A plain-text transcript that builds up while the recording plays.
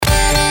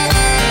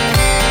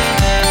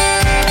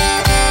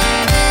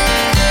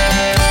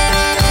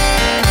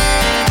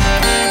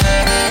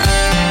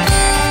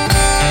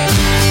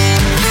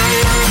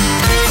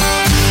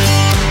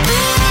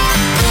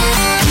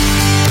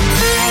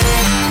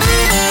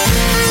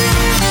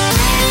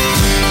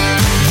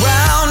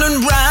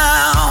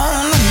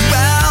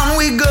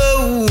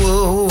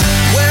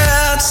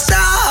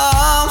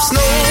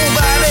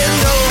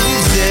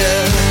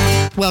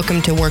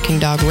Welcome to Working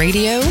Dog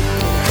Radio,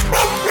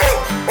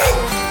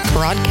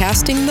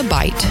 broadcasting the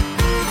bite.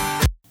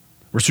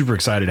 We're super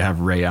excited to have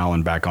Ray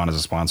Allen back on as a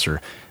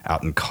sponsor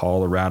out in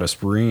Colorado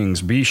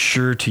Springs. Be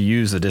sure to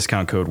use the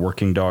discount code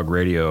Working Dog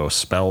Radio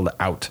spelled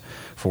out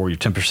for your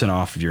 10%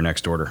 off of your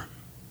next order.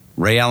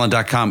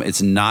 RayAllen.com.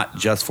 It's not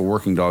just for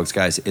working dogs,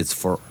 guys. It's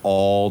for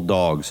all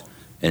dogs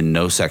and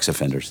no sex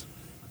offenders.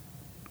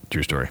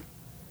 True story.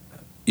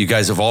 You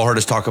guys have all heard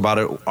us talk about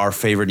it. Our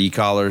favorite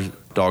e-collars,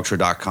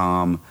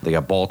 Dogtra.com. They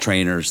got ball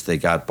trainers. They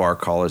got bark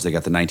collars. They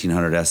got the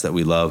 1900S that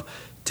we love.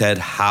 Ted,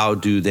 how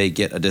do they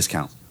get a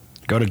discount?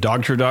 Go to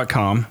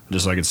Dogtra.com,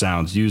 just like it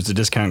sounds. Use the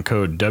discount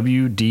code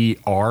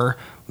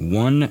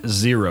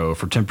WDR10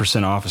 for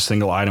 10% off a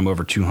single item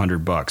over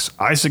 $200.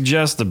 I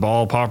suggest the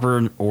ball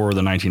popper or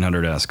the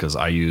 1900S because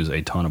I use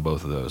a ton of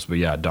both of those. But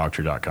yeah,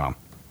 Dogtra.com.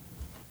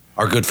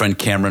 Our good friend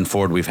Cameron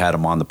Ford, we've had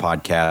him on the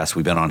podcast.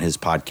 We've been on his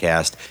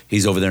podcast.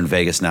 He's over there in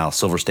Vegas now,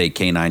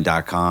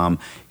 SilverStateK9.com.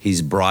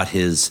 He's brought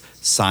his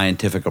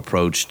scientific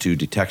approach to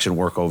detection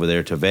work over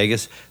there to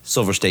Vegas,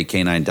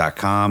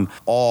 SilverStateK9.com.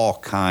 All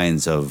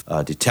kinds of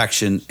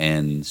detection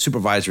and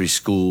supervisory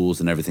schools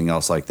and everything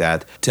else like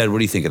that. Ted, what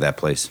do you think of that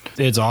place?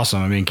 It's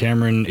awesome. I mean,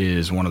 Cameron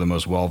is one of the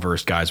most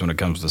well-versed guys when it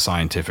comes to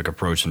scientific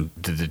approach and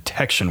to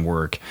detection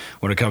work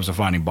when it comes to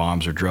finding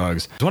bombs or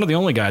drugs. He's one of the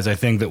only guys, I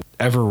think, that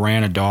ever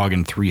ran a dog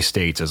in 3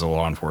 states as a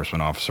law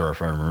enforcement officer,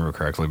 if I remember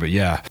correctly. But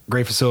yeah,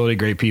 great facility,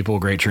 great people,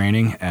 great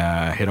training.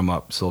 Hit them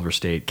up,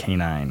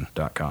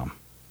 SilverStateK9.com.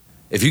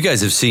 If you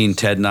guys have seen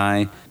Ted and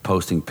I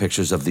posting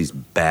pictures of these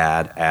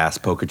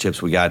badass poker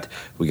chips, we got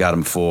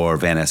them for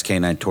Van Ness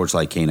K9,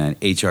 Torchlight K9,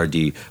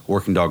 HRD,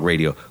 Working Dog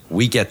Radio.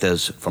 We get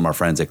those from our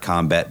friends at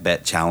Combat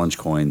Bet Challenge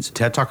Coins.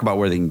 Ted, talk about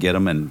where they can get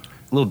them and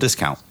a little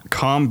discount.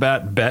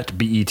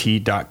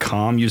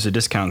 CombatBetBet.com. Use the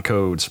discount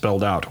code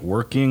spelled out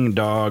Working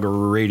Dog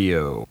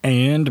Radio.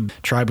 And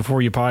try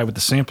before you buy with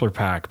the sampler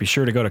pack. Be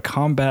sure to go to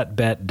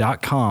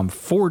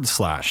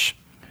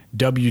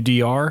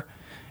CombatBet.com/WDR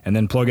and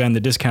then plug in the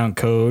discount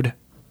code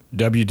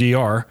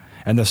WDR,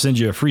 and they'll send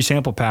you a free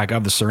sample pack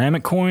of the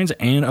ceramic coins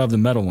and of the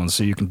metal ones,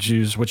 so you can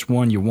choose which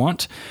one you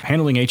want.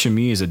 Handling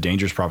HME is a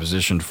dangerous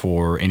proposition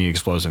for any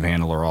explosive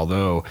handler,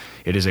 although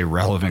it is a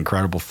relevant,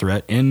 credible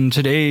threat in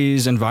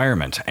today's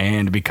environment.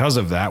 And because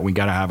of that, we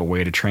got to have a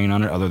way to train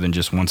on it other than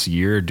just once a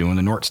year doing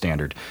the NORT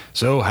standard.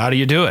 So how do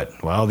you do it?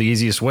 Well, the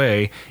easiest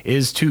way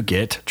is to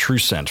get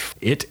TrueScent.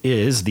 It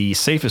is the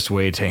safest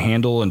way to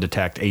handle and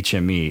detect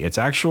HME. It's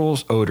actual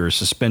odor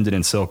suspended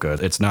in silica.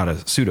 It's not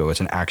a pseudo,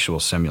 it's an actual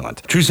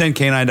simulant.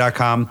 TrueScentK9.com,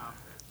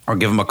 or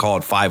give them a call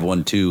at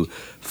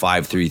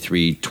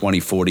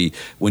 512-533-2040.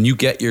 When you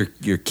get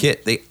your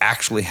kit, they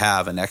actually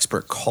have an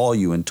expert call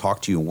you and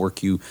talk to you and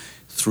work you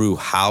through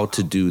how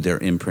to do their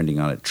imprinting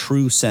on it.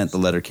 TrueScent, the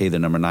letter K, the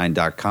number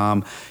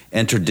 9.com.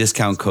 Enter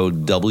discount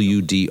code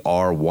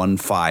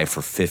WDR15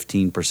 for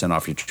 15%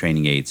 off your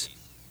training aids.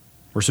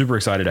 We're super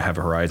excited to have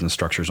Horizon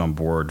Structures on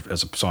board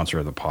as a sponsor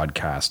of the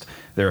podcast.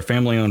 They're a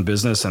family-owned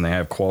business, and they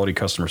have quality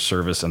customer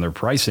service, and their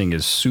pricing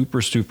is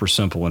super, super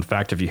simple. In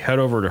fact, if you head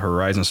over to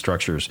Horizon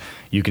Structures,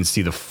 you can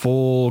see the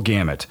full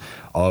gamut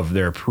of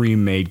their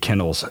pre-made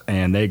kennels,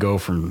 and they go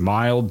from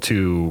mild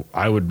to,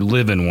 I would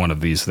live in one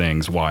of these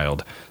things,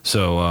 wild.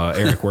 So,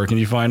 Eric, where can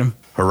you find them?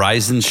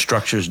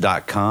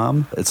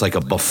 HorizonStructures.com. It's like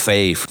a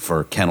buffet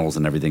for kennels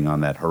and everything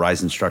on that.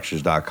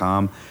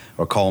 HorizonStructures.com,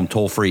 or call them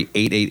toll-free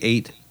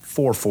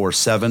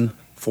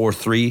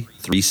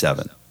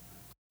 888-447-4337.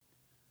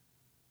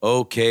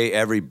 Okay,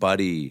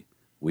 everybody,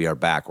 we are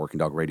back. Working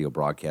Dog Radio,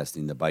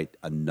 broadcasting the bite.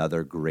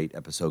 Another great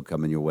episode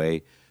coming your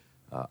way.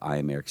 I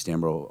am Eric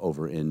Stambro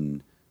over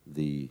in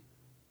the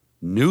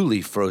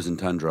newly frozen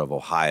tundra of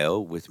Ohio.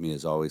 With me,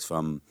 as always,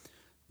 from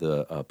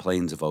the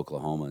plains of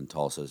Oklahoma and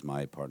Tulsa is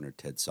my partner,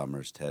 Ted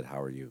Summers. Ted, how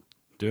are you?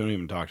 Don't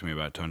even talk to me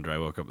about tundra. I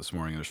woke up this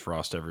morning, there's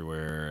frost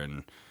everywhere,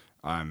 and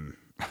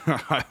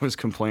I was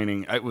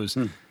complaining. It was...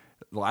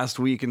 Last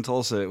week in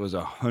Tulsa, it was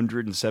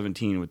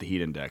 117 with the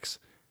heat index.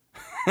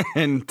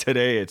 And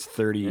today it's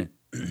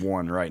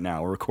 31 right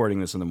now. We're recording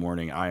this in the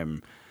morning. I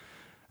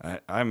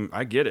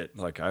get it.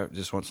 Like, I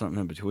just want something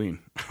in between.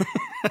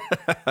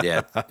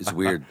 Yeah, it's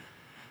weird.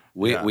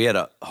 We had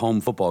a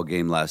home football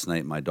game last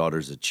night. My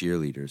daughter's a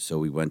cheerleader, so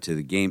we went to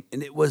the game,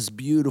 and it was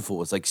beautiful. It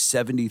was like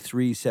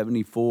 73,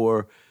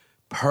 74.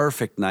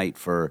 Perfect night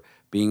for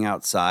being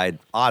outside.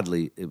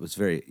 Oddly, it was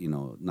very,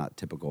 not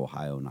typical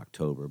Ohio in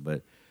October,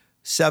 but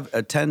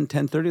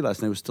 10:30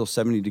 last night was still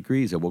 70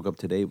 degrees. I woke up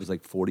today, it was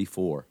like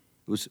 44.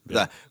 It was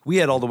we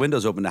had all the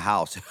windows open in the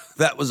house.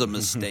 That was a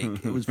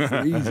mistake. It was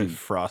freezing.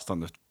 Frost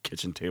on the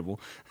kitchen table.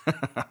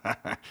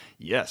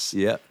 Yes.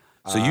 Yeah.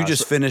 So you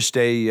just finished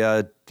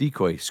a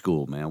decoy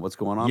school, man. What's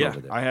going on over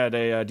there? I had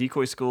a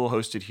decoy school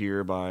hosted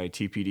here by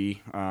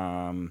TPD.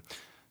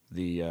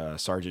 The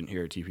sergeant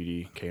here at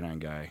TPD, K9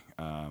 guy,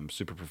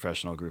 super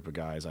professional group of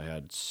guys. I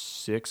had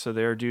 6 of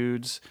their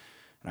dudes.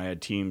 And I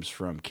had teams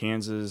from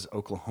Kansas,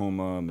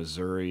 Oklahoma,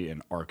 Missouri,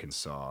 and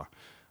Arkansas.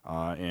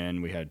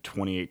 And we had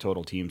 28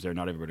 total teams there.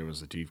 Not everybody was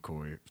the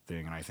decoy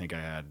thing. And I think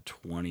I had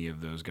 20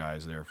 of those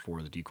guys there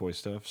for the decoy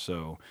stuff.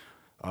 So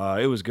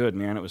It was good,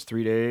 man. It was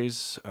 3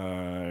 days,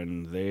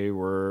 and they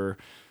were,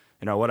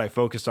 what I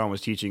focused on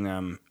was teaching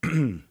them,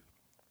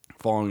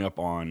 following up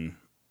on,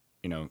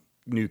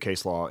 new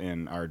case law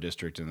in our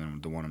district and then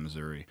the one in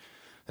Missouri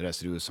that has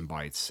to do with some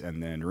bites,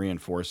 and then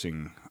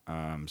reinforcing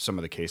some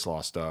of the case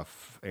law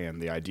stuff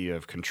and the idea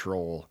of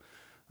control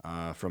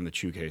from the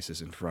Chew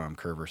cases and from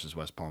Kerr versus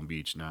West Palm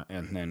Beach.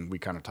 And then we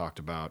kind of talked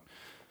about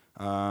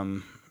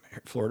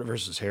Florida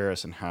versus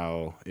Harris and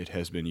how it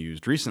has been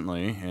used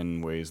recently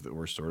in ways that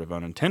were sort of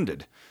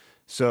unintended.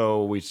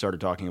 So we started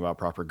talking about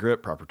proper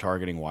grip, proper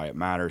targeting, why it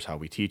matters, how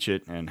we teach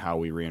it, and how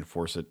we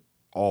reinforce it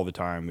all the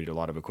time. We did a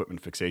lot of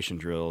equipment fixation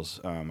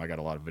drills. I got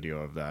a lot of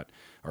video of that,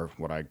 or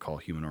what I call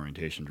human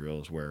orientation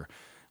drills, where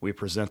we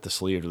present the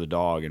sleeve to the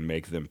dog and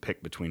make them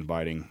pick between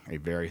biting a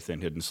very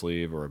thin hidden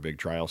sleeve or a big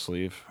trial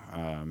sleeve.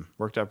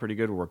 Worked out pretty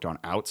good. We worked on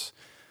outs,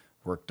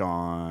 worked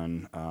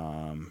on,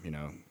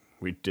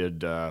 we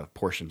did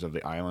portions of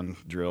the island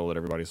drill that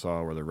everybody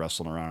saw where they're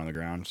wrestling around on the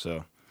ground.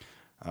 So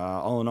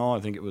all in all, I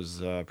think it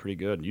was pretty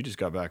good. You just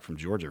got back from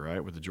Georgia,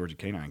 right, with the Georgia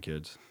Canine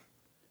kids?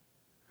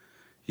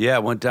 Yeah, I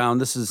went down.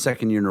 This is the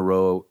second year in a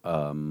row.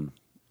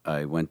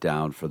 I went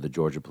down for the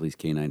Georgia Police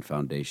Canine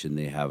Foundation.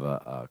 They have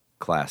a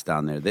class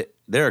down there.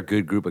 They're a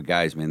good group of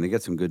guys, man. They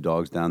get some good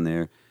dogs down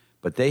there,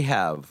 but they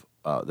have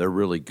they're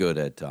really good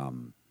at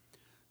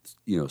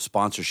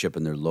sponsorship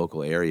in their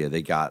local area.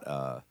 They got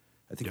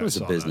I think it was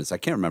a business. That. I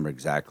can't remember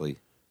exactly.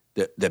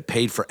 That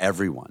paid for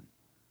everyone.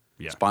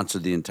 Yeah.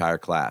 Sponsored the entire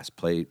class.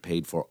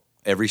 Paid for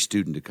every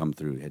student to come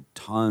through. Had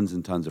tons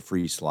and tons of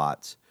free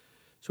slots.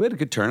 So we had a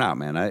good turnout,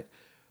 man.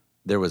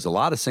 There was a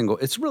lot of single.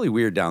 It's really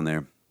weird down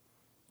there.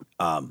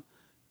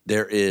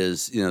 There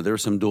were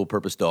some dual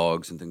purpose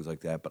dogs and things like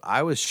that. But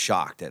I was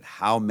shocked at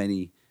how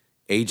many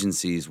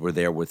agencies were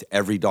there with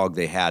every dog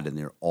they had, and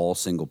they're all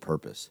single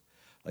purpose.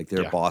 Like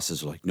their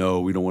bosses were like, "No,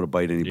 we don't want to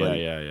bite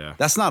anybody." Yeah.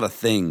 That's not a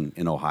thing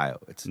in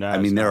Ohio.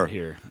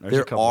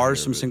 There are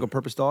some single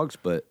purpose dogs,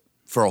 but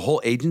for a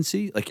whole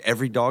agency, like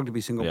every dog to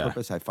be single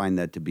purpose, I find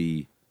that to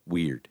be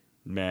weird.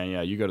 Man,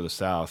 yeah, you go to the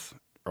South,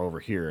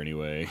 over here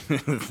anyway,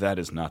 that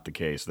is not the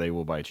case. They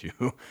will bite you.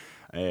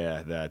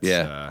 I've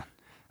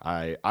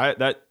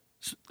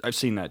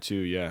seen that too.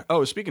 Yeah.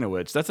 Oh, speaking of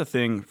which, that's a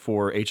thing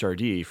for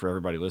HRD for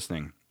everybody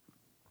listening.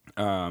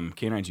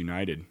 Canines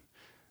United.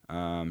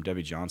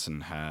 Debbie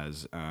Johnson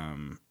has,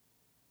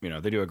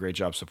 they do a great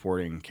job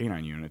supporting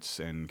canine units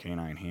and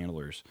canine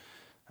handlers.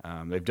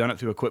 They've done it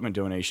through equipment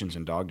donations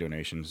and dog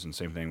donations, and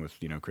same thing with,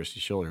 Christy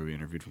Schiller, who we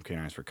interviewed from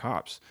Canines for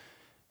Cops.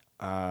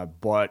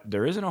 But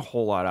there isn't a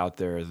whole lot out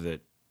there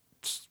that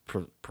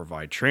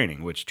provide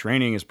training, which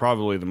training is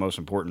probably the most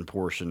important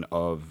portion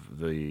of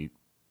the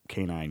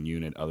canine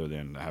unit other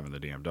than having the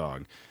damn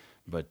dog.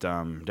 But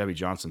Debbie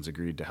Johnson's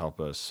agreed to help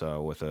us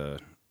with a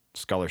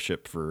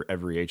scholarship for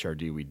every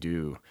HRD we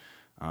do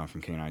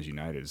from Canines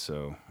United.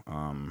 So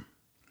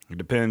it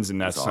depends,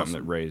 and that's something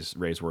that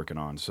Ray's working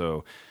on.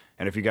 So,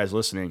 and if you guys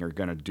listening are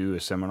going to do a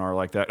seminar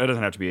like that, it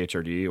doesn't have to be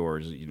HRD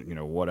or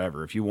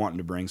whatever. If you want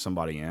to bring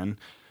somebody in,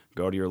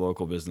 go to your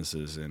local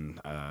businesses, and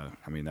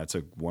that's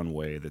one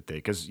way that they,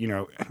 because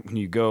when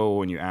you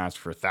go and you ask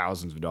for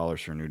thousands of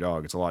dollars for a new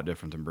dog, it's a lot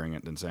different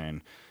than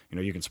saying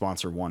you can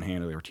sponsor one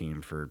handler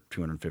team for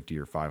 $250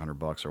 or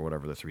 $500 or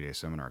whatever the 3-day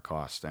seminar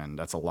costs, and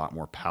that's a lot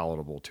more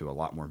palatable to a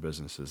lot more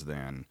businesses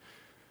than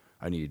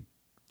I need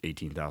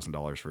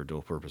 $18,000 for a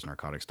dual purpose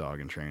narcotics dog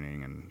and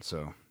training. And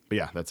so, but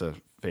yeah, that's a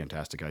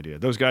fantastic idea.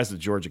 Those guys at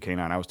Georgia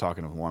Canine, I was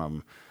talking to one of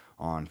them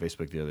on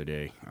Facebook the other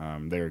day.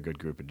 They're a good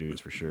group of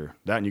dudes for sure.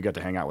 That, and you got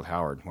to hang out with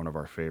Howard, one of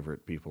our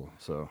favorite people.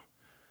 So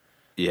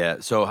yeah.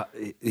 So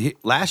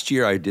last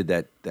year I did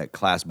that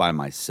class by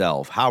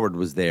myself. Howard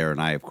was there,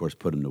 and I of course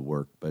put him to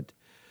work. But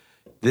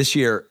this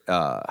year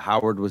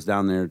Howard was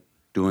down there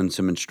doing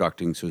some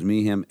instructing. So it was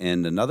me, him,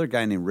 and another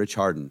guy named Rich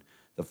Harden.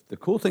 The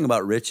cool thing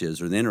about Rich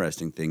is, or the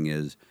interesting thing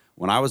is,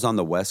 when I was on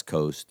the West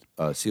Coast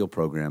SEAL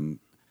program,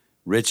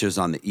 Rich is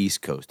on the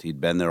East Coast. He'd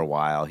been there a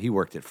while. He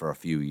worked it for a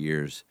few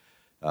years.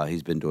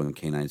 He's been doing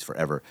canines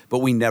forever, but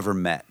we never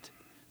met.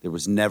 There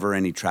was never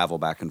any travel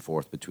back and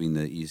forth between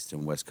the East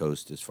and West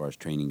Coast as far as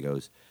training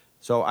goes.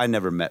 So I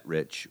never met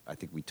Rich. I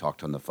think we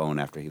talked on the phone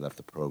after he left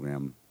the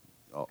program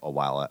a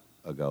while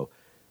ago.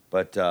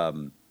 But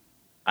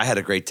I had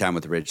a great time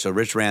with Rich. So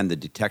Rich ran the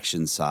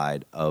detection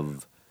side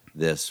of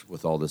this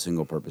with all the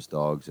single-purpose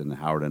dogs, and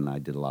Howard and I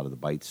did a lot of the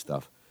bite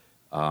stuff.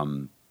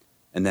 And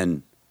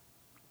then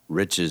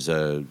Rich is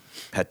a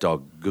pet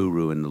dog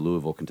guru in the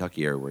Louisville,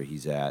 Kentucky area where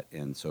he's at,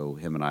 and so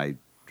him and I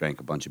drank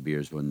a bunch of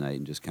beers one night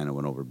and just kind of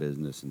went over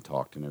business and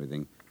talked and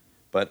everything.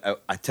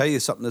 But I tell you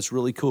something that's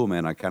really cool,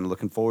 man. I'm kind of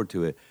looking forward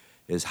to it.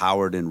 Is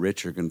Howard and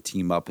Rich are going to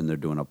team up, and they're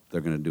going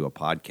to do a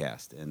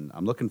podcast, and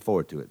I'm looking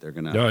forward to it. They're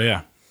going to. Oh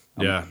yeah,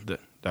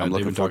 I'm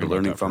looking forward to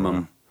learning from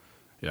them.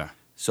 Yeah.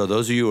 So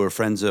those of you who are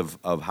friends of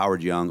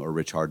Howard Young or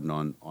Rich Harden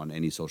on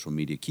any social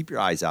media, keep your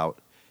eyes out.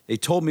 They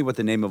told me what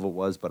the name of it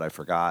was, but I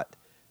forgot.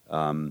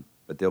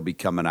 But they'll be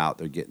coming out.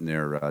 They're getting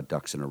their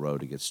ducks in a row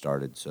to get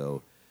started.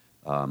 So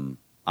I'm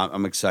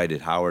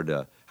excited. Howard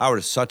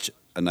is such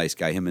a nice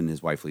guy. Him and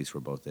his wife Lisa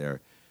were both there.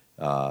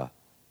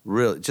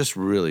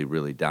 really,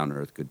 really down to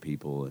earth, good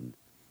people, and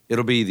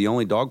it'll be the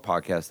only dog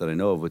podcast that I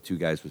know of with two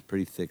guys with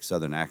pretty thick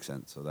Southern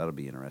accents. So that'll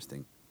be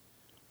interesting.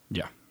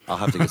 Yeah. I'll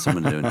have to get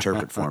someone to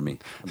interpret for me.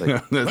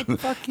 Like, what the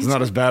fuck It's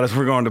not as bad as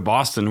we're going to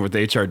Boston with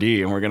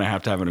HRD, and we're going to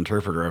have an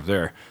interpreter up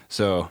there.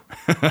 So,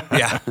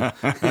 yeah.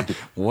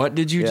 what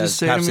did you just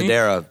say to me?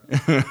 Yeah,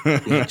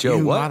 Joe,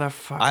 You what?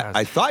 motherfuckers.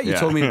 I thought you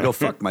told me to go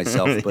fuck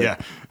myself, but Yeah.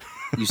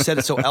 you said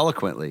it so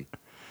eloquently.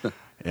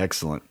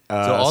 Excellent. So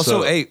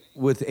also, hey,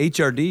 with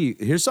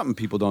HRD, here's something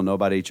people don't know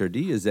about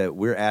HRD is that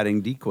we're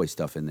adding decoy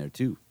stuff in there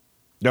too.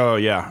 Oh,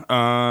 yeah.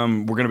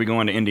 We're going to be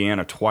going to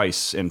Indiana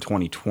twice in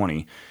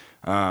 2020.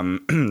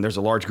 There's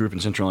a large group in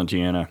central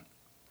Indiana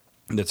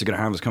that's going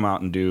to have us come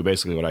out and do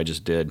basically what I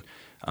just did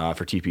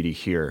for TPD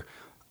here.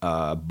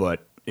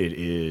 But it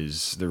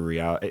is the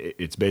reality.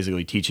 It's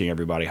basically teaching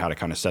everybody how to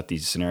kind of set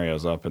these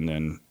scenarios up and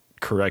then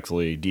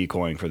correctly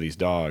decoying for these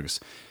dogs.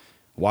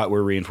 Why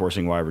we're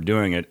reinforcing why we're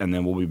doing it, and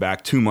then we'll be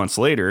back 2 months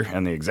later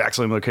in the exact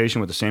same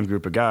location with the same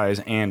group of guys,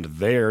 and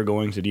they're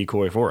going to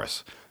decoy for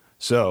us.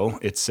 So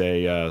it's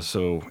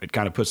so it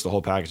kind of puts the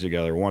whole package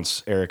together.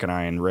 Once Eric and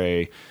I and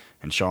Ray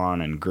and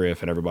Sean and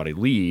Griff and everybody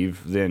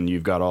leave, then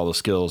you've got all the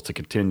skills to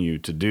continue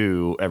to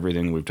do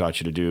everything we've taught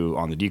you to do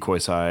on the decoy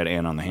side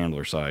and on the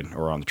handler side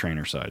or on the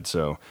trainer side.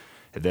 So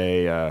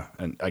they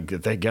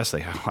guess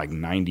they have like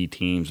 90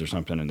 teams or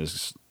something in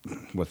this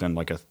within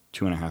like a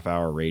 2.5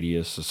 hour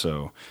radius.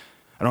 So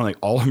I don't think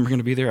all of them are going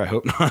to be there. I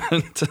hope not,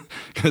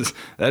 because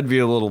that'd be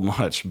a little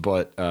much.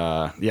 But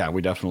yeah,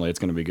 it's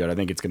going to be good. I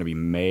think it's going to be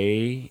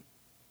May.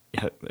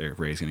 Yeah,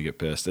 Ray's going to get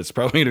pissed. It's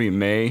probably going to be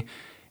May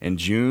and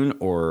June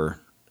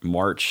or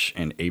March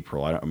and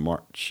April.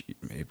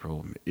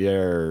 April. Yeah,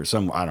 or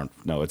I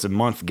don't know. It's a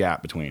month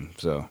gap between.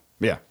 So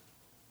yeah,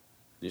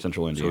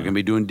 Central Indiana. So we're going to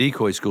be doing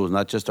decoy schools,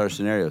 not just our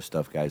scenario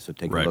stuff, guys. So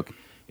take a look,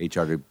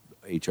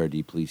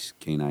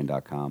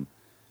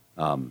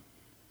 HRDpoliceK9.com.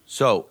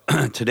 So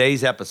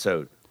today's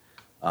episode,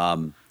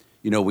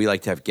 we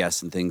like to have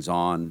guests and things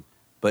on,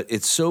 but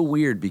it's so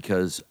weird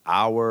because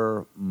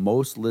our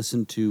most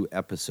listened to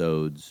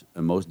episodes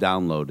and most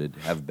downloaded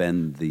have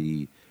been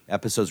the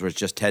episodes where it's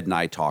just Ted and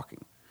I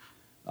talking.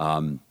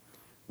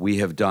 We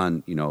have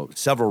done,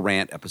 several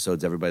rant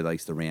episodes. Everybody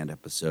likes the rant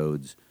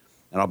episodes.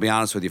 And I'll be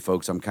honest with you,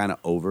 folks, I'm kind of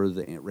over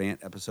the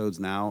rant episodes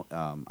now.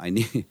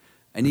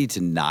 I need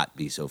to not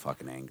be so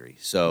fucking angry.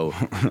 So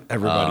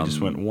everybody just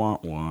went wah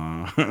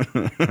wah.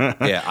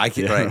 Yeah, I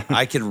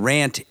could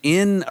rant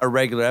in a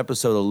regular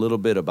episode a little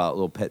bit about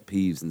little pet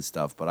peeves and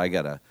stuff, but I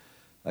gotta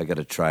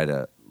try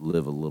to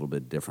live a little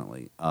bit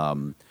differently.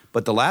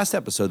 But the last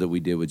episode that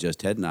we did with just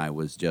Ted and I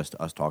was just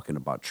us talking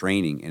about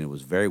training, and it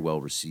was very well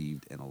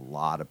received, and a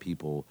lot of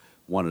people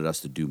wanted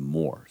us to do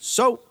more.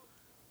 So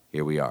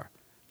here we are.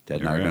 Ted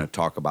and I are going to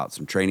talk about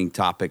some training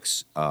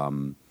topics.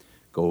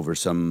 Go over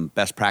some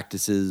best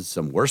practices,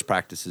 some worst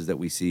practices that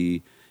we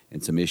see,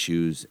 and some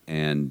issues,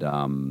 and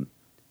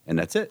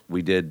that's it.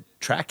 We did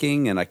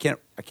tracking, and I can't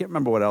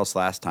remember what else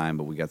last time,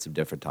 but we got some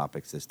different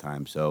topics this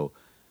time. So,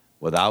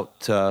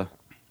 without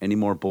any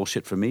more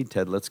bullshit from me,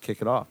 Ted, let's kick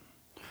it off.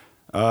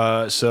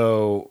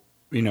 So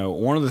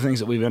one of the things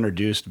that we've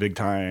introduced big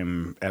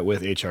time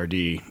with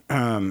HRD,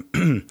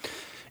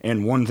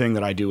 and one thing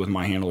that I do with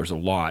my handlers a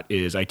lot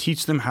is I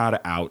teach them how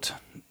to out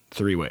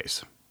 3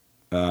 ways.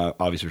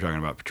 Obviously, we're talking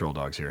about patrol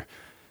dogs here.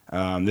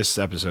 This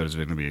episode is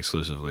going to be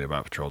exclusively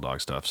about patrol dog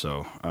stuff,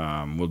 so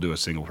we'll do a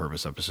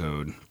single-purpose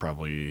episode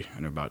probably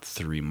in about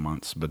 3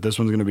 months, but this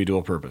one's going to be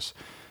dual-purpose.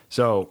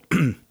 So,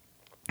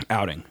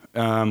 outing.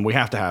 We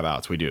have to have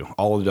outs. We do.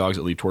 All of the dogs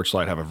that leave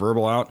Torchlight have a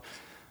verbal out,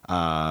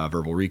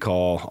 verbal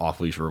recall,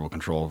 off-leash verbal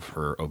control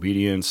for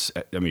obedience.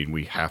 I mean,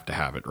 we have to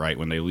have it, right?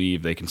 When they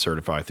leave, they can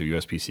certify through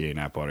USPCA and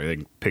Appwater. They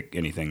can pick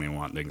anything they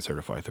want. They can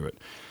certify through it,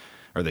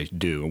 or they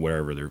do,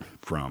 wherever they're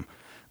from.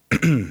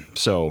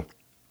 So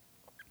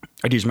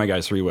I teach my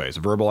guys 3 ways.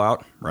 A verbal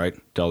out, right?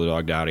 Tell the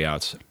dog dowdy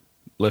outs.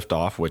 Lift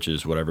off, which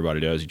is what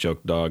everybody does. You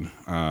choke the dog.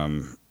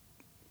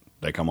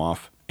 They come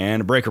off.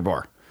 And a breaker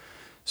bar.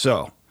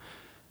 So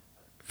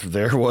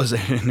there was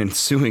an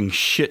ensuing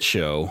shit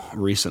show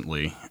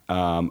recently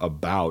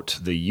about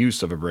the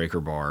use of a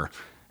breaker bar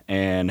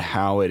and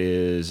how it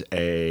is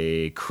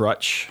a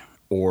crutch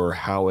or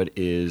how it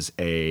is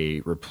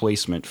a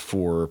replacement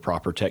for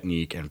proper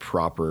technique and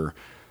proper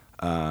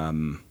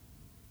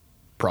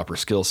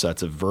skill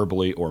sets of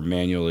verbally or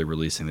manually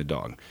releasing the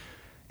dog.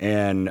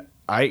 And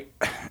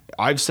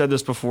I've said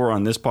this before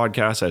on this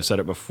podcast. I've said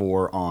it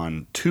before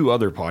on 2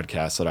 other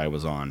podcasts that I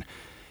was on.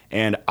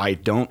 And I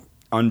don't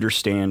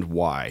understand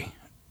why.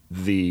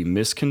 The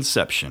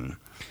misconception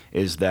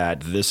is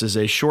that this is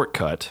a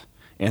shortcut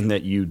and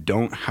that you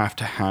don't have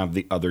to have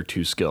the other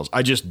 2 skills.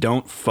 I just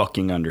don't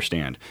fucking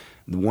understand.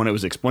 When it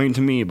was explained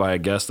to me by a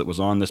guest that was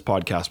on this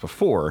podcast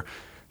before,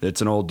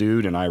 it's an old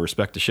dude, and I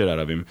respect the shit out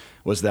of him,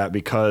 was that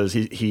because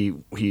he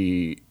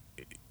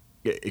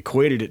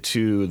equated it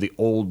to the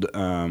old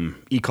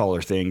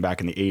e-collar thing back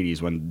in the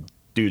 80s when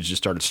dudes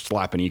just started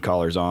slapping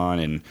e-collars on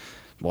and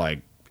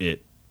they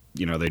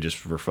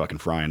just were fucking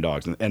frying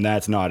dogs. And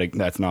that's not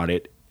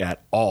it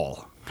at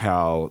all.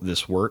 how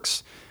this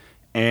works.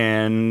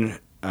 And,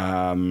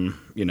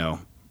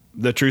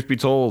 the truth be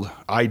told,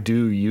 I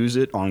do use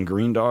it on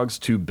green dogs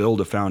to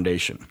build a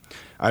foundation.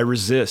 I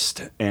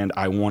resist, and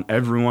I want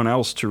everyone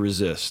else to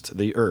resist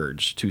the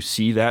urge to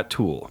see that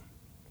tool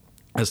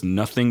as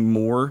nothing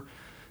more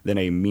than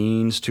a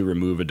means to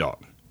remove a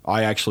dog.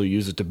 I actually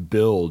use it to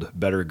build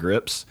better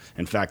grips.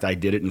 In fact, I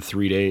did it in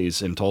 3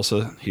 days in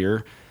Tulsa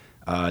here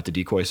at the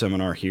decoy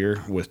seminar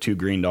here with 2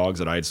 green dogs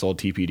that I had sold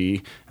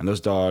TPD, and those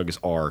dogs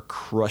are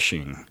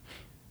crushing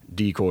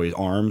decoy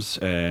arms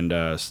and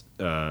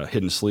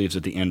hidden sleeves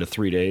at the end of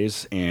 3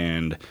 days,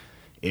 and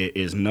it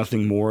is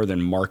nothing more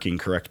than marking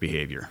correct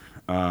behavior.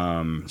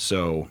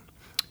 So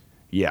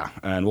yeah,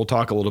 and we'll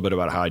talk a little bit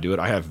about how I do it.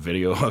 I have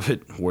video of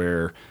it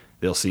where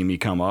they'll see me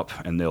come up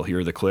and they'll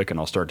hear the click, and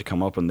I'll start to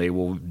come up, and they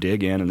will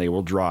dig in and they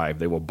will drive.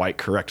 They will bite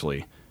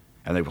correctly,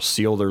 and they will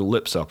seal their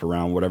lips up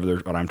around what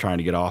I'm trying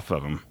to get off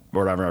of them,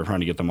 whatever I'm trying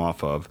to get them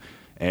off of.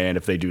 And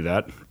if they do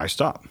that, I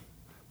stop.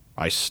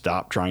 I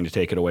stop trying to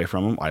take it away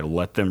from them. I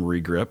let them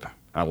regrip.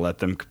 I let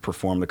them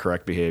perform the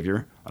correct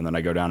behavior, and then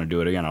I go down and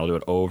do it again. I'll do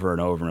it over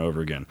and over and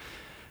over again.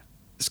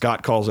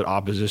 Scott calls it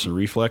opposition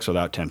reflex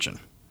without tension,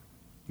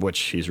 which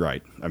he's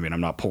right. I mean,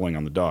 I'm not pulling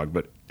on the dog,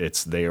 but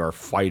they are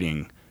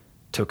fighting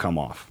to come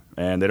off,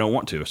 and they don't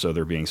want to, so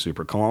they're being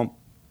super calm,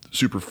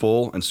 super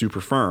full, and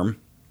super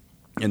firm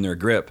in their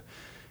grip,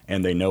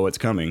 and they know it's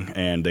coming,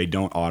 and they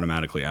don't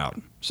automatically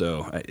out.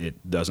 So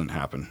it doesn't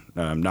happen,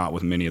 not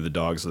with many of the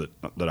dogs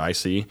that I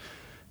see.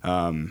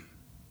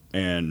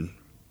 And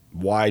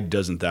why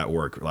doesn't that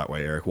work that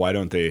way, Eric? Why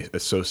don't they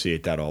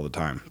associate that all the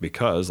time?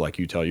 Because, like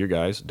you tell your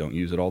guys, don't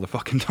use it all the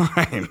fucking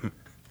time.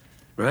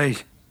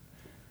 Right.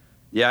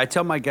 Yeah, I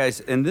tell my guys,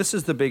 and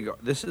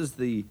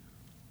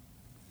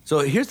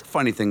so here's the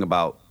funny thing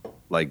about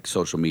like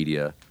social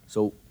media.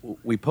 So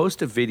we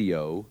post a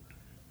video,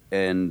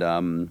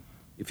 and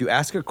if you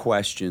ask a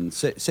question,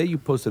 say you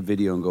post a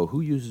video and go, who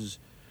uses,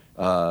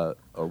 or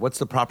what's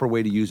the proper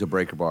way to use a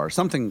breaker bar, or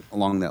something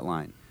along that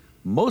line.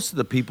 Most of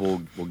the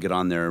people will get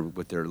on there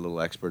with their little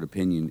expert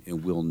opinion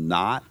and will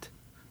not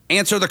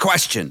answer the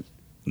question.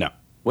 No.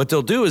 What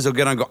they'll do is they'll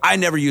get on and go, I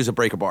never use a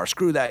breaker bar.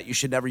 Screw that. You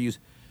should never use.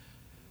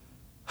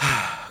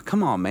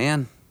 Come on,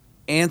 man.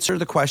 Answer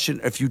the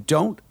question. If you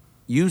don't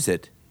use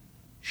it,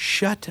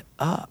 shut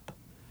up.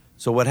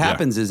 So what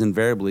happens is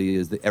invariably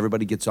is that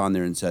everybody gets on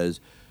there and says,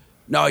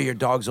 no, your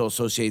dogs will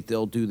associate,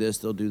 they'll do this,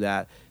 they'll do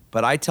that.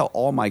 But I tell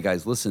all my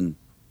guys, listen,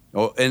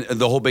 and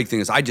the whole big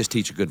thing is I just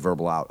teach a good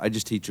verbal out.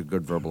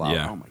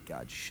 Yeah. Oh, my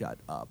God, shut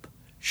up.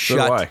 So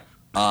do I.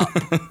 Up.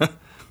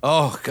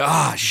 Oh,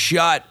 gosh,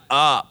 shut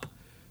up.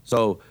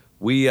 So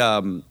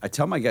I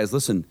tell my guys,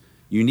 listen,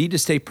 you need to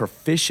stay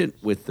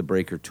proficient with the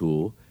breaker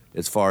tool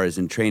as far as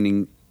in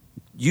training.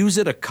 Use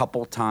it a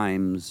couple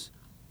times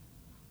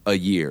a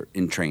year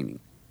in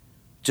training.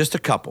 Just a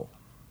couple,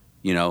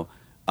 and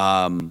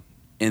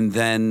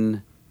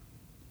then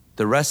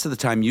the rest of the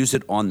time, use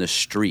it on the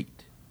street.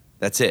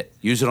 That's it.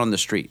 Use it on the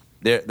street.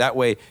 That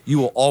way, you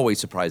will always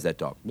surprise that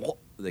dog.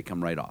 They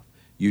come right off.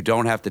 You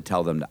don't have to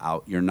tell them to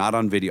out. You're not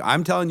on video.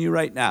 I'm telling you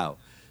right now,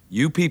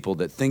 you people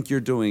that think you're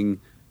doing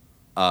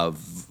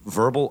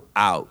verbal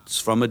outs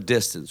from a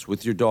distance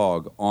with your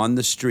dog on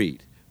the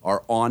street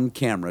are on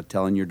camera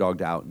telling your dog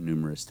to out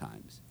numerous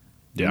times.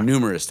 Yeah.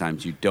 Numerous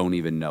times you don't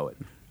even know it.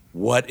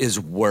 What is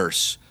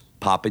worse,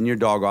 popping your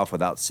dog off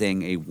without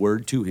saying a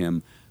word to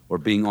him or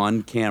being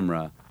on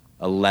camera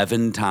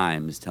 11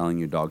 times telling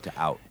your dog to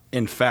out?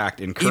 In fact,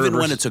 in even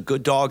when it's a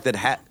good dog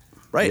that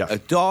a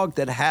dog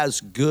that has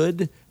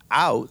good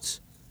outs,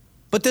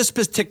 but this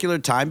particular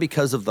time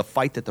because of the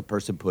fight that the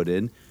person put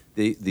in,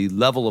 the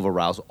level of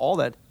arousal, all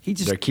that,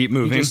 they keep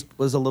moving. He just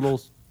was a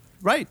little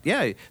right.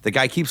 Yeah, the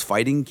guy keeps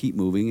fighting, keep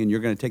moving, and you're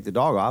going to take the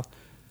dog off.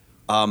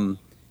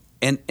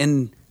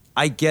 And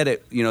I get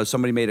it.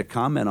 Somebody made a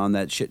comment on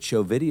that shit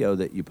show video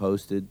that you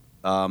posted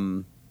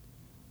about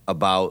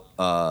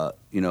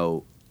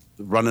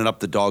running up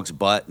the dog's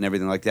butt and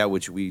everything like that,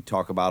 which we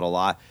talk about a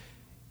lot.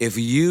 If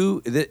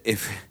you're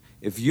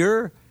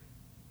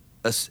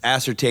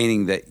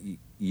ascertaining that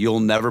you'll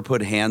never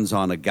put hands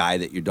on a guy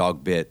that your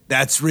dog bit,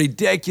 that's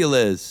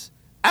ridiculous.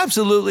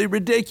 Absolutely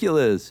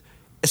ridiculous.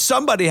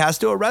 Somebody has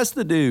to arrest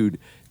the dude.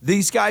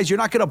 These guys, you're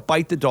not going to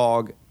bite the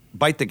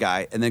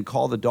guy, and then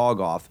call the dog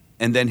off,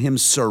 and then him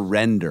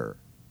surrender.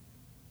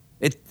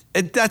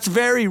 That's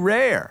very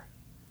rare.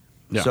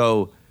 Yeah.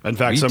 So, in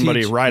fact,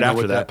 somebody right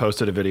after that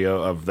posted a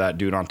video of that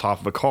dude on top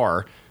of a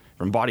car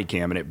from body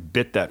cam, and it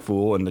bit that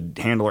fool, and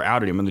the handler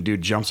outed him, and the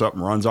dude jumps up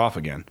and runs off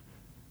again.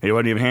 He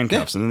wasn't even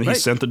handcuffs. And then he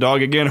sent the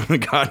dog again, and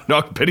the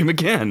dog bit him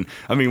again.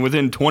 I mean,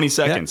 within 20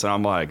 seconds. And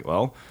I'm like,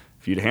 well,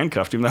 if you'd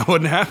handcuffed him, that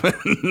wouldn't happen.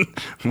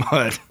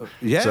 But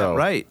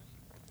right.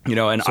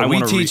 And so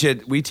we teach it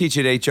at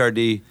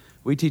HRD.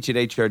 We teach at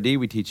HRD.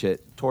 We teach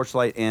at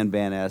Torchlight and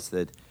Van Ness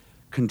that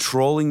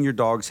controlling your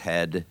dog's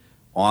head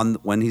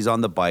when he's on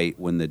the bite,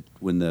 when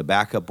the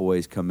backup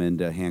boys come in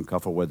to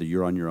handcuff, or whether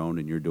you're on your own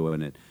and you're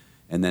doing it,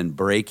 and then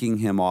breaking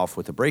him off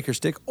with a breaker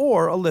stick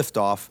or a lift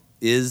off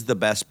is the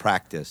best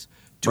practice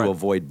to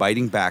avoid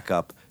biting back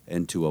up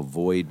and to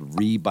avoid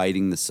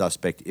re-biting the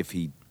suspect if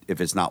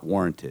it's not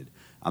warranted.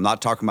 I'm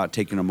not talking about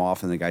taking him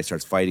off and the guy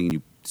starts fighting and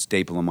you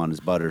staple him on his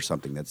butt or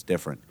something. That's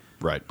different.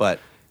 Right. But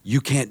you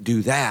can't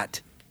do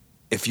that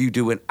if you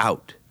do an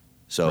out.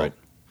 So, Right.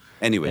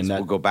 anyways, And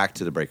we'll go back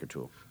to the breaker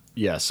tool.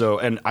 Yeah, so,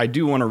 and I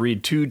do want to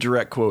read 2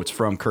 direct quotes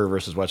from Kerr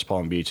versus West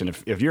Palm Beach. And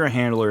if you're a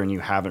handler and you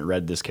haven't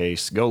read this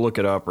case, go look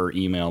it up or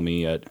email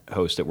me at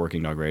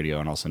host@Working Dog Radio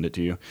and I'll send it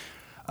to you.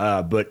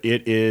 But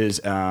it is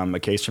a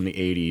case from the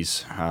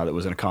 80s that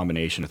was in a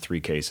combination of 3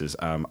 cases.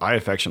 I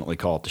affectionately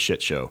call it the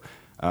shit show.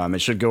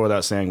 It should go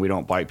without saying we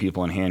don't bite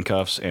people in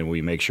handcuffs and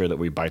we make sure that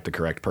we bite the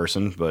correct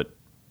person, but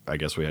I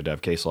guess we had to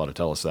have case law to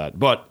tell us that.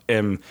 But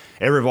it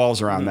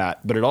revolves around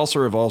that. But it also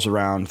revolves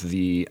around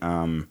the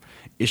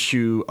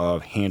issue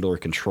of handler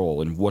control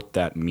and what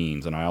that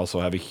means. And I also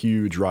have a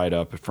huge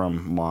write-up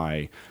from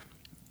my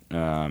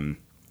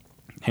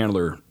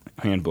handler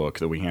handbook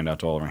that we hand out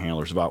to all of our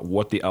handlers about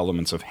what the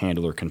elements of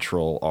handler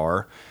control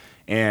are.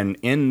 And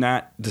in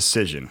that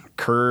decision,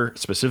 Kerr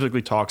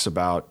specifically talks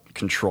about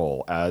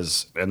control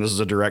as, and this is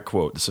a direct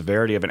quote, the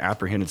severity of an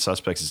apprehended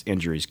suspect's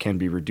injuries can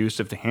be reduced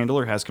if the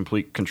handler has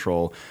complete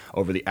control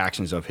over the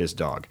actions of his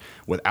dog.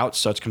 Without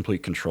such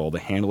complete control, the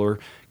handler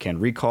can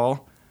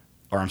recall,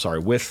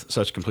 with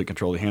such complete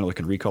control, the handler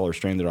can recall or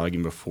restrain the dog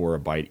even before a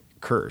bite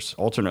occurs.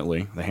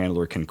 Alternately, the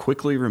handler can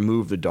quickly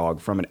remove the dog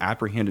from an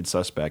apprehended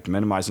suspect,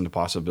 minimizing the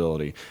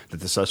possibility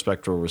that the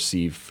suspect will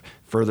receive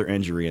further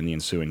injury in the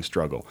ensuing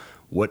struggle.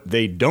 What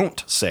they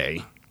don't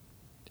say,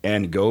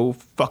 and go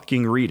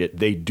fucking read it,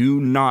 they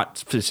do not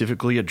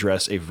specifically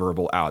address a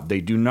verbal out.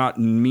 They do not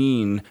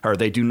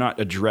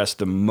address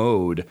the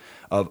mode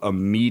of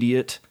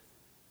immediate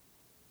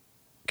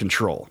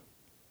control.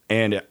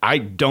 And I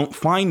don't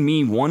find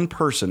me one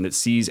person that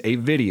sees a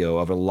video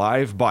of a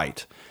live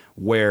bite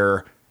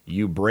where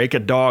you break a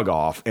dog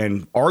off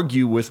and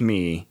argue with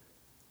me,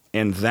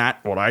 and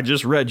that, what I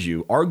just read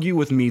you, argue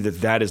with me that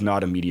that is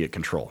not immediate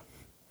control.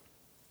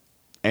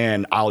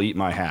 And I'll eat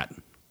my hat.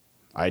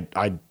 I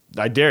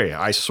dare you.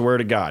 I swear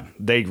to God.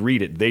 They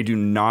read it. They do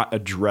not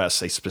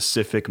address a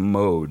specific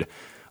mode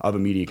of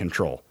immediate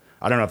control.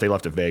 I don't know if they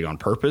left it vague on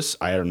purpose.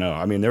 I don't know.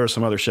 I mean, there was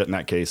some other shit in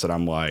that case that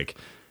I'm like,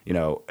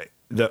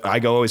 I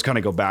always kind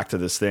of go back to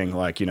this thing.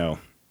 Like,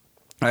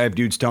 I have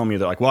dudes tell me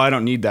that like, well, I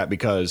don't need that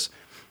because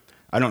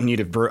I don't need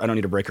a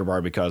breaker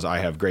bar because I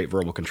have great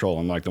verbal control.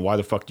 I'm like, then why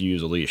the fuck do you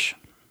use a leash?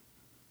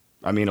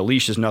 I mean, a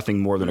leash is nothing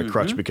more than a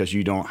crutch because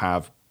you don't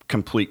have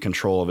complete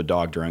control of a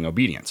dog during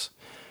obedience.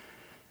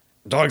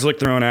 Dogs lick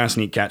their own ass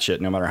and eat cat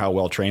shit no matter how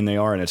well trained they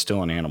are, and it's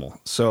still an animal.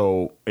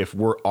 So if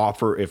we're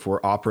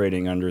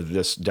operating under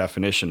this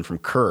definition from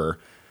Kerr,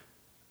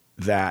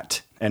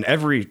 that, and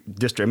every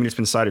district, I mean, it's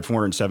been cited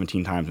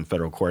 417 times in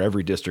federal court.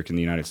 Every district in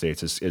the United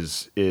States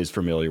is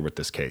familiar with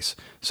this case.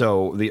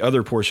 So the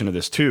other portion of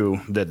this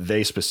too, that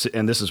they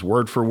and this is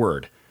word for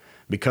word,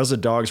 because a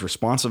dog's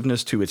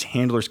responsiveness to its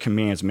handler's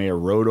commands may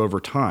erode over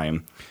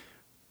time,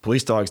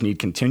 police dogs need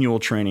continual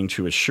training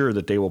to assure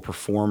that they will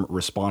perform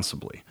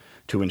responsibly.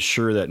 To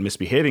ensure that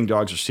misbehaving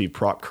dogs receive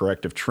prompt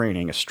corrective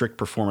training, a strict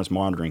performance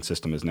monitoring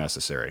system is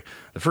necessary.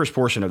 The first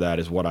portion of that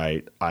is what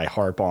I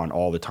harp on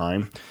all the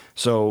time.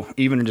 So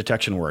even in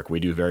detection work, we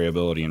do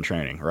variability in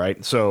training,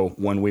 right? So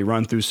when we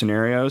run through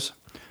scenarios,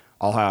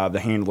 I'll have the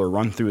handler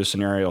run through a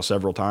scenario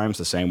several times,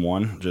 the same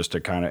one, just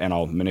to kind of, and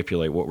I'll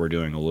manipulate what we're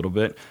doing a little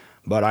bit.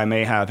 But I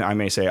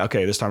may say,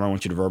 okay, this time I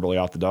want you to verbally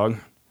out the dog.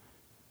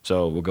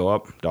 So we'll go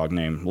up, dog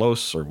name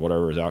Los or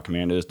whatever his out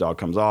command is, dog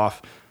comes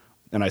off.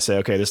 And I say,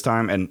 okay, this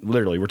time, and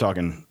literally we're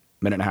talking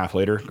minute and a half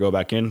later, go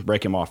back in,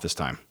 break him off this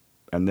time.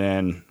 And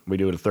then we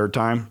do it a third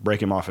time,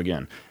 break him off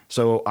again.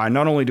 So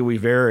not only do we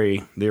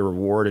vary the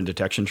reward and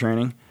detection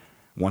training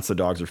once the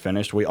dogs are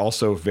finished, we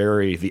also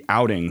vary the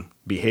outing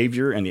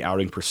behavior and the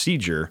outing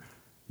procedure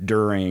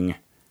during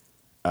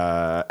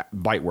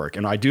bite work.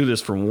 And I do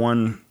this for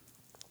one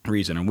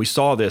reason. And we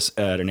saw this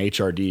at an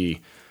HRD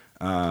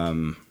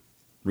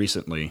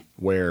recently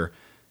where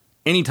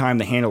anytime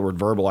the handler would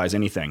verbalize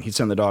anything, he'd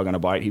send the dog on a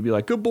bite. He'd be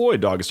like, good boy,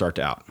 dog, would start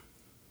to out.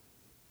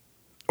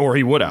 Or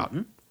he would out.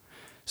 Mm-hmm.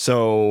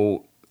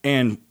 So,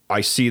 and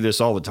I see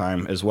this all the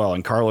time as well.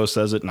 And Carlos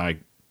says it,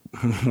 and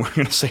we're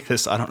going to say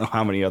this I don't know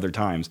how many other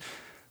times.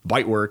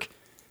 Bite work,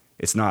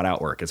 it's not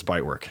out work, it's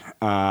bite work.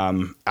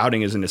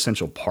 Outing is an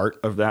essential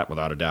part of that,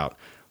 without a doubt.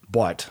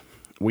 But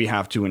we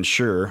have to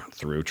ensure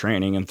through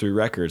training and through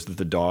records that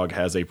the dog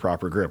has a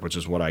proper grip, which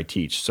is what I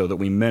teach, so that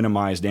we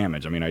minimize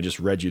damage. I mean, I just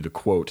read you the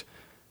quote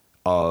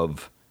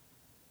of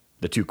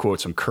the 2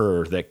 quotes from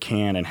Kerr that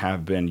can and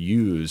have been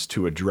used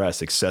to address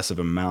excessive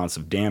amounts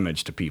of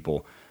damage to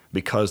people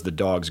because the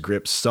dog's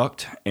grip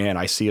sucked. And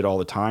I see it all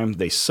the time.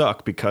 They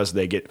suck because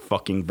they get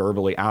fucking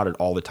verbally outed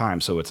all the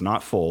time. So it's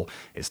not full,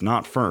 it's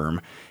not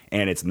firm,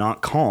 and it's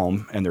not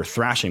calm, and they're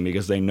thrashing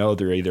because they know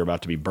they're either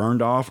about to be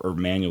burned off or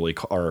manually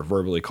or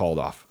verbally called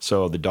off.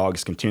 So the dog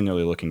is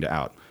continually looking to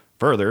out.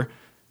 Further,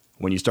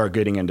 when you start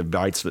getting into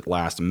bites that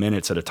last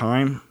minutes at a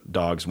time,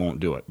 dogs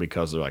won't do it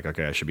because they're like,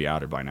 okay, I should be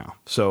outed by now.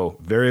 So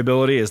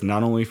variability is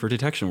not only for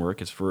detection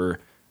work, it's for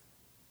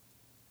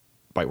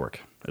bite work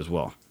as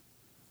well.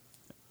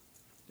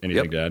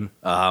 Anything to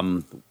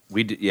add?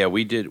 We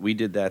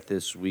did that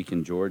this week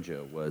in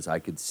Georgia. Was I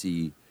could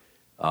see,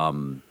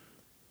 Howard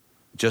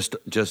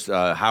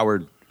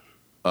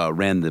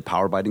ran the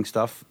power biting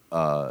stuff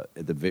at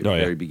the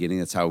very beginning.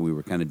 That's how we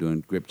were kind of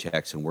doing grip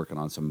checks and working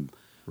on some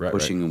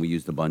pushing, and we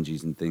used the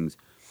bungees and things.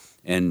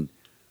 And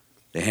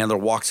the handler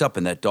walks up,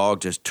 and that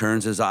dog just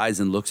turns his eyes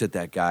and looks at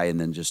that guy, and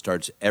then just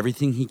starts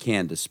everything he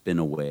can to spin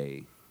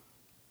away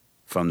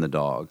from the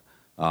dog.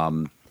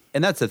 And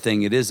that's the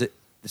thing.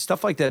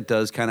 Stuff like that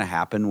does kind of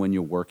happen when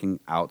you're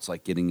working outs,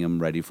 like getting them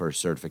ready for a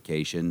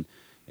certification,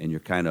 and you're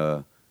kind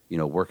of,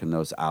 working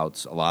those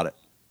outs. A lot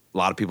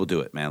of people do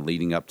it, man,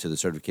 leading up to the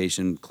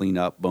certification, clean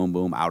up, boom,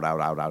 boom, out.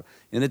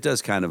 And it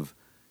does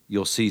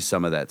you'll see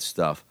some of that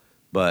stuff.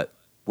 But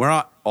we're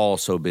not all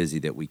so busy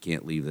that we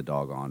can't leave the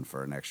dog on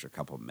for an extra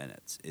couple of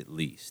minutes, at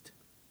least.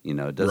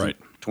 It doesn't,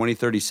 20,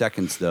 30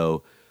 seconds,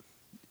 though,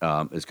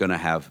 is going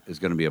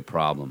to be a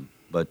problem.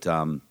 But,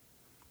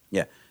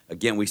 yeah.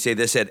 Again, we say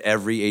this at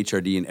every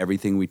HRD and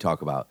everything we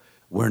talk about.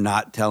 We're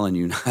not telling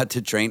you not to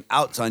train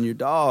outs on your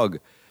dog.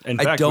 In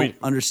fact, I don't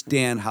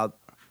understand how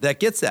that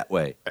gets that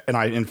way. And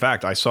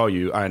I saw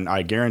you, and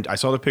I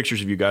saw the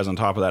pictures of you guys on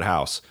top of that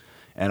house,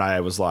 and I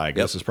was like,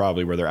 This is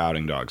probably where they're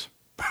outing dogs.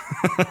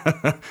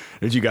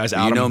 Did you guys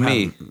out them?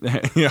 Me.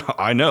 Yeah,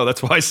 I know.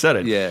 That's why I said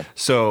it. Yeah.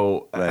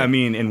 So, right.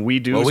 And we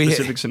do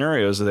specific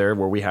scenarios there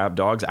where we have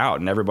dogs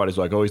out, and everybody's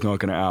like, oh, he's not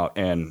going to out.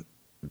 And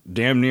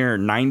damn near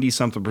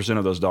 90-something%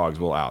 of those dogs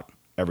will out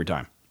every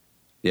time.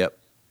 Yep.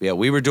 Yeah,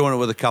 we were doing it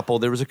with a couple.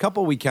 There was a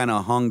couple we kind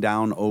of hung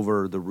down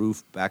over the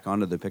roof back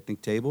onto the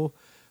picnic table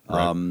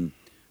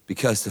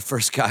because the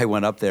first guy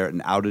went up there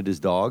and outed his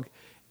dog,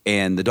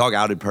 and the dog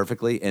outed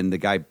perfectly, and the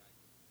guy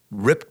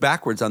ripped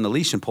backwards on the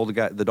leash and pulled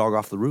the dog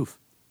off the roof.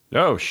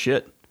 Oh,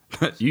 shit.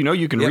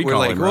 You can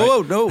recall him, right?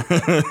 Whoa, no.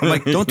 I'm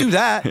like, don't do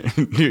that.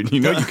 Dude,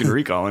 you can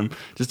recall him.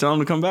 Just tell him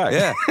to come back.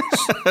 Yeah.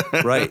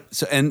 Right.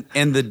 So and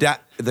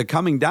the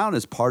coming down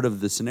is part of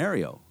the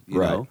scenario, you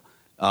know.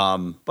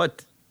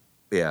 But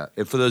yeah,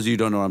 for those of you who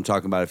don't know what I'm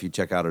talking about, if you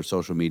check out our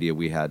social media,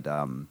 we had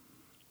I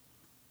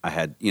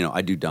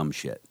do dumb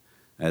shit.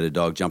 I had a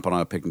dog jumping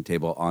on a picnic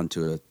table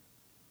onto a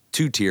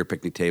 2-tier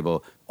picnic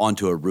table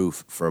onto a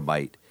roof for a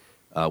bite,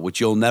 which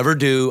you'll never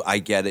do. I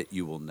get it.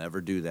 You will never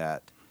do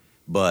that.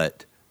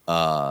 But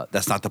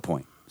that's not the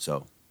point.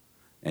 So,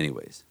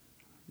 anyways.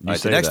 All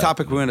right, the next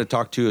topic we're going to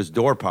talk to is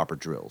door popper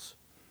drills.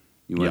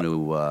 You want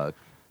to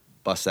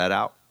bust that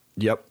out?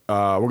 Yep.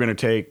 We're going to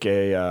take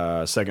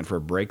a second for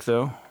a break,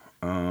 though.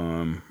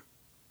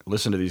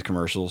 Listen to these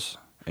commercials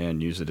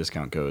and use the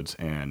discount codes,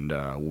 and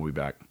we'll be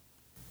back.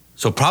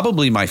 So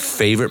probably my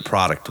favorite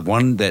product,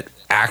 one that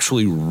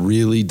actually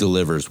really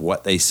delivers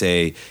what they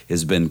say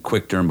has been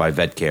Quick Derm by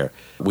VetCare.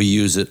 We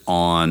use it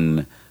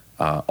on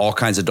all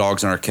kinds of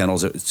dogs in our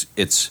kennels.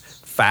 It's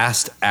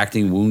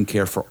fast-acting wound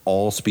care for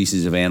all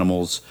species of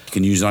animals. You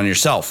can use it on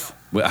yourself.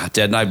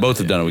 Ted and I both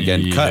have done it. We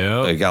got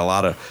a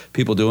lot of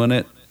people doing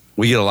it.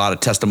 We get a lot of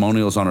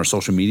testimonials on our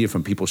social media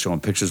from people showing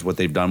pictures of what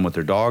they've done with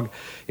their dog.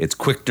 It's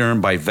Quick Derm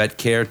by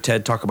VetCare.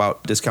 Ted, talk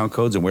about discount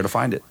codes and where to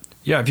find it.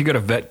 Yeah, if you go to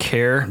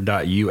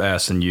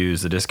vetcare.us and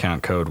use the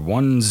discount code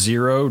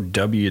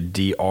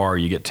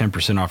 10WDR, you get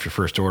 10% off your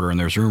first order, and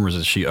there's rumors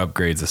that she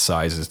upgrades the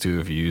sizes too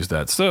if you use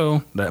that.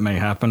 So that may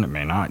happen, it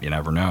may not, you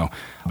never know.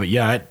 But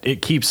yeah,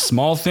 it keeps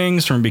small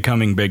things from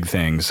becoming big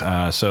things.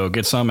 So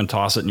get some and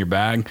toss it in your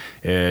bag.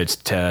 It's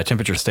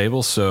temperature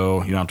stable,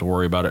 so you don't have to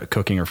worry about it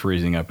cooking or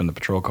freezing up in the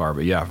patrol car.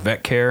 But yeah,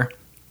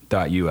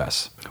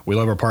 vetcare.us. We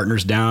love our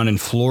partners down in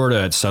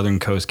Florida at Southern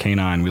Coast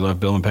Canine. We love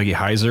Bill and Peggy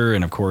Heiser,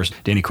 and of course,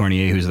 Danny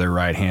Cornier, who's their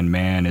right-hand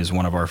man, is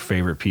one of our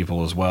favorite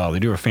people as well. They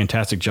do a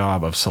fantastic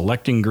job of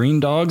selecting green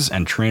dogs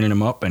and training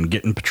them up and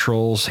getting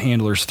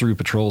handlers through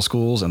patrol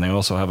schools, and they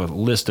also have a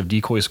list of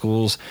decoy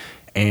schools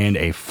and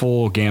a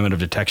full gamut of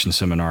detection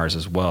seminars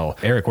as well.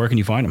 Eric, where can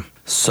you find them?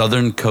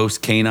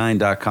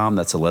 SouthernCoastCanine.com.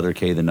 That's the letter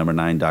K, the number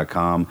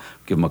 9.com.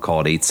 Give them a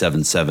call at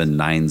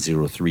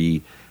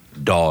 877-903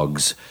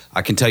 dogs.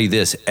 I can tell you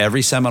this,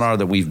 every seminar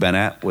that we've been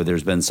at where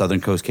there's been Southern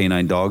Coast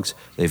Canine dogs,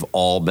 they've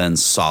all been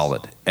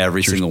solid.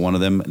 Every single one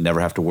of them, never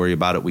have to worry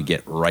about it. We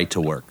get right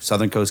to work.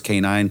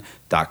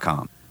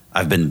 SouthernCoastCanine.com.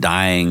 I've been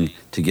dying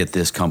to get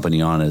this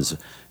company on as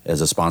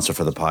a sponsor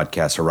for the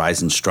podcast,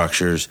 Horizon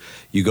Structures.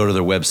 You go to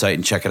their website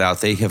and check it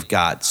out. They have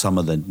got some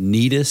of the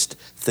neatest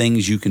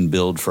things you can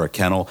build for a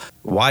kennel.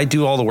 Why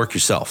do all the work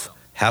yourself?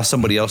 Have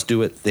somebody else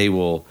do it. They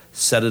will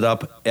set it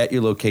up at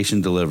your location,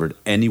 delivered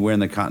anywhere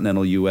in the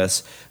continental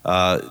U.S.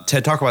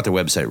 Ted, talk about their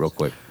website real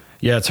quick.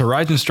 Yeah, it's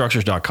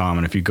horizonstructures.com,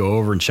 and if you go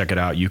over and check it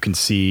out, you can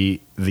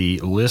see the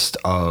list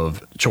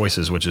of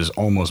choices, which is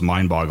almost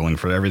mind-boggling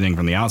for everything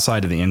from the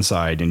outside to the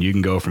inside, and you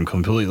can go from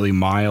completely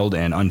mild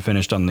and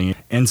unfinished on the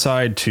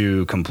inside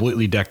to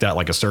completely decked out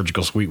like a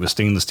surgical suite with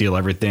stainless steel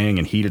everything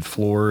and heated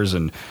floors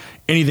and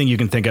anything you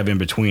can think of in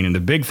between. And the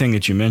big thing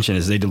that you mentioned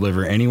is they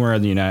deliver anywhere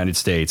in the United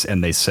States,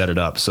 and they set it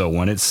up. So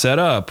when it's set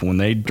up, when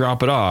they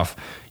drop it off,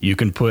 you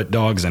can put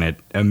dogs in it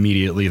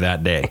immediately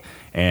that day.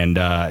 And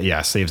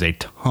saves a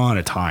ton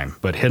of time.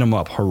 But hit them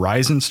up,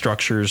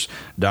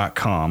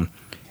 horizonstructures.com.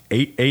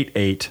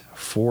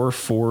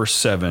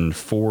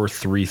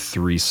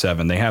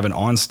 888-447-4337. They have an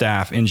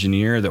on-staff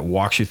engineer that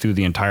walks you through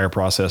the entire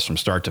process from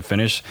start to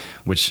finish,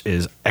 which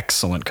is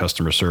excellent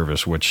customer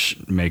service, which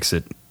makes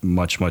it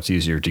much, much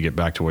easier to get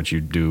back to what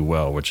you do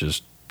well, which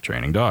is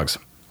training dogs.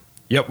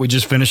 Yep, we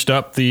just finished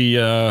up the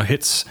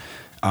HITS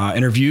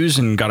interviews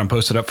and got them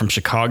posted up from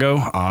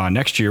Chicago.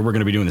 Next year, we're going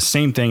to be doing the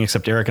same thing,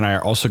 except Eric and I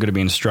are also going to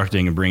be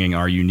instructing and bringing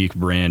our unique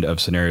brand of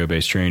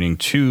scenario-based training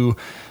to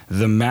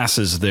the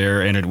masses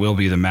there, and it will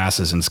be the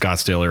masses in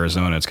Scottsdale,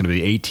 Arizona. It's going to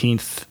be the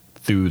 18th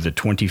through the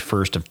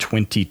 21st of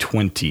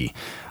 2020.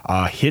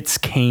 HITS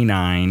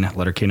K9,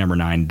 letter K number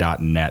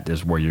 9.net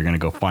is where you're going to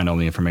go find all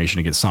the information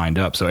to get signed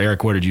up. So,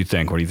 Eric, what did you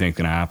think? What do you think is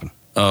going to happen?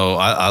 Oh,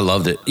 I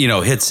loved it. You know,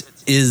 HITS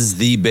is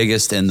the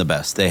biggest and the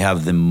best. They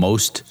have the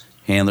most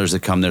handlers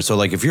that come there. So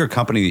like if you're a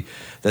company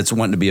that's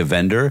wanting to be a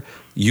vendor,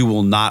 you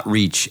will not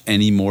reach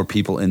any more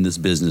people in this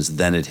business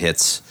than it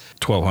HITS.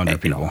 1,200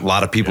 people. A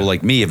lot of people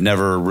like me have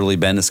never really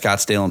been to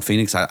Scottsdale and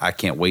Phoenix. I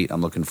can't wait. I'm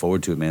looking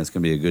forward to it, man. It's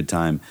going to be a good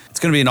time. It's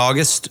going to be in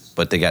August,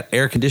 but they got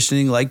air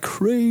conditioning like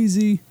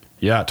crazy.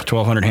 Yeah,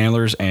 1,200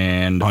 handlers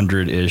and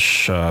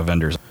 100-ish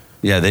vendors.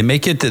 Yeah, they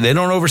make it. They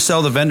don't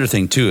oversell the vendor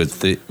thing too.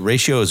 The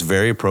ratio is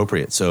very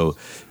appropriate. So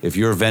if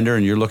you're a vendor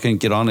and you're looking,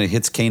 get on to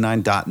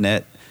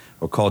hitsk9.net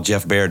or call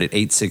Jeff Barrett at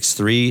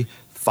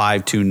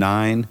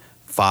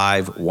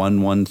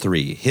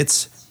 863-529-5113.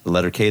 HITS, the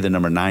letter K, the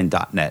number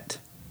 9.net.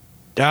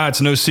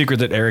 It's no secret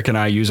that Eric and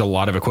I use a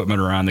lot of equipment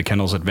around the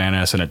kennels at Van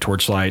Ness and at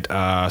Torchlight.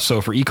 So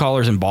for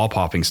e-collars and ball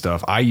popping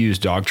stuff, I use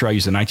Dogtra. I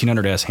use the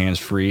 1900S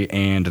hands-free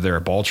and their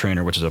ball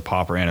trainer, which is a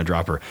popper and a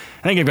dropper.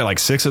 I think I've got like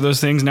 6 of those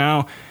things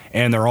now,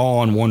 and they're all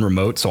on one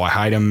remote. So I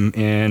hide them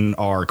in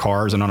our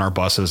cars and on our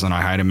buses, and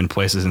I hide them in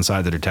places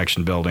inside the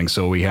detection building.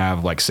 So we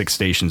have like 6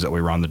 stations that we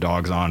run the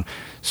dogs on.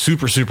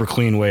 Super, super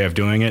clean way of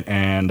doing it,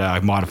 and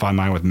I've modified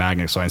mine with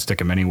magnets so I can stick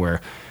them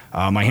anywhere.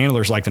 My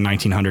handlers like the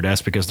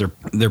 1900S because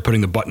they're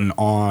putting the button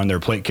on their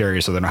plate carrier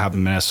so they don't have to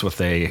mess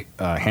with a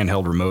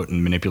handheld remote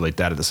and manipulate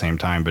that at the same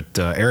time. But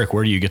Eric,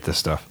 where do you get this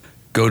stuff?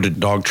 Go to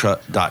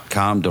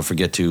dogtra.com. Don't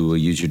forget to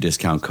use your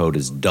discount code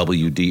as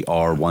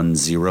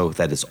WDR10.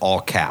 That is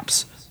all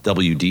caps.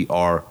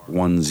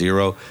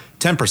 WDR10.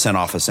 10%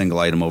 off a single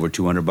item over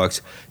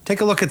 $200. Take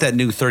a look at that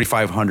new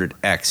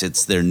 3500X.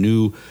 It's their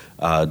new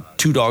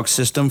 2-dog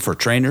system for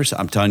trainers.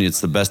 I'm telling you,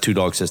 it's the best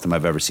 2-dog system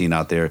I've ever seen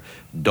out there.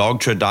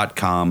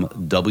 Dogtra.com,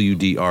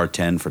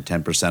 WDR10 for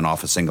 10%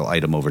 off a single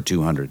item over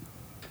 $200.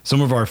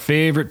 Some of our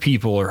favorite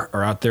people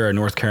are out there in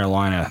North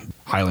Carolina,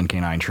 Highland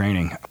Canine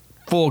Training.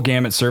 Full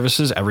gamut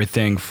services,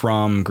 everything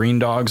from green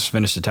dogs,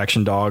 finished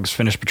detection dogs,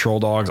 finished patrol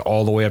dogs,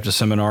 all the way up to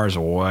seminars,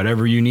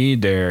 whatever you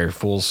need there,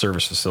 full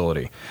service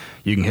facility.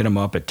 You can hit them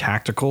up at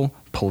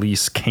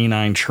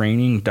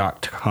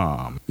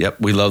tacticalpolicecaninetraining.com. Yep,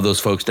 we love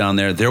those folks down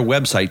there. Their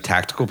website,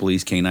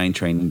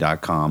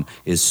 tacticalpolicecaninetraining.com,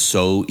 is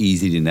so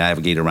easy to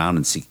navigate around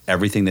and see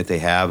everything that they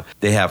have.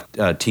 They have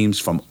teams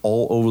from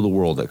all over the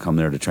world that come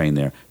there to train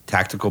there.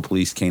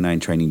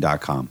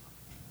 tacticalpolicecaninetraining.com.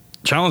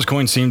 Challenge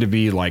coins seem to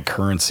be like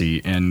currency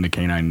in the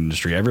canine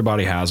industry.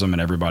 Everybody has them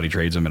and everybody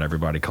trades them and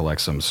everybody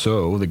collects them.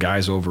 So the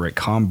guys over at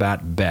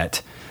Combat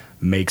Bet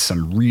make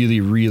some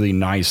really, really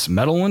nice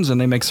metal ones, and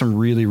they make some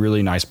really,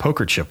 really nice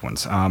poker chip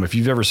ones. If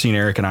you've ever seen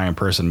Eric and I in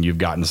person, you've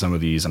gotten some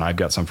of these, and I've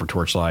got some for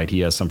Torchlight. He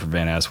has some for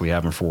Van Ness. We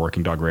have them for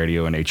Working Dog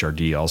Radio and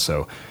HRD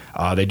also.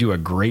 They do a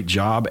great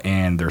job,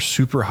 and they're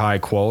super high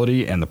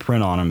quality, and the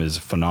print on them is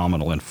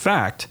phenomenal. In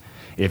fact,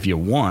 if you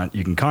want,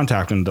 you can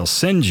contact them. They'll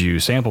send you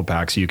sample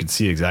packs so you can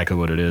see exactly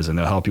what it is, and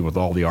they'll help you with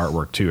all the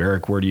artwork too.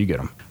 Eric, where do you get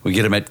them? We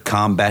get them at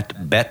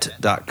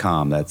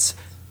combatbet.com. That's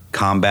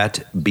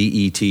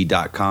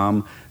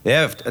combatbet.com. They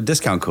have a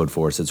discount code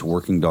for us. It's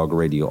Working Dog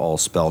Radio, all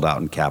spelled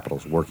out in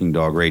capitals, Working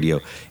Dog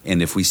Radio.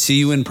 And if we see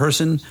you in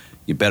person,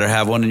 you better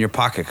have one in your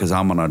pocket because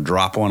I'm going to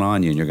drop one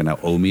on you and you're going to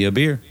owe me a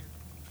beer.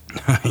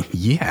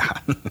 Yeah.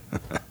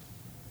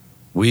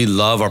 We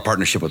love our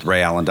partnership with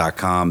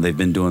RayAllen.com. They've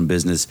been doing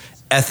business,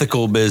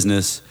 ethical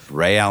business,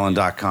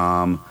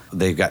 RayAllen.com.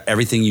 They've got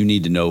everything you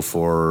need to know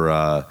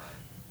for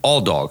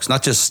all dogs,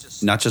 not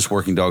just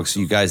working dogs.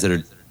 You guys that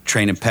are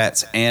training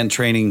pets and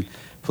training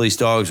police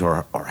dogs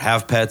or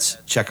have pets,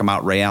 check them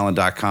out,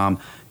 RayAllen.com.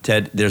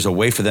 Ted, there's a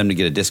way for them to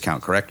get a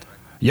discount, correct?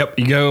 Yep,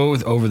 you go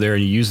over there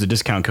and you use the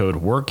discount code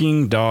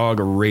Working Dog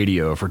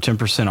Radio for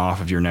 10%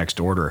 off of your next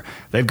order.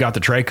 They've got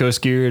the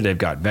Tricos gear, they've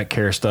got vet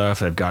care stuff,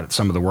 they've got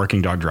some of the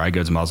Working Dog dry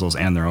goods muzzles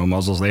and their own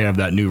muzzles. They have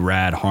that new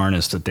rad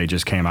harness that they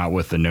just came out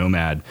with, the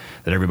Nomad,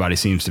 that everybody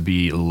seems to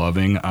be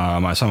loving.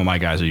 Some of my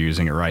guys are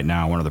using it right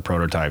now, one of the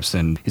prototypes,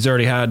 and he's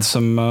already had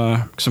some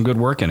good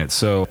work in it.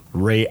 So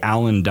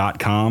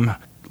RayAllen.com,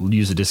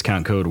 use the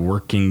discount code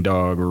Working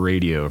Dog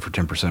Radio for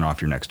 10%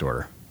 off your next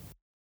order.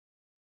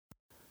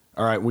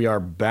 All right, we are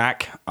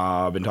back.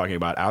 I've been talking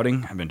about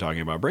outing. I've been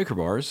talking about breaker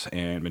bars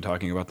and been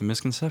talking about the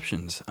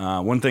misconceptions.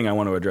 One thing I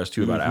want to address,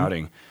 too, about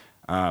outing,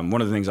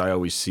 one of the things I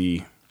always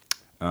see,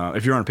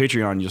 if you're on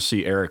Patreon, you'll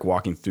see Eric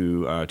walking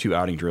through 2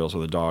 outing drills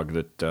with a dog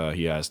that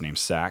he has named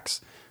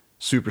Sax.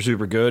 Super,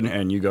 super good,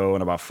 and you go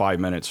in about 5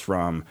 minutes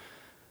from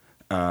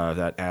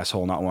that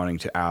asshole not wanting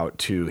to out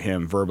to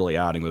him verbally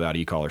outing without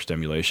e-collar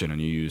stimulation,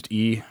 and you used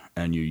E,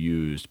 and you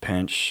used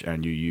pinch,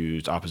 and you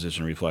used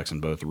opposition reflex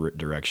in both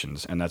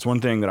directions. And that's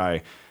one thing that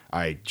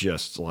I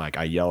just like.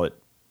 I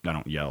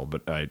don't yell,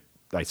 but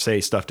I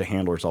say stuff to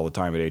handlers all the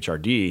time at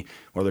HRD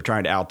where they're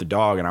trying to out the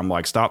dog, and I'm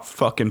like, stop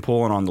fucking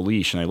pulling on the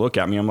leash. And they look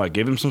at me, I'm like,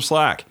 give him some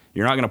slack.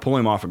 You're not going to pull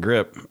him off a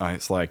grip.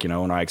 It's like,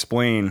 when I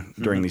explain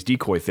during these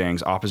decoy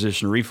things,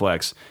 opposition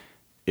reflex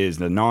is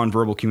the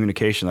nonverbal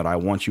communication that I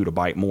want you to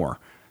bite more.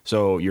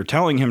 So you're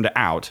telling him to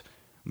out,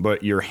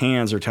 but your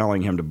hands are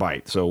telling him to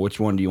bite. So which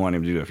one do you want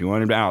him to do? If you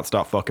want him to out,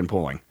 stop fucking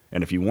pulling.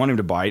 And if you want him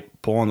to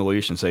bite, pull on the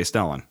leash and say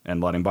Stellan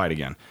and let him bite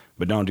again.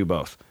 But don't do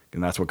both.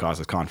 And that's what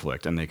causes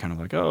conflict. And they kind of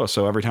like, oh,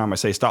 so every time I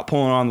say stop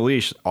pulling on the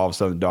leash, all of a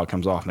sudden the dog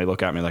comes off and they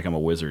look at me like I'm a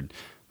wizard.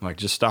 I'm like,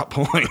 just stop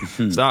pulling.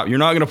 Stop. You're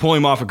not going to pull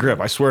him off a grip.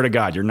 I swear to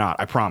God, you're not.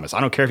 I promise. I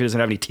don't care if he doesn't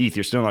have any teeth.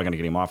 You're still not going to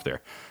get him off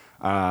there.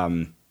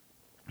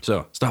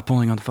 So stop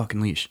pulling on the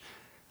fucking leash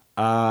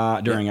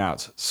during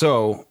outs.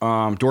 So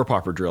door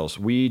popper drills.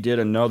 We did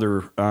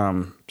another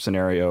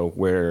scenario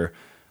where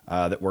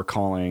that we're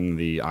calling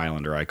the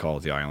island, or I call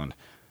it the island.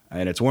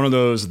 And it's one of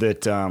those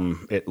that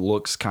it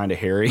looks kind of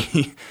hairy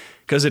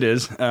because it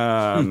is.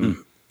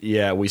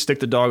 Yeah, we stick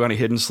the dog on a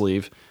hidden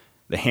sleeve.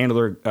 The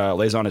handler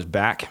lays on his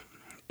back,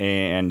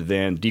 and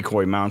then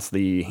decoy mounts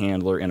the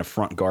handler in a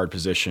front guard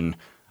position.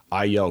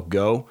 I yell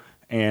go,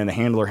 and the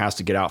handler has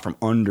to get out from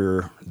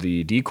under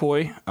the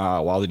decoy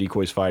while the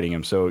decoy's fighting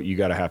him. So you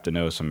got to have to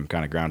know some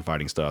kind of ground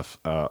fighting stuff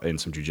and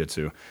some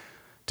jiu-jitsu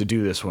to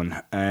do this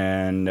one.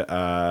 And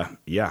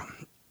yeah,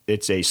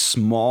 it's a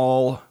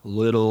small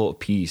little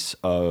piece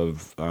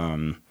of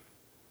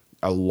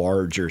a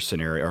larger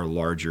scenario, or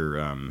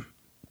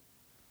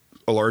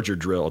a larger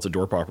drill. It's a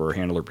door popper or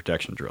handler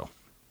protection drill.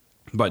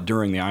 But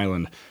during the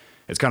island,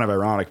 it's kind of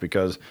ironic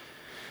because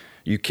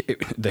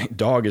the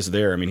dog is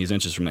there. I mean, he's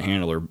inches from the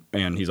handler,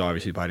 and he's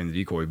obviously biting the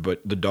decoy,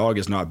 but the dog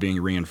is not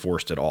being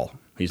reinforced at all.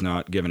 He's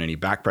not given any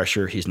back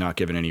pressure. He's not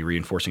given any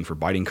reinforcing for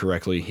biting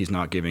correctly. He's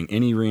not giving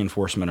any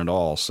reinforcement at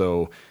all.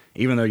 So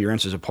even though you're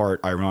inches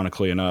apart,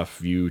 ironically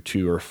enough, you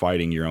two are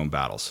fighting your own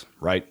battles,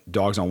 right?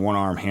 Dog's on one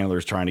arm,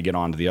 handler's trying to get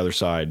onto the other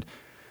side.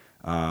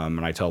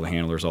 And I tell the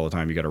handlers all the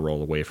time, you got to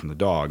roll away from the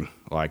dog.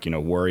 Like,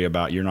 worry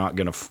about, you're not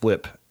going to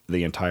flip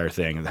the entire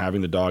thing. And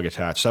having the dog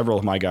attached, several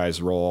of my guys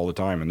roll all the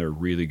time, and they're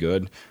really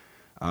good.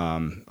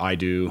 I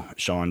do,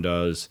 Sean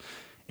does.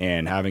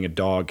 And having a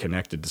dog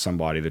connected to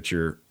somebody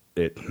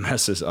it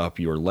messes up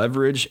your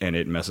leverage and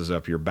it messes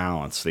up your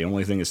balance. The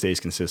only thing that stays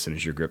consistent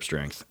is your grip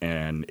strength.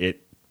 And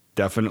it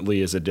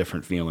definitely is a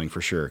different feeling for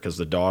sure, because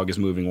the dog is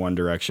moving one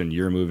direction,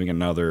 you're moving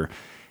another,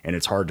 and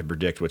it's hard to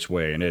predict which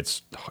way, and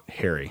it's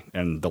hairy.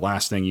 And the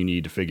last thing you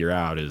need to figure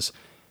out is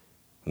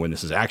when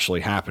this is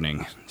actually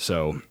happening.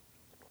 So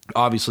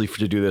obviously,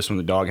 to do this, when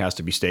the dog has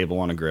to be stable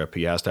on a grip,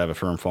 he has to have a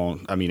firm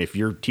phone. I mean, if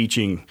you're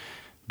teaching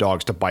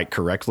dogs to bite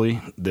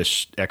correctly,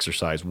 this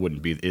exercise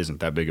isn't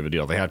that big of a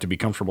deal. They have to be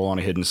comfortable on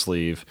a hidden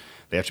sleeve.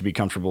 They have to be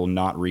comfortable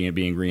not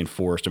being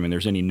reinforced. I mean,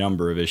 there's any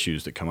number of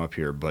issues that come up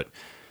here, but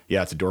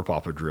yeah, it's a door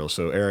popper drill.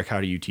 So Eric, how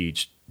do you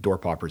teach door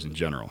poppers in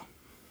general?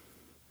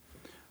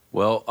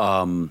 Well,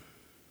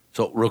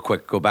 so real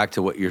quick, go back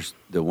to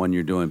the one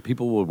you're doing.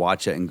 People would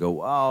watch it and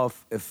go, "Oh,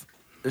 if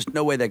there's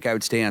no way that guy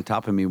would stay on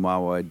top of me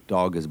while my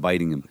dog is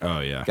biting him." Oh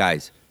yeah,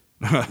 guys,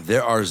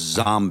 there are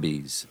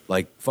zombies,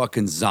 like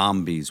fucking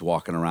zombies,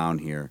 walking around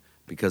here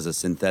because of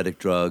synthetic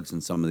drugs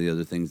and some of the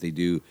other things they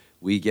do.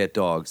 We get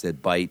dogs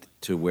that bite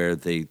to where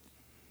they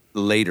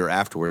later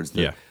afterwards,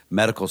 the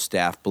medical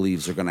staff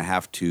believes they're going to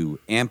have to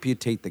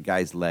amputate the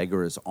guy's leg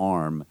or his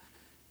arm,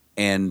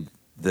 and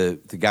the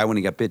guy, when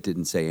he got bit,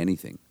 didn't say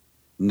anything,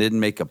 didn't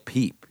make a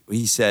peep.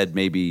 He said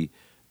maybe,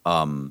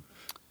 "Hey,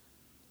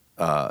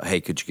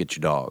 could you get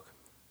your dog?"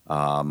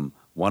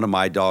 One of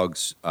my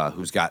dogs,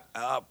 who's got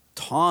a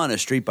ton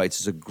of street bites,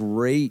 is a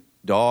great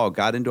dog.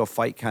 Got into a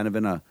fight kind of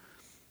in a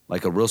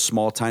real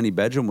small, tiny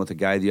bedroom with a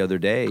guy the other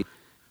day,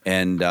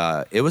 and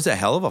it was a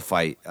hell of a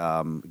fight.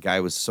 Guy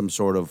was some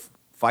sort of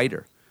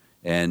fighter,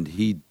 and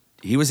he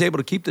was able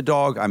to keep the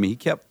dog. I mean,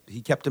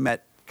 he kept him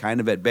at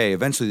bay.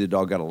 Eventually, the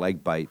dog got a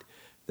leg bite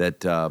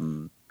that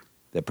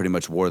pretty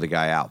much wore the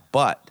guy out.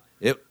 But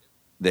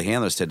the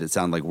handler said it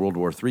sounded like World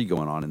War III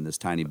going on in this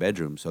tiny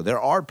bedroom. So there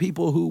are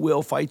people who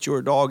will fight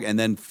your dog and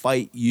then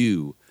fight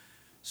you.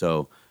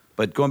 So,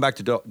 but going back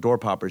to door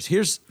poppers,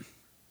 here's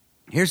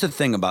the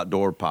thing about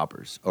door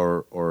poppers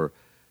or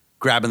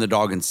grabbing the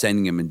dog and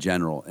sending him in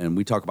general, and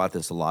we talk about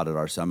this a lot at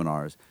our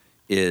seminars,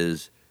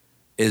 is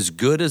as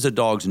good as a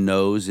dog's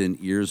nose and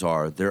ears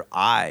are, their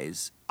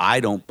eyes,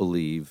 I don't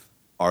believe,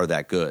 are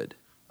that good.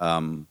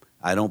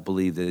 I don't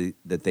believe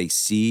that they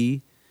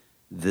see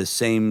the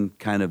same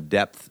kind of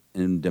depth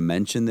and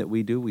dimension that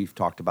we do. We've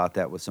talked about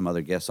that with some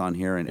other guests on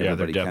here, and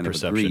everybody their depth kind of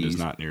perception agrees. is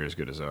not near as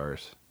good as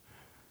ours.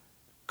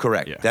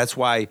 Correct. Yeah. That's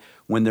why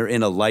when they're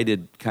in a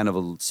lighted, kind of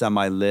a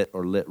semi-lit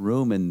or lit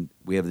room, and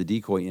we have the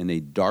decoy in a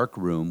dark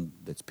room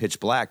that's pitch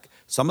black,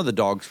 some of the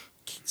dogs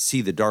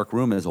see the dark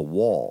room as a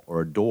wall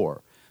or a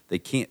door. They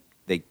can't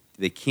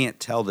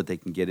tell that they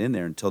can get in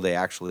there until they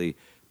actually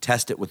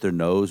test it with their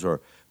nose,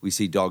 or we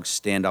see dogs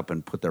stand up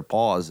and put their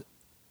paws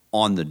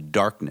on the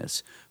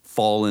darkness,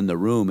 fall in the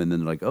room, and then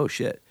they're like, oh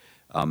shit.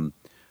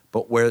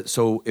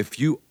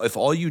 If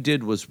all you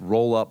did was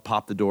roll up,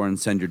 pop the door, and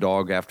send your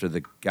dog after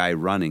the guy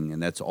running,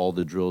 and that's all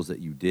the drills that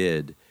you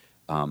did,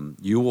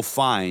 you will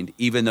find,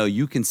 even though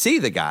you can see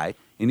the guy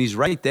and he's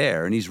right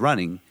there and he's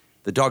running,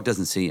 the dog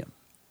doesn't see him.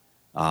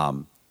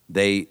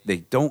 They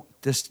don't,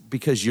 just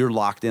because you're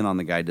locked in on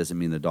the guy doesn't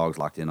mean the dog's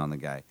locked in on the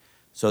guy.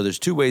 So there's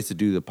two ways to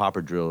do the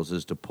popper drills: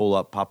 is to pull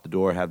up, pop the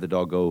door, have the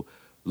dog go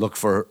look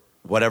for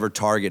whatever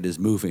target is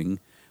moving,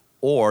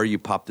 or you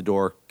pop the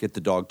door, get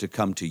the dog to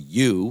come to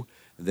you,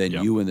 then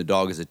you and the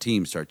dog as a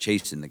team start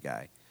chasing the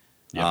guy.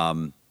 Yep.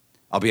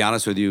 I'll be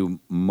honest with you,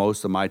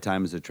 most of my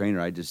time as a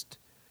trainer, I just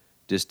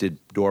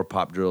did door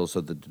pop drills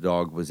so that the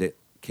dog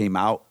came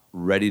out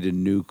ready to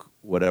nuke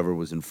whatever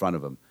was in front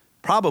of him.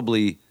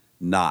 Probably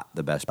not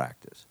the best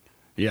practice.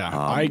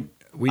 Yeah,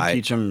 we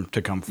teach them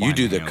to come find you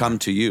do the the come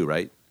to you,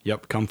 right?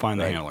 Yep, come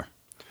find the handler.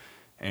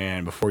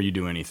 And before you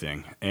do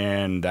anything.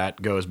 And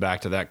that goes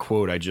back to that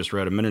quote I just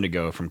read a minute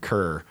ago from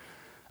Kerr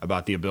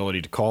about the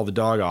ability to call the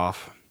dog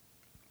off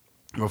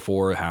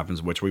before it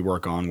happens, which we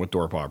work on with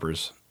door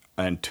poppers.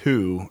 And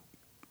 2,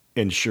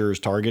 ensures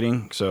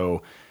targeting.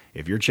 So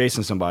if you're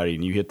chasing somebody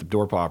and you hit the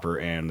door popper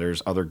and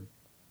there's other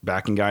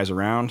backing guys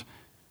around,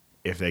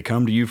 if they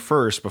come to you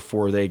first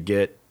before they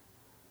get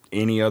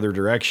any other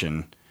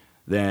direction,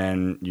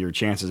 then your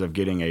chances of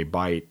getting a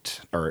bite,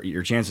 or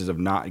your chances of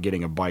not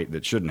getting a bite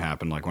that shouldn't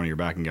happen, like one of your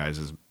backing guys,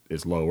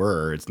 is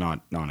lower. It's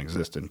not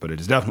non-existent, but it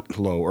is definitely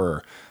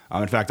lower.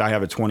 In fact, I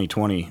have a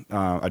 2020,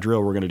 a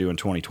drill we're going to do in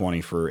 2020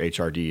 for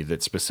HRD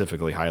that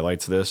specifically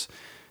highlights this,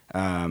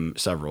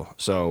 several.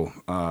 So,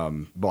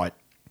 but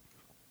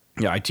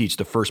yeah, I teach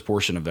the first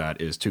portion of that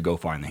is to go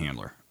find the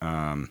handler.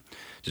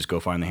 Just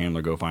go find the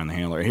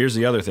handler. Here's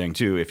the other thing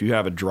too. If you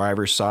have a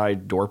driver's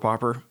side door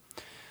popper,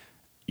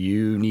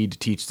 you need to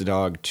teach the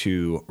dog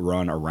to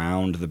run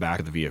around the back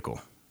of the vehicle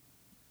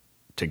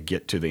to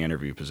get to the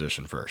interview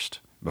position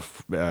first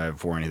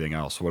before anything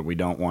else. What we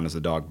don't want is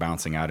the dog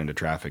bouncing out into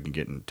traffic and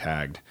getting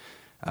tagged.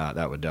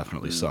 That would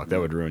definitely suck. That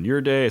would ruin your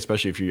day,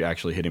 especially if you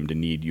actually hit him to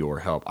need your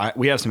help.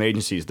 We have some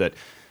agencies that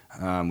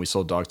we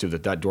sold dogs to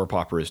that door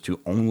popper is to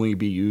only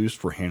be used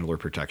for handler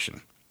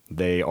protection.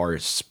 They are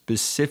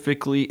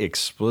specifically,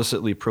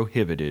 explicitly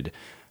prohibited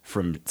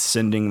from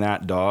sending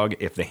that dog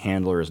if the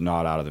handler is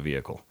not out of the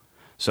vehicle.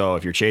 So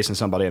if you're chasing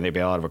somebody and they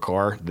bail out of a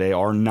car, they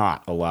are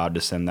not allowed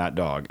to send that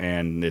dog.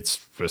 And it's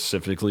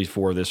specifically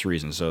for this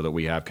reason, so that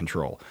we have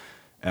control.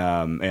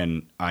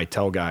 And I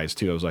tell guys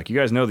too, I was like, you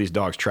guys know these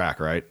dogs track,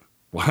 right?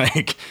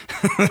 Like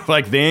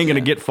they ain't going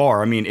to get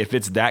far. I mean, if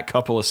it's that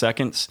couple of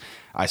seconds,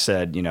 I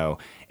said,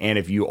 and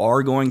if you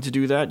are going to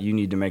do that, you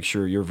need to make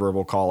sure your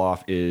verbal call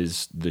off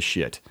is the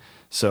shit.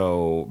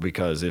 So,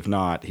 because if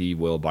not, he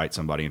will bite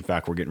somebody. In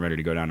fact, we're getting ready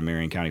to go down to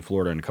Marion County,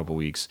 Florida in a couple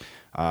weeks.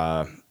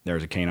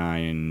 There's a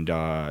canine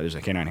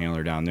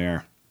handler down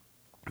there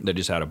that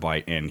just had a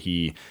bite, and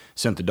he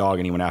sent the dog,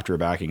 and he went after a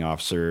backing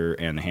officer,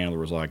 and the handler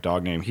was like,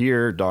 dog name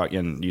here, dog,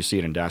 and you see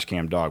it in dash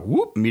cam, dog,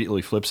 whoop,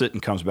 immediately flips it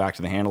and comes back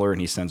to the handler, and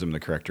he sends him the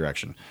correct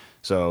direction.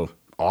 So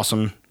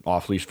awesome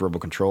off-leash verbal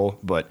control.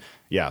 But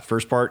yeah,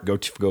 first part,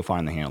 go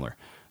find the handler.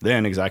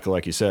 Then, exactly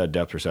like you said,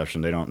 depth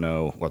perception, they don't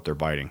know what they're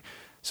biting.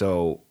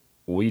 So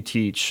we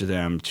teach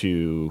them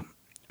to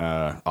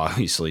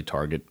obviously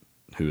target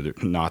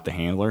not the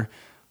handler.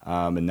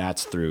 And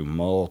that's through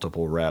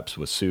multiple reps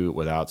with suit,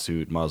 without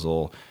suit,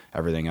 muzzle,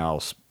 everything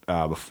else,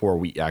 before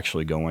we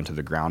actually go into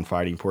the ground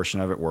fighting portion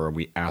of it, where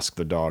we ask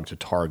the dog to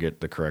target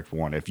the correct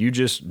one. If you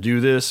just do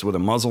this with a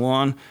muzzle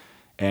on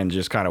and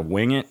just kind of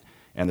wing it,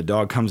 and the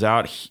dog comes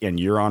out and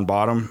you're on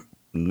bottom,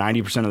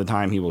 90% of the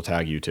time he will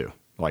tag you too.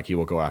 Like, he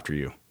will go after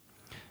you.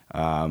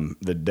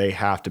 They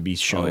have to be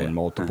shown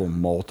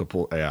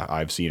multiple. Yeah,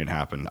 I've seen it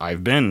happen.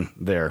 I've been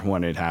there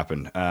when it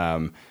happened.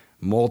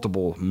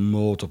 Multiple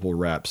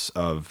reps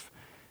of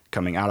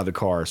coming out of the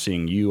car,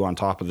 seeing you on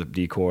top of the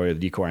decoy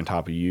on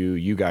top of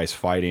you guys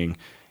fighting.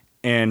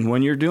 And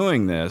when you're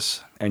doing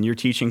this and you're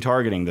teaching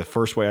targeting, the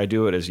first way I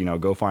do it is,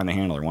 go find the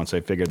handler. Once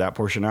they figure that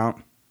portion out,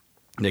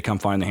 they come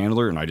find the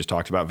handler, and I just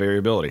talked about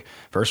variability.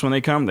 First one they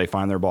come, they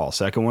find their ball.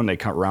 Second one, they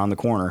come around the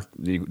corner.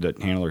 The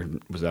handler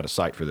was out of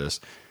sight for this.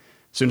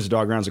 As soon as the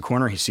dog rounds the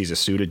corner, he sees a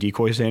suited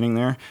decoy standing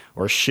there,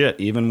 or shit,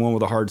 even one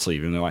with a hard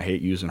sleeve, even though I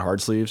hate using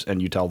hard sleeves,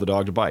 and you tell the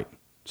dog to bite.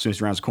 As soon as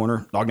he rounds the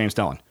corner, dog name's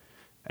Stellan.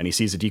 And he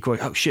sees the decoy,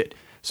 oh shit.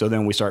 So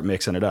then we start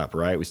mixing it up,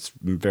 right? We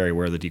vary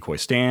where the decoy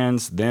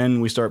stands.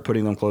 Then we start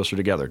putting them closer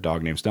together.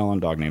 Dog name's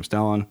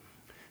Stellan.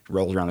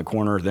 Rolls around the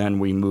corner. Then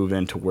we move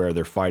into where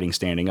they're fighting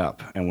standing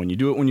up. And when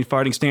you're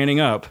fighting standing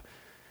up,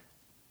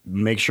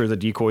 make sure the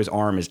decoy's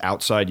arm is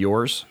outside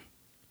yours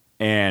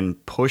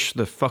and push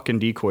the fucking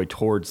decoy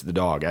towards the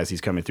dog as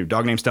he's coming through.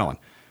 Dog name's Stellan,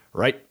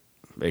 right?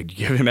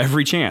 Give him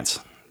every chance.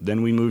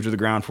 Then we move to the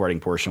ground fighting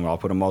portion where I'll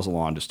put a muzzle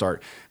on to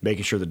start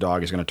making sure the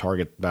dog is going to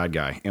target the bad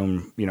guy.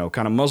 And,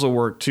 kind of muzzle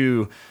work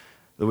too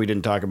that we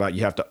didn't talk about,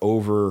 you have to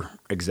over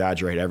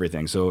exaggerate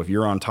everything. So if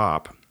you're on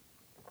top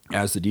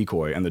as the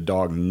decoy and the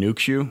dog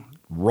nukes you,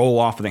 roll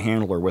off of the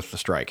handler with the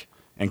strike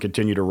and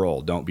continue to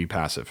roll. Don't be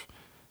passive,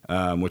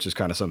 which is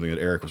kind of something that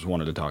Eric was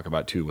wanted to talk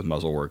about too with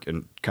muzzle work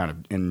and kind of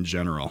in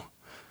general.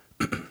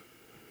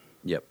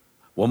 Yep.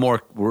 One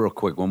more, real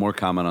quick, one more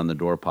comment on the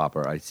door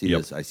popper. I see Yep.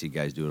 this. I see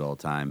guys do it all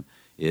the time.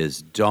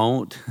 Is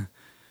don't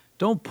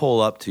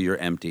pull up to your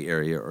empty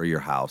area or your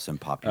house and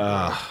pop your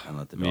door and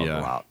let the dog yeah.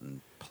 go out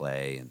and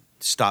play and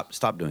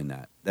stop doing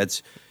that.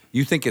 That's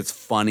you think it's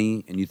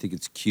funny and you think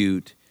it's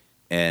cute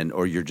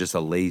or you're just a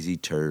lazy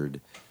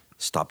turd.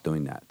 Stop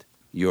doing that.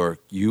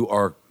 You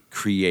are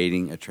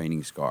creating a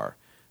training scar.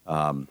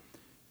 And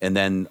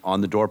then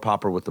on the door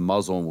popper with the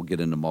muzzle, and we'll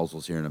get into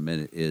muzzles here in a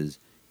minute, is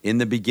in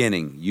the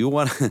beginning, you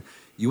want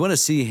to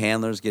see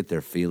handlers get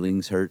their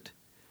feelings hurt.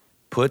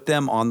 Put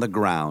them on the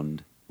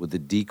ground with a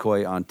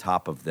decoy on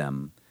top of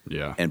them,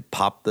 Yeah. and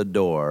pop the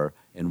door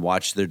and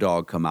watch their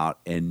dog come out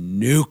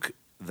and nuke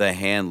the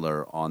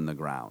handler on the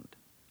ground.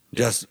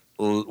 Just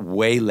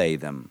waylay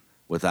them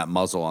with that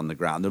muzzle on the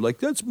ground. They're like,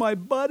 "That's my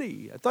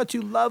buddy. I thought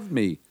you loved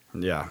me."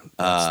 Yeah.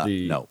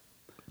 No.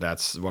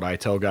 That's what I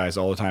tell guys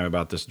all the time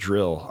about this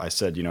drill. I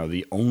said,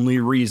 the only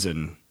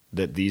reason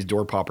that these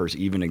door poppers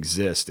even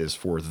exist is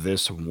for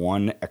this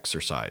one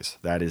exercise.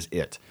 That is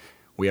it.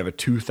 We have a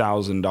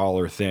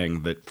 $2,000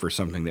 thing that for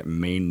something that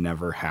may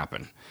never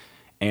happen,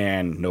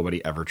 and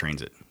nobody ever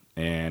trains it,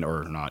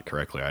 or not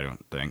correctly, I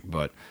don't think.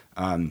 But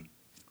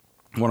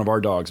one of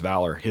our dogs,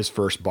 Valor, his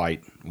first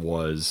bite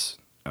was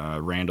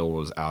Randall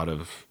was out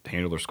of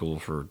handler school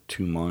for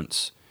 2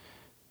 months,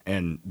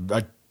 and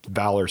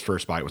Valor's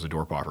first bite was a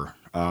door popper.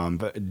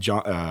 But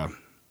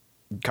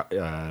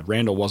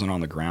Randall wasn't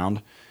on the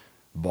ground,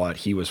 but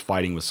he was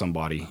fighting with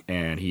somebody,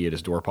 and he hit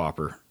his door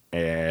popper,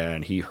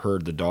 and he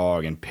heard the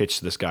dog and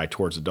pitched this guy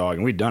towards the dog.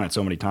 And we'd done it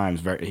so many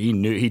times.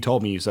 He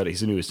told me,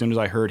 he knew as soon as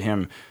I heard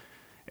him,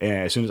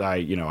 and as soon as I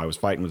was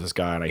fighting with this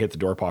guy, and I hit the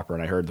door popper,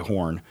 and I heard the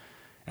horn,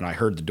 and I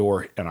heard the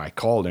door, and I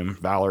called him,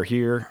 Valor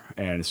here.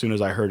 And as soon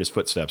as I heard his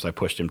footsteps, I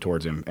pushed him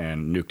towards him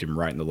and nuked him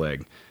right in the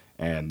leg.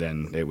 And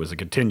then it was a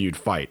continued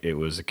fight. It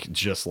was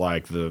just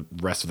like the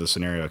rest of the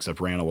scenario, except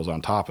Randall was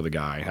on top of the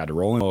guy. Had to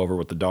roll him over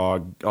with the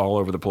dog all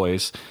over the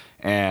place,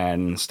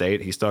 and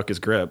he stuck his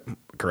grip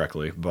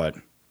correctly. But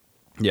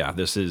yeah,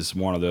 this is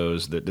one of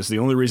those this is the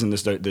only reason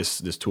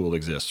this tool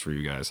exists for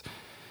you guys.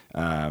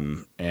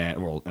 And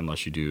well,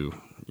 unless you're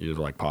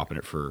like popping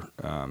it for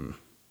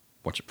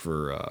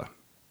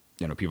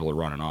people are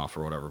running off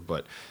or whatever.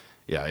 But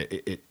yeah,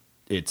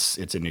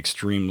 it's an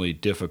extremely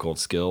difficult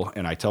skill.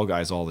 And I tell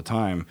guys all the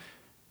time,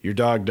 your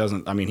dog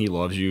he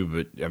loves you,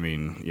 but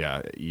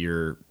yeah,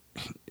 you're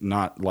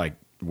not like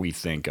we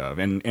think of.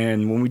 And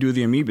when we do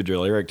the amoeba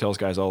drill, Eric tells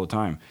guys all the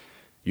time,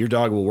 your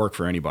dog will work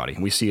for anybody.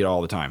 We see it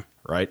all the time,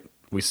 right?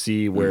 We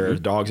see where the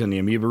dog's in the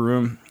amoeba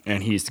room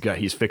and he's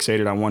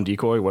fixated on one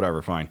decoy,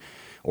 whatever, fine.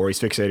 Or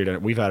he's fixated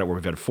on, we've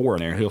had 4 in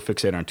there. He'll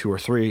fixate on 2 or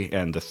 3,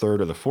 and the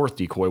third or the fourth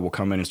decoy will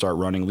come in and start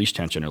running leash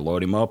tension and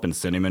load him up and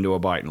send him into a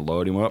bite, and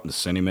load him up and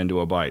send him into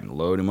a bite, and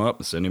load him up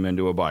and send him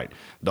into a bite.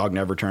 Dog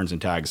never turns and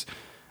tags,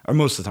 or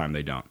most of the time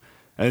they don't.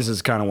 And this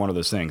is kind of one of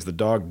those things. The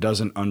dog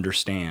doesn't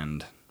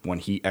understand when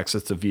he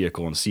exits the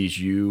vehicle and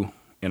sees you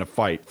in a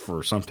fight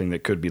for something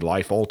that could be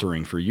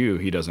life-altering for you.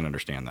 He doesn't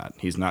understand that.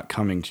 He's not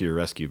coming to your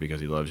rescue because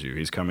he loves you.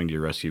 He's coming to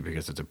your rescue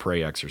because it's a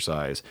prey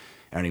exercise,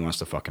 and he wants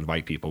to fucking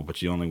bite people. But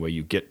the only way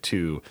you get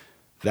to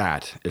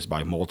that is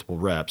by multiple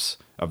reps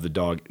of the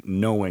dog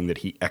knowing that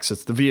he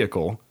exits the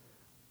vehicle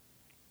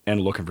and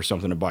looking for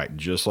something to bite.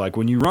 Just like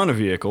when you run a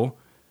vehicle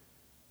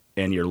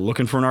and you're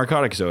looking for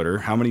narcotics odor,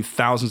 how many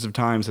thousands of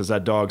times has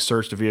that dog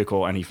searched a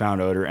vehicle and he found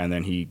odor and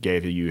then he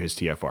gave you his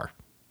TFR?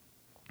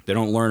 They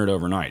don't learn it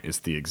overnight. It's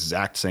the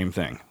exact same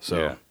thing. So,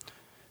 Yeah.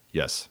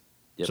 Yes.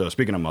 Yep. So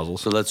speaking of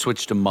muzzles. So let's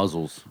switch to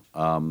muzzles.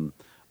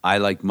 I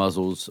like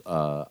muzzles.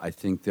 I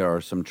think there are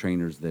some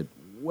trainers that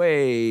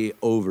way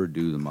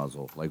overdo the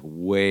muzzle, like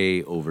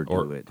way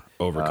overdo it.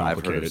 Overcomplicate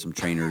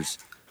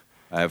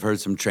I've heard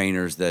some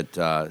trainers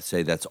that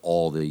say that's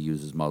all they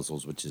use is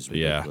muzzles, which is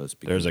ridiculous.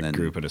 Yeah, there's a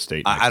group in a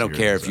state. I don't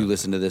care if you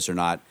listen to this or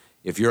not.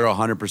 If you're a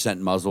 100%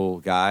 muzzle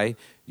guy,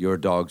 your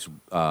dogs,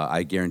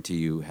 I guarantee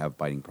you, have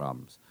biting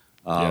problems.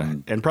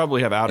 And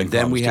probably have outing and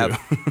then we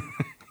problems, have too.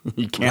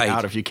 You can't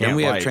out if you can't. And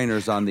we bite. have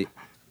trainers on the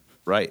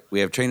We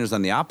have trainers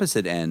on the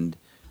opposite end,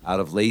 out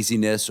of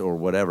laziness or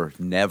whatever,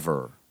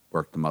 never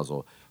work the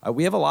muzzle.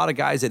 We have a lot of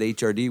guys at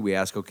HRD. We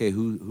ask, okay,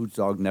 whose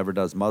dog never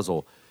does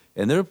muzzle?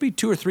 And there'll be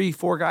 2 or 3,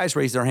 4 guys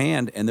raise their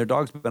hand, and their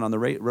dog's been on the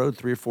road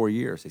 3 or 4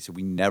 years. They said,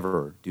 we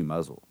never do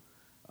muzzle.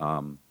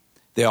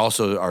 They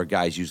also are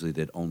guys usually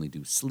that only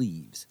do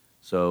sleeves.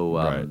 So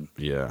right.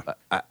 Yeah.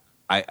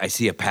 I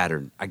see a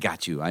pattern. I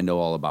got you. I know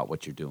all about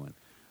what you're doing.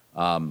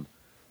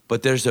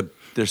 But there's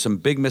some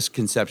big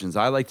misconceptions.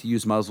 I like to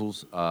use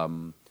muzzles.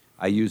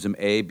 I use them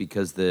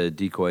because the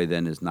decoy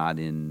then is not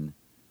in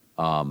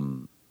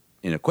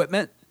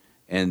equipment,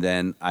 and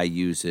then I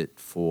use it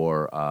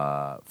for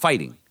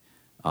fighting.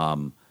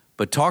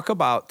 But talk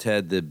about,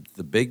 Ted,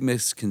 the big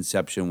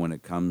misconception when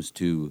it comes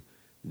to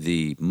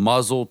the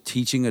muzzle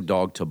teaching a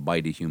dog to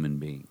bite a human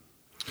being.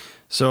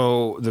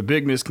 So the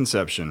big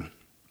misconception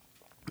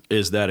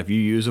is that if you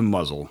use a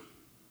muzzle,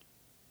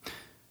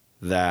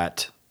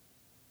 that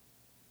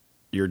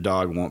your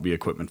dog won't be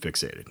equipment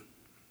fixated.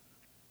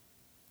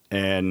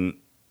 And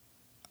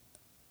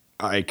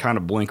I kind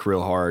of blink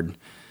real hard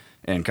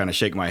and kind of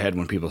shake my head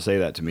when people say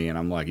that to me. And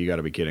I'm like, you got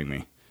to be kidding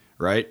me,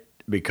 right?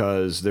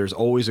 Because there's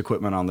always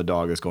equipment on the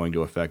dog that's going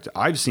to affect.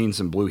 I've seen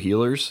some blue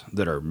heelers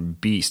that are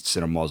beasts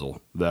in a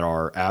muzzle that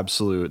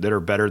are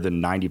better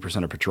than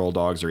 90% of patrol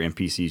dogs or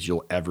NPCs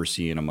you'll ever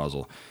see in a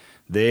muzzle.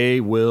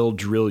 They will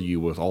drill you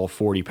with all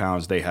 40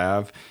 pounds they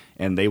have,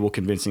 and they will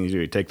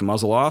convincingly take the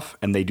muzzle off,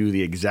 and they do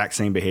the exact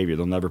same behavior.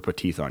 They'll never put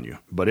teeth on you,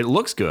 but it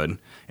looks good,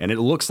 and it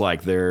looks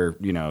like they're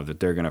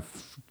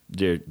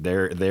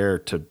there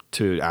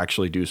to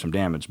actually do some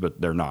damage, but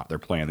they're not. They're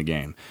playing the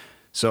game.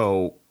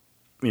 So,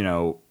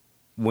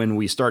 when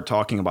we start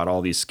talking about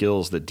all these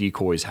skills that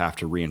decoys have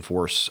to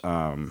reinforce,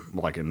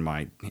 like in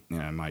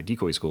my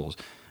decoy schools,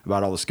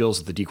 about all the skills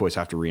that the decoys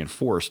have to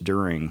reinforce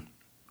during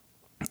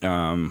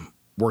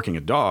working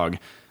a dog,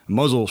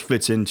 muzzle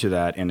fits into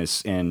that, and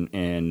is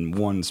in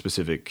one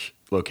specific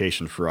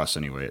location for us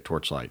anyway at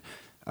Torchlight.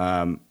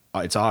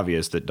 It's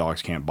obvious that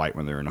dogs can't bite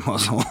when they're in a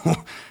muzzle.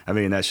 I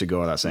mean, that should go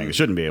without saying. They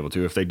shouldn't be able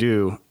to. If they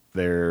do,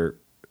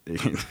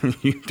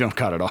 you don't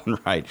got it on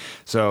right.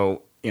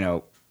 So,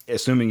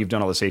 assuming you've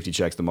done all the safety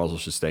checks, the muzzle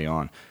should stay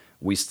on.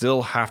 We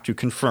still have to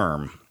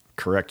confirm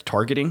correct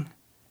targeting,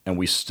 and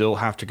we still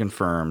have to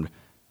confirm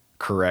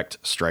correct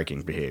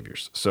striking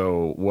behaviors.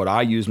 So what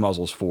I use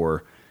muzzles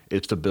for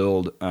is to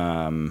build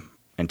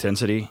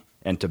intensity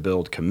and to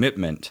build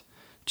commitment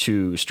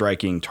to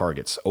striking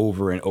targets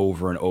over and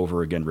over and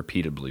over again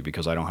repeatedly,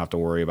 because I don't have to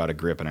worry about a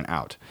grip and an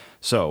out.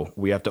 So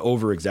we have to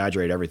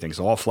over-exaggerate everything.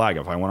 So I'll flag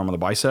him. If I want him on the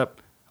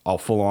bicep, I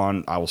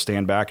will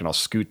stand back and I'll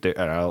scoot there,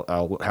 and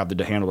I'll have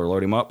the handler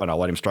load him up, and I'll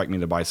let him strike me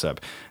in the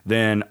bicep.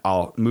 Then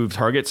I'll move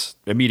targets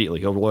immediately.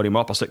 He'll load him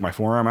up. I'll stick my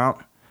forearm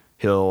out.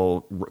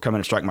 He'll come in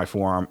and strike my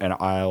forearm, and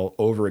I'll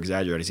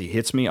over-exaggerate. As he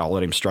hits me, I'll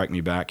let him strike me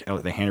back.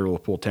 The handler will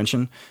pull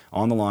tension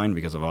on the line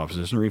because of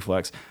opposition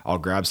reflex. I'll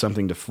grab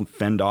something to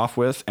fend off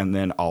with, and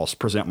then I'll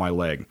present my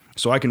leg.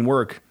 So I can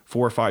work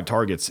 4 or 5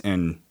 targets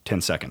in 10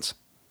 seconds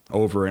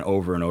over and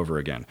over and over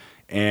again.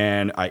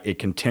 And it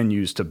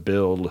continues to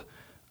build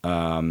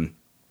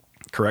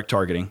correct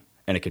targeting,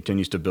 and it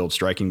continues to build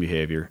striking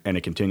behavior, and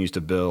it continues to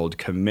build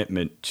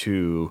commitment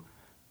to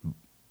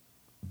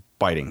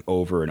biting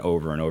over and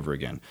over and over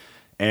again.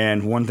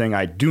 And one thing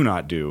I do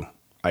not do,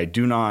 I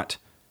do not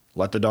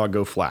let the dog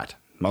go flat.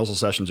 Muzzle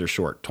sessions are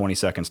short, 20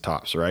 seconds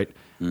tops, right?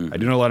 I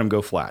do not let them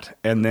go flat.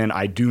 And then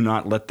I do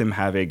not let them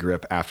have a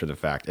grip after the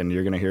fact. And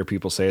you're going to hear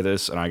people say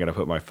this, and I got to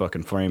put my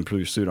fucking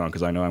flame-proof suit on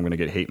because I know I'm going to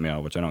get hate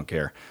mail, which I don't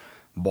care.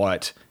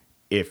 But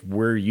if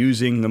we're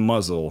using the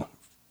muzzle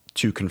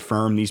to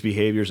confirm these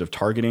behaviors of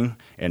targeting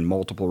and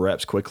multiple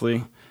reps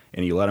quickly,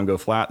 and you let them go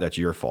flat, that's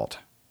your fault.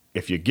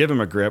 If you give them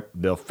a grip,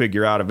 they'll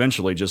figure out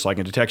eventually, just like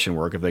in detection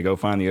work, if they go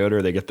find the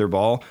odor, they get their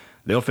ball,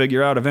 they'll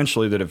figure out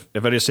eventually that if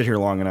I just sit here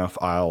long enough,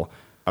 I'll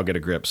get a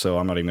grip, so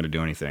I'm not even going to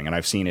do anything. And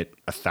I've seen it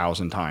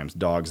 1,000 times.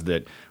 Dogs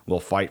that will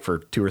fight for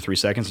 2 or 3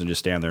 seconds and just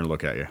stand there and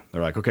look at you.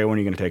 They're like, okay, when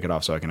are you going to take it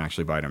off so I can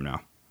actually bite him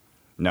now?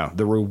 No,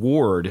 the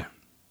reward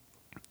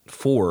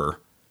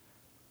for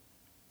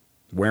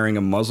wearing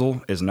a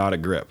muzzle is not a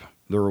grip.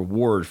 The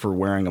reward for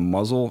wearing a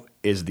muzzle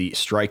is the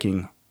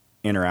striking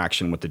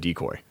interaction with the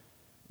decoy.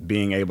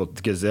 Being able,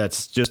 because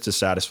that's just as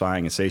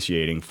satisfying and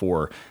satiating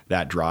for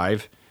that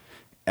drive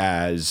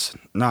as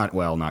not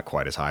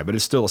quite as high, but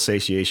it's still a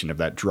satiation of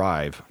that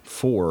drive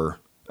for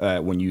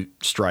when you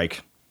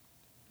strike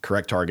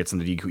correct targets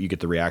and you get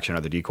the reaction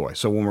of the decoy.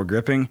 So when we're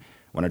gripping,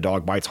 when a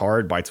dog bites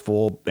hard, bites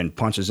full, and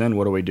punches in,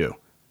 what do?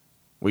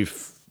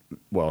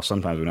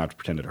 Sometimes we don't have to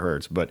pretend it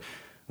hurts, but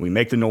we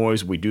make the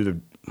noise, we do the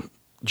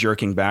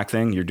jerking back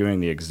thing. You're doing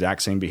the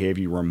exact same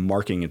behavior. We're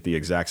marking it the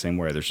exact same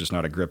way. There's just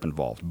not a grip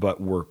involved, but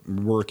we're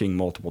working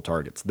multiple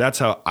targets. That's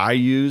how I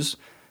use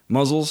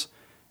muzzles,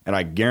 and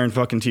I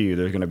guarantee you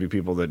there's going to be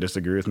people that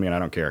disagree with me, and I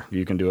don't care.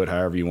 You can do it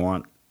however you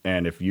want,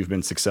 and if you've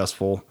been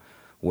successful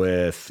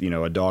with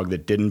a dog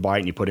that didn't bite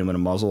and you put him in a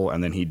muzzle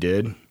and then he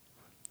did,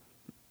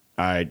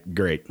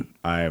 great.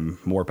 I'm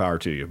more power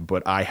to you.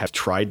 But I have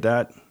tried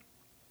that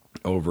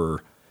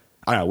over.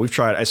 I don't know. We've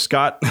tried.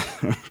 Scott.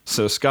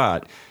 So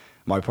Scott,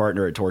 my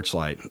partner at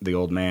Torchlight, the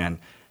old man,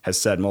 has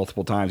said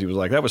multiple times, he was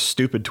like, that was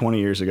stupid 20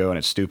 years ago and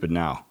it's stupid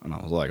now. And I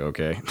was like,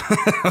 okay,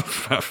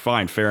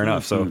 fine, fair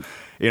enough. So,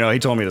 he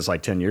told me this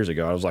like 10 years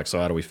ago. I was like, so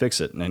how do we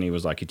fix it? And then he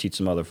was like, you teach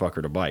the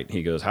motherfucker to bite.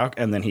 He goes, how?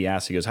 And then he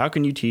asked, how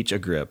can you teach a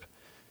grip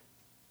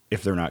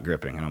if they're not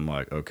gripping? And I'm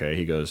like, okay.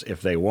 He goes,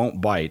 if they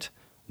won't bite,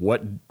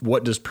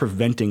 what does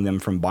preventing them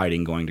from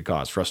biting going to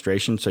cause?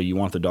 Frustration? So you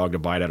want the dog to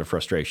bite out of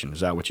frustration. Is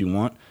that what you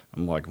want?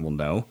 I'm like, well,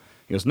 no.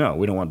 He goes, no,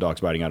 we don't want dogs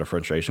biting out of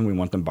frustration. We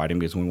want them biting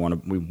because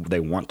they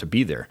want to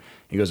be there.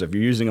 He goes, if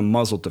you're using a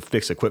muzzle to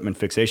fix equipment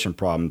fixation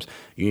problems,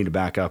 you need to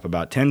back up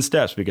about 10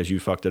 steps because you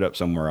fucked it up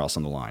somewhere else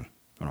on the line.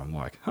 And I'm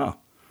like,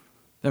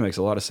 that makes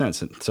a lot of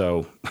sense. And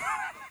so,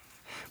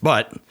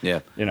 but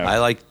yeah, I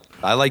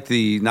like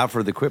the not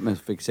for the equipment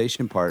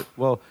fixation part.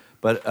 Well,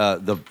 But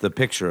the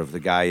picture of the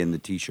guy in the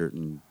T-shirt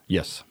and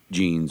Yes.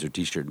 jeans or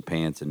T-shirt and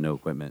pants and no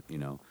equipment,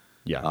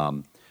 Yeah.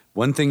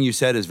 One thing you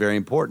said is very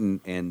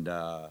important, and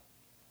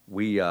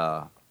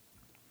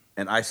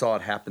and I saw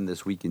it happen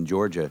this week in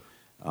Georgia,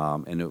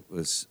 and it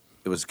was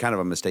kind of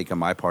a mistake on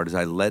my part. Is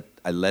I let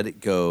it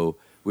go.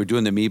 We were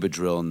doing the amoeba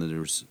drill, and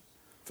there's,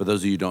 for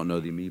those of you who don't know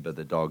the amoeba,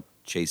 the dog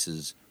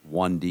chases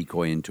one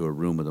decoy into a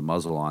room with a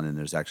muzzle on, and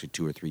there's actually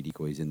 2 or 3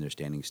 decoys in there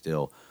standing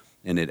still,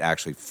 and it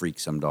actually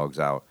freaks some dogs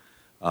out.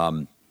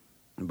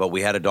 But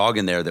we had a dog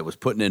in there that was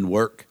putting in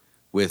work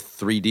with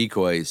 3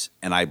 decoys,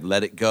 and I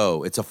let it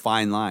go. It's a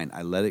fine line.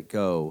 I let it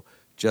go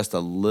just a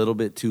little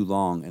bit too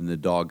long, and the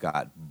dog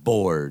got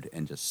bored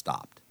and just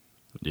stopped.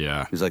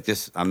 Yeah. He was like,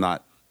 I'm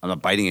not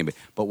biting him.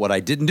 But what I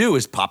didn't do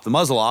is pop the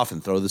muzzle off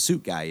and throw the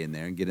suit guy in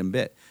there and get him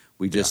bit.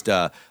 We just,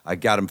 I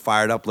got him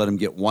fired up, let him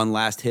get one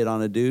last hit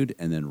on a dude,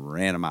 and then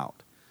ran him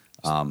out.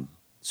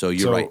 So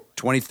you're right,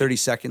 20, 30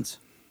 seconds.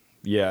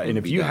 Yeah, and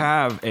if you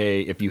have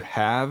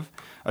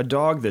a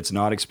dog that's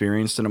not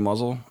experienced in a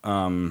muzzle,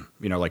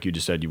 like you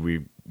just said,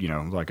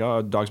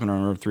 dog's been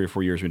around 3 or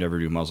 4 years, we never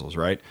do muzzles,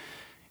 right?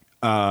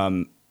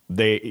 To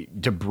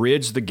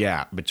bridge the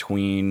gap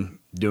between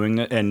doing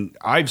it, and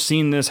I've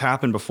seen this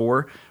happen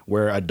before,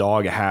 where a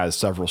dog has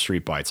several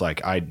street bites.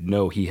 Like, I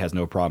know he has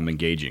no problem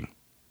engaging,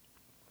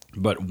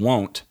 but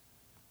won't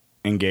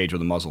engage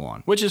with a muzzle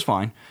on, which is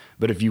fine.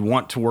 But if you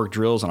want to work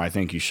drills, and I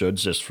think you should,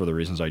 just for the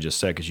reasons I just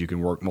said, because you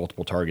can work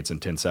multiple targets in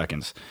 10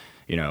 seconds,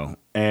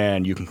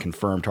 and you can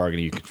confirm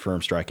targeting, you can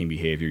confirm striking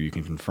behavior, you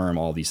can confirm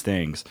all these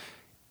things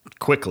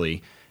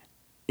quickly,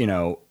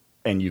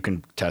 and you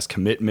can test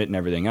commitment and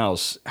everything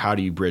else. How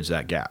do you bridge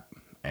that gap?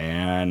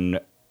 And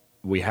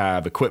we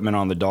have equipment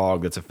on the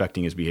dog that's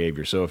affecting his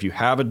behavior. So if you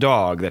have a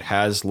dog that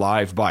has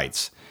live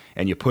bites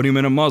and you put him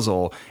in a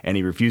muzzle and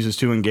he refuses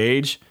to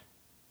engage,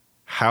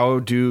 how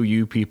do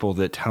you people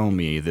that tell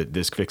me that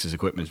this fixes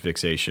equipment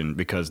fixation,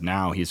 because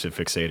now he's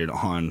fixated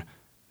on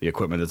the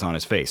equipment that's on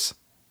his face?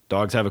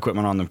 Dogs have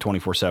equipment on them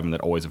 24/7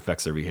 that always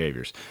affects their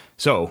behaviors.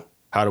 So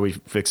how do we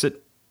fix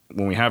it?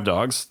 When we have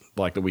dogs,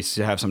 like that, we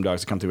have some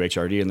dogs that come through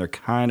HRD and they're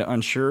kind of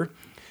unsure.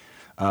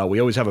 We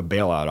always have a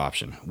bailout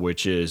option,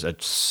 which is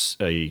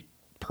a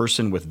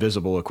person with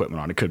visible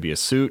equipment on. It could be a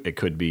suit, it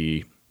could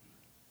be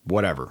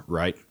whatever,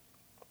 right?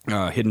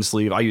 Hidden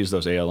sleeve. I use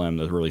those ALM,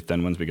 those really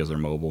thin ones, because they're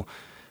mobile.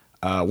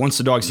 Once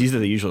the dog sees it,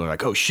 they usually are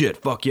like, oh shit,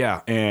 fuck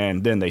yeah.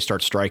 And then they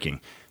start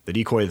striking. The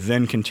decoy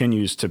then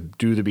continues to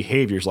do the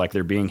behaviors like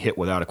they're being hit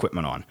without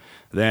equipment on.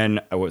 Then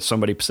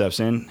somebody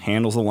steps in,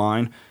 handles the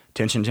line,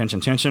 tension,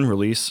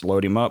 release,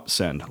 load him up,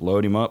 send,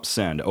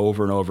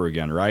 over and over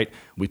again, right?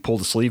 We pull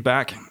the sleeve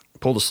back,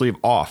 pull the sleeve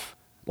off,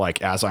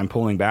 like as I'm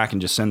pulling back, and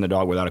just send the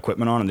dog without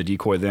equipment on, and the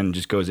decoy then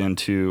just goes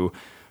into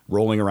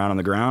rolling around on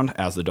the ground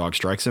as the dog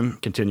strikes him,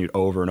 continued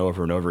over and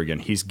over and over again.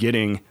 He's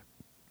getting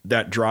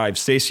that drive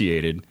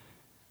satiated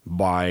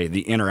by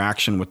the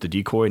interaction with the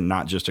decoy,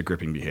 not just a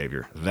gripping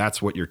behavior.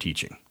 That's what you're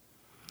teaching.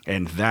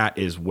 And that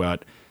is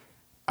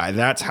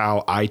that's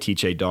how I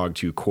teach a dog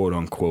to, quote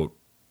unquote,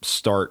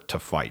 start to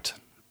fight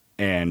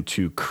and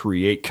to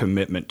create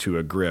commitment to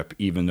a grip,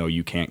 even though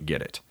you can't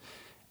get it.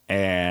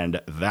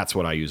 And that's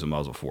what I use a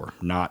muzzle for,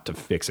 not to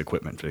fix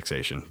equipment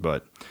fixation,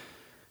 but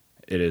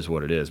it is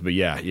what it is. But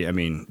yeah, I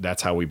mean,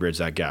 that's how we bridge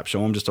that gap.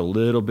 Show them just a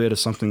little bit of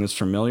something that's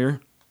familiar,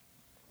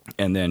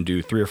 and then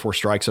do 3 or 4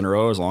 strikes in a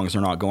row, as long as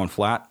they're not going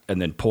flat,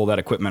 and then pull that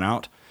equipment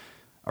out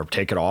or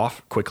take it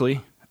off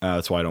quickly.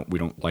 That's why we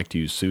don't like to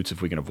use suits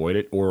if we can avoid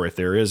it. Or if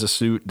there is a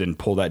suit, then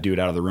pull that dude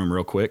out of the room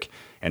real quick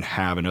and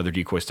have another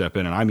decoy step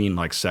in. And I mean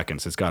like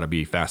seconds. It's got to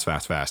be fast.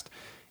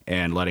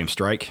 And let him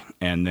strike,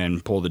 and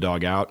then pull the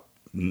dog out.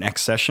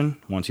 Next session,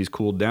 once he's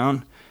cooled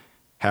down,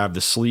 have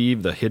the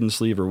sleeve, the hidden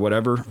sleeve or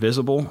whatever,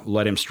 visible.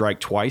 Let him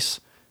strike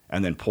twice,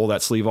 and then pull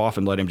that sleeve off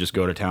and let him just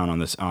go to town on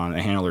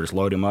the handlers.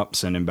 Load him up,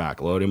 send him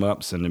back. Load him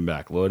up, send him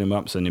back. Load him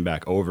up, send him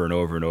back, over and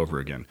over and over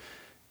again.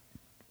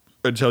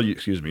 Until you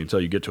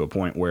get to a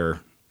point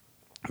where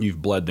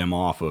you've bled them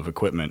off of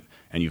equipment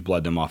and you've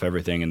bled them off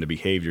everything, and the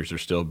behaviors are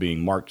still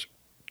being marked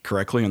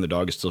correctly, and the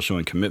dog is still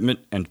showing commitment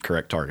and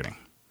correct targeting.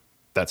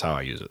 That's how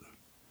I use it.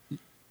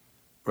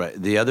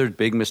 Right. The other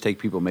big mistake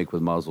people make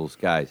with muzzles,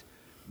 guys,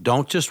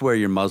 don't just wear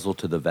your muzzle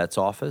to the vet's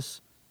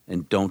office,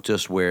 and don't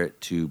just wear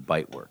it to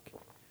bite work.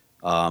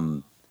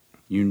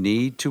 You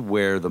need to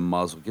wear the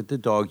muzzle. Get the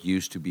dog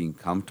used to being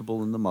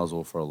comfortable in the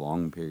muzzle for a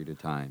long period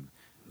of time.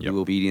 Yep.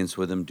 Do obedience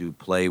with them, do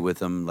play with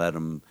them, let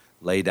them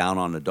lay down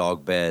on a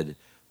dog bed,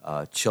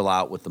 chill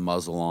out with the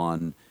muzzle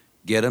on.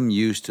 Get them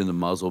used to the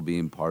muzzle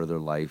being part of their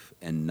life,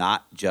 and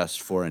not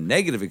just for a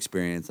negative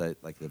experience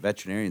like the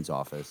veterinarian's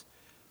office,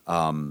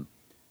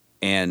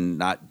 and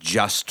not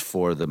just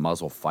for the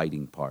muzzle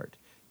fighting part,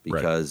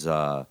 because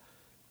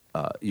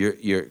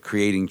you're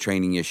creating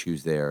training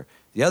issues there.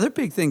 The other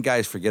big thing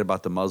guys forget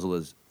about the muzzle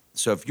is,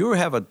 so if you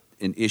have an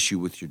issue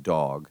with your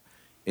dog,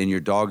 and your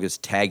dog is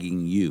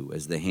tagging you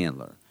as the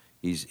handler,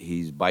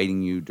 he's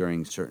biting you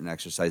during certain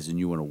exercises, and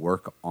you want to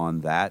work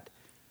on that,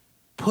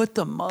 put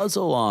the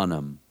muzzle on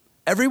him.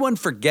 everyone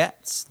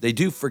forgets. They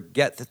do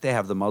forget that they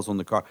have the muzzle in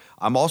the car.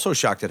 I'm also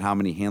shocked at how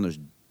many handlers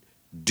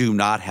do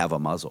not have a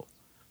muzzle.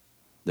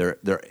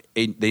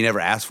 They never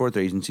ask for it.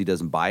 Their agency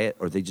doesn't buy it,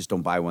 or they just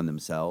don't buy one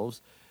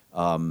themselves.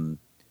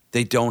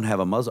 They don't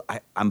have a muzzle.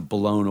 I'm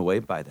blown away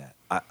by that.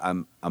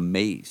 I'm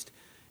amazed.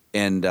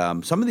 And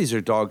some of these are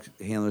dog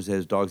handlers that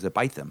has dogs that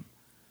bite them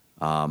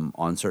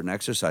on certain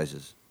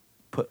exercises.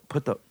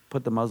 Put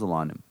the muzzle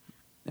on him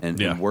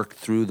and work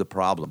through the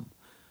problem.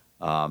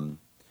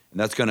 And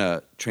that's going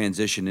to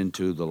transition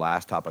into the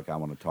last topic I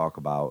want to talk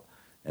about,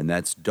 and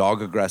that's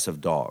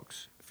dog-aggressive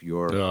dogs. If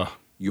your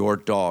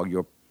dog,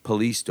 your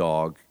police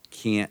dog,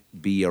 can't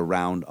be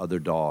around other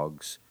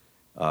dogs,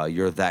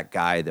 you're that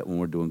guy that when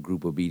we're doing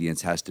group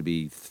obedience has to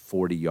be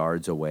 40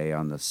 yards away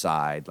on the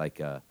side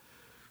like a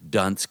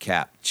dunce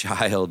cap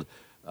child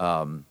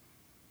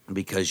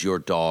because your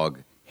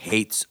dog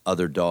hates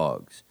other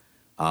dogs.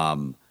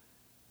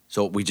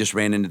 So we just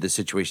ran into this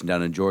situation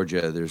down in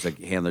Georgia. There's a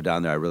handler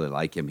down there. I really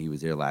like him. He was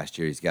there last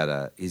year. He's got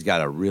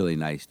a really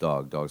nice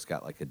dog. Dog's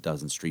got like a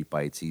dozen street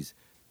bites. He's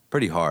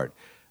pretty hard.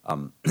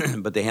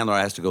 But the handler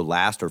has to go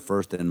last or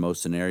first in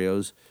most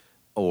scenarios,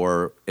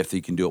 or if he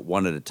can do it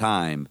one at a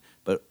time.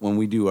 But when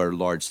we do our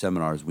large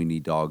seminars, we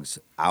need dogs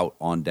out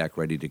on deck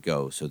ready to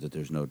go so that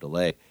there's no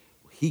delay.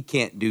 He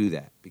can't do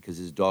that because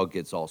his dog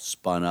gets all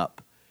spun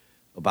up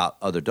about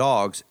other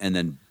dogs and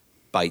then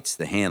bites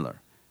the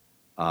handler.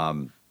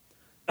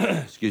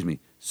 Excuse me.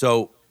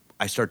 So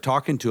I start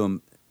talking to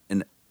him,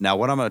 and now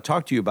what I'm going to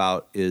talk to you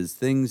about is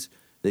things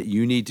that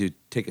you need to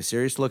take a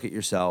serious look at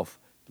yourself,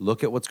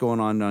 look at what's going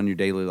on your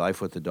daily life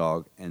with the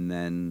dog, and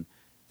then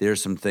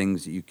there's some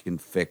things that you can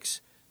fix.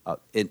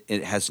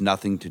 It has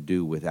nothing to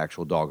do with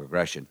actual dog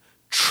aggression.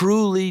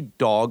 Truly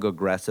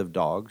dog-aggressive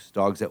dogs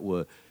that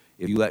will,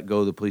 if you let go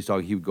of the police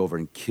dog, he would go over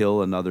and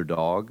kill another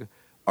dog,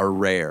 are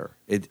rare.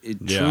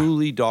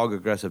 Truly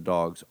dog-aggressive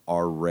dogs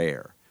are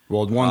rare.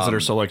 Well, ones that are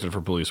selected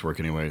for police work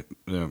anyway,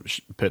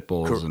 pit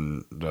bulls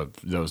and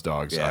those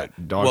dogs. Yeah.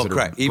 Dogs that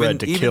are bred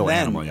to kill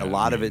then, animals. A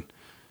lot of it,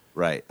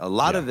 right? A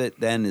lot of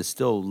it then is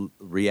still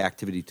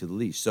reactivity to the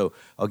leash. So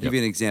I'll give you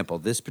an example.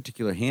 This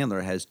particular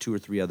handler has 2 or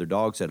 3 other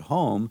dogs at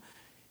home,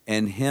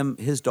 and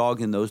his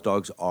dog and those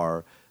dogs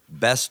are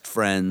best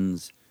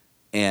friends,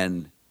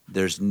 and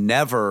there's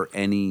never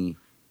any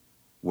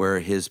where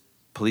his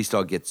police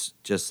dog gets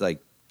just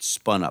like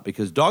spun up,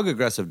 because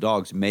dog-aggressive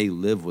dogs may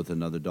live with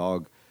another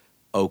dog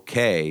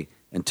okay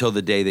until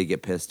the day they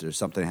get pissed or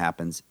something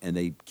happens and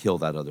they kill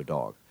that other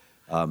dog.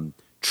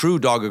 True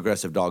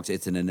dog-aggressive dogs,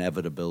 it's an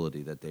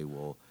inevitability that they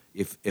will,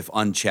 if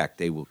unchecked,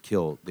 they will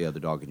kill the other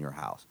dog in your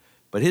house.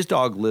 But his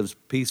dog lives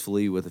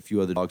peacefully with a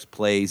few other dogs,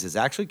 plays, is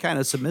actually kind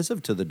of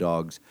submissive to the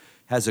dogs,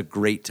 has a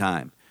great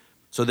time.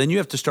 So then you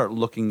have to start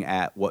looking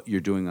at what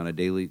you're doing on a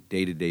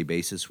day-to-day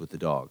basis with the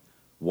dog.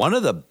 One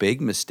of the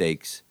big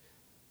mistakes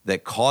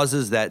that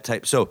causes that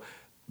type, so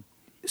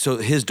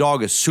his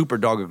dog is super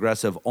dog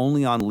aggressive,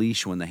 only on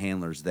leash when the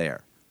handler's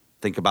there.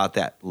 Think about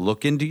that.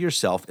 Look into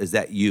yourself. Is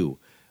that you?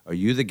 Are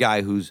you the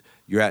guy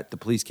you're at the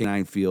police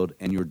canine field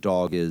and your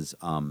dog is,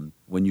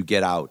 when you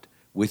get out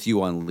with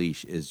you on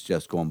leash, is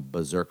just going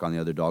berserk on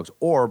the other dogs,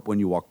 or when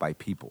you walk by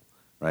people,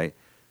 right?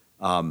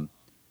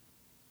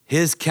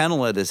 His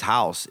kennel at his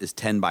house is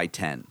 10 by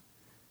 10.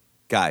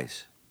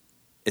 Guys,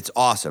 it's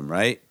awesome,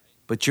 right?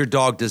 But your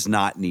dog does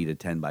not need a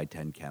 10 by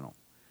 10 kennel.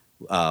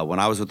 When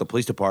I was with the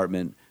police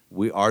department,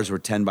 ours were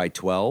 10 by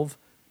 12,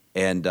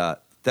 and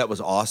that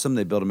was awesome.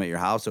 They built them at your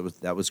house.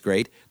 That was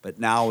great. But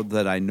now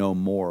that I know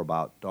more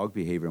about dog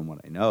behavior and what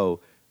I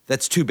know,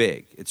 that's too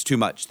big. It's too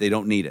much. They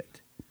don't need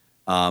it.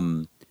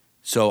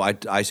 So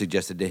I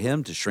suggested to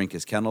him to shrink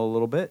his kennel a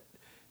little bit,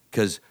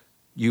 because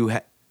you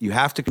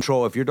have to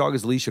control, if your dog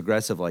is leash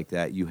aggressive like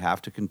that, you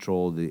have to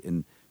control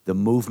the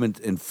movement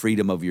and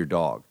freedom of your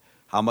dog.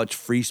 How much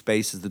free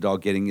space is the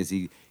dog getting? Is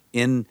he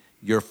in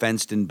your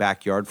fenced-in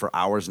backyard for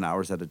hours and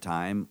hours at a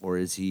time, or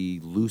is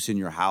he loose in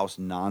your house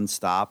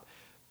nonstop,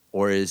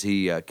 or is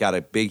he got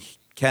a big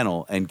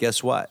kennel? And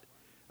guess what?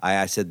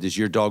 I said, does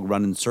your dog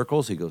run in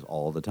circles? He goes,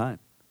 all the time.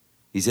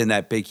 He's in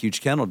that big,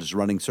 huge kennel just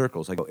running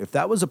circles. I go, if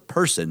that was a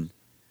person,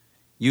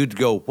 you'd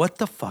go, what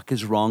the fuck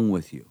is wrong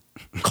with you?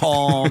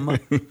 Calm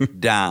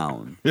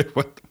down.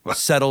 What?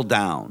 Settle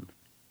down.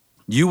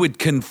 You would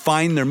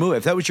confine their move.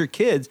 If that was your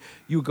kids,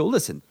 you would go,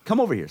 listen, come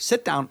over here.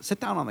 Sit down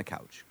on the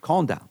couch.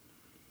 Calm down.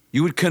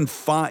 You would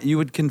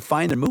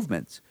confine their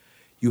movements.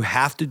 You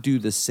have to do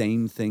the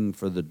same thing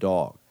for the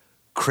dog.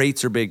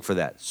 Crates are big for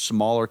that.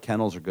 Smaller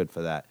kennels are good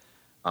for that.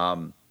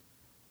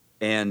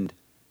 And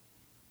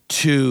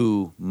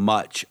too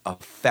much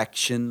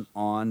affection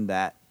on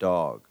that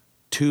dog.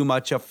 Too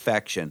much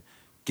affection.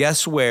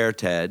 Guess where,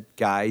 Ted?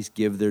 Guys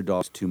give their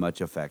dogs too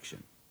much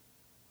affection.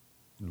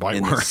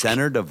 In the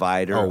center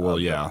divider of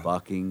the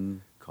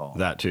bucking car.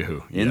 That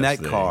too. In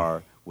that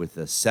car with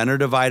the center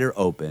divider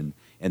open,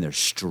 and they're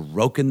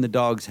stroking the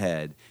dog's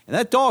head. And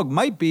that dog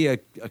might be a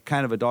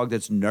kind of a dog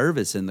that's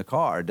nervous in the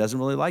car, doesn't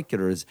really like it,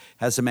 or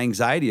has some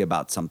anxiety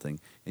about something.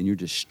 And you're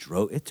just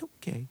it's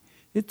okay.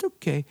 It's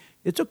okay.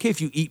 It's okay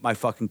if you eat my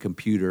fucking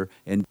computer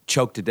and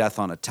choke to death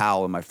on a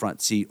towel in my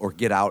front seat or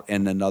get out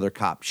and another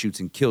cop shoots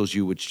and kills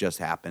you, which just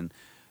happened.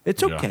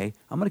 It's okay. Yeah.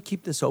 I'm going to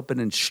keep this open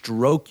and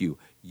stroke you.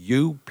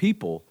 You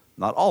people,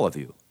 not all of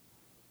you.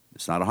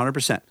 It's not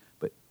 100%.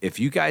 But if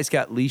you guys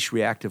got leash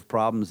reactive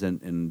problems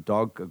and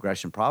dog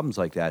aggression problems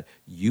like that,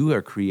 you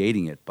are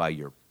creating it by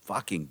your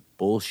fucking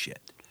bullshit.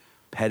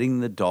 Petting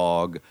the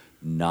dog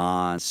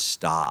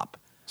nonstop.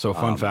 So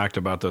fun fact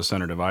about those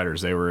center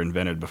dividers, they were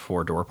invented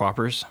before door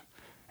poppers,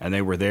 and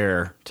they were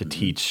there to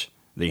teach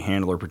the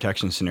handler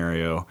protection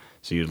scenario.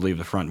 So you'd leave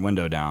the front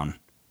window down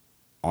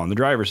on the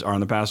driver's or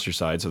on the passenger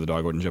side so the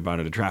dog wouldn't jump out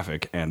into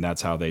traffic, and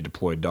that's how they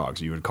deployed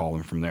dogs. You would call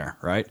them from there,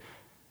 right?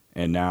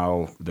 And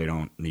now they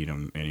don't need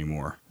them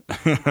anymore.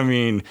 I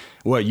mean,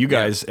 what you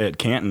guys at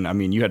Canton, I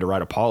mean, you had to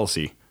write a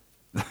policy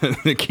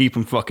to keep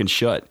them fucking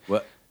shut.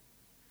 Well,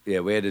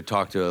 yeah, we had to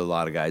talk to a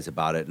lot of guys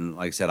about it. And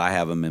like I said, I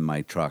have them in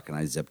my truck and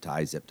I zip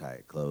tie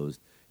it closed.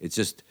 It's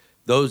just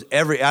those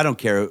I don't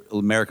care,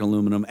 American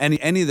Aluminum,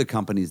 any of the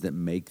companies that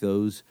make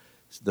those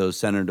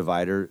center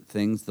divider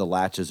things, the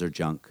latches are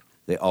junk.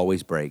 They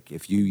always break.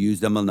 If you use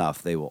them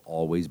enough, they will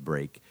always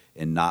break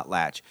and not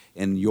latch.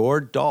 And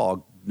your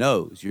dog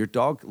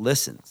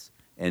listens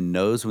and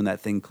knows when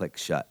that thing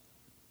clicks shut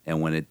and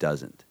when it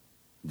doesn't.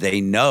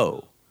 They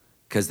know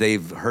because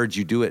they've heard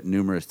you do it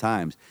numerous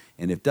times.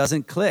 And if it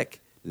doesn't click,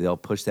 they'll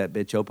push that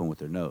bitch open with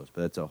their nose.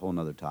 But that's a whole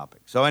nother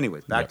topic. So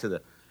anyways, back to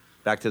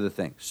the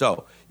thing.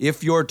 So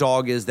if your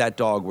dog is that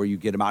dog where you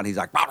get him out and he's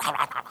like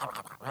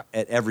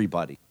at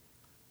everybody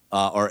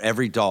or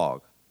every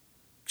dog,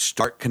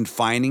 start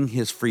confining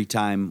his free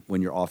time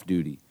when you're off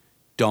duty.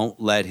 Don't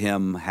let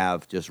him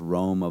have just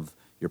roam of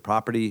your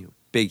property,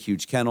 big,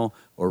 huge kennel,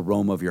 or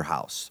roam of your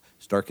house.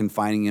 Start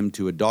confining him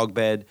to a dog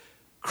bed,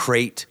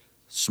 crate,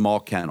 small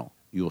kennel.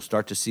 You will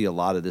start to see a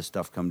lot of this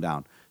stuff come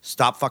down.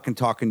 Stop fucking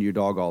talking to your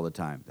dog all the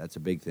time. That's a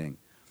big thing.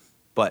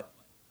 But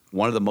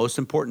one of the most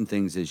important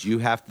things is you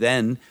have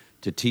then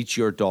to teach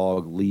your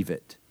dog leave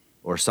it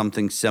or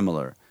something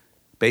similar.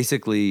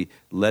 Basically,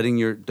 letting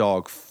your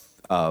dog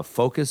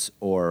focus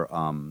or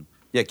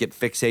get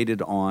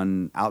fixated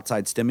on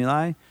outside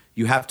stimuli.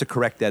 You have to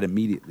correct that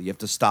immediately. You have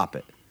to stop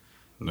it.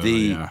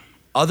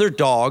 Other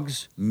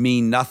dogs should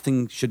mean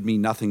nothing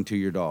to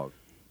your dog.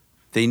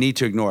 They need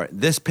to ignore it.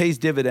 This pays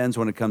dividends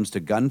when it comes to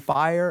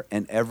gunfire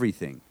and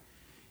everything.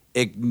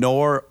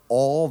 Ignore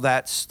all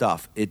that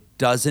stuff. It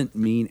doesn't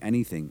mean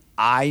anything.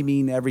 I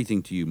mean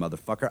everything to you,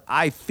 motherfucker.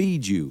 I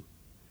feed you.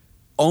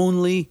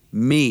 Only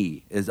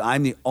me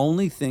I'm the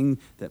only thing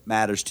that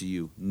matters to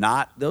you,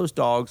 not those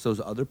dogs,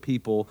 those other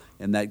people,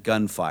 and that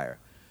gunfire.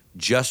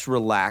 Just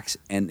relax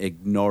and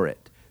ignore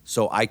it.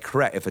 So I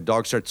correct. If a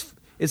dog starts,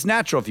 it's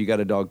natural if you got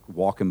a dog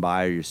walking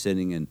by or you're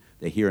sitting and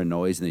they hear a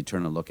noise and they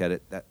turn and look at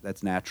it.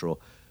 That's natural.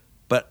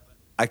 But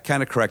I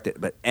kind of correct it.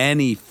 But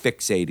any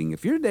fixating,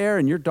 if you're there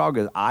and your dog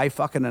is eye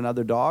fucking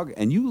another dog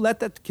and you let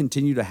that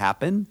continue to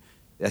happen,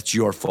 that's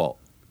your fault.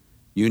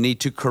 You need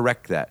to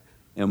correct that.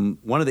 And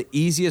one of the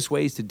easiest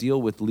ways to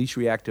deal with leash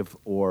reactive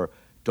or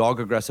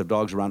dog aggressive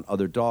dogs around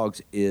other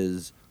dogs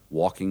is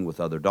walking with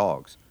other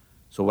dogs.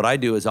 So what I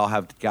do is I'll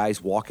have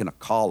guys walk in a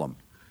column.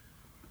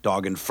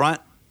 Dog in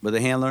front with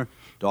a handler,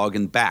 dog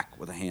in back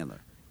with a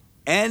handler.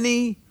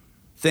 Any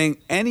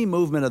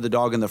movement of the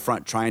dog in the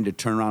front trying to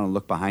turn around and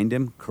look behind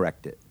him,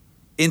 correct it.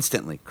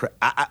 Instantly.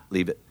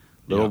 Leave it.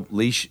 Little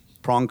leash,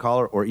 prong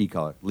collar, or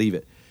e-collar. Leave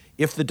it.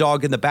 If the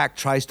dog in the back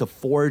tries to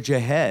forge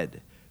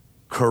ahead,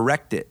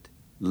 correct it.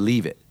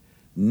 Leave it.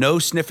 No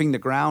sniffing the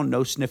ground,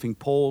 no sniffing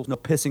poles, no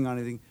pissing on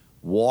anything.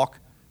 Walk.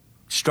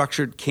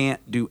 Structured,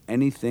 can't do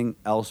anything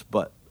else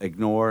but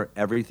ignore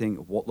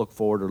everything, look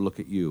forward or look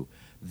at you.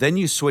 Then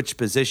you switch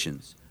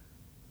positions.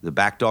 The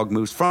back dog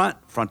moves front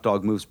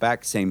dog moves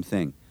back, same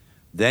thing.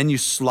 Then you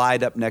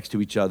slide up next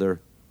to each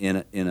other in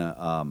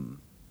a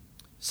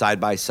side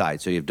by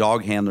side. So you have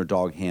dog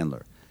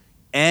handler.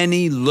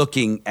 Any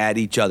looking at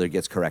each other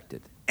gets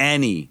corrected.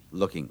 Any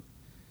looking.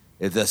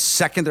 If the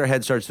second their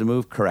head starts to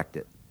move, correct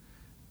it.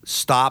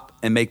 Stop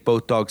and make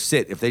both dogs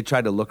sit. If they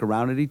try to look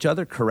around at each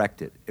other,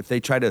 correct it. If they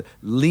try to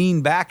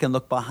lean back and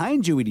look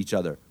behind you at each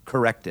other,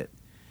 correct it.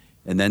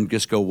 And then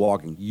just go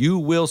walking. You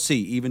will see,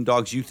 even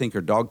dogs you think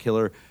are dog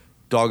killer,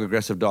 dog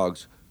aggressive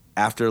dogs,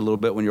 after a little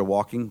bit when you're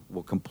walking,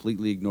 will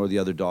completely ignore the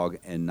other dog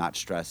and not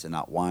stress and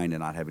not whine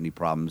and not have any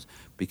problems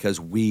because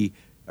we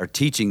are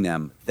teaching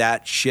them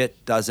that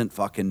shit doesn't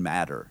fucking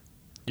matter.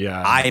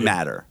 Yeah. I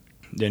matter.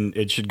 Then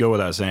it should go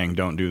without saying,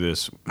 don't do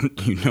this.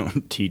 You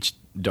don't teach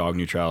dog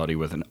neutrality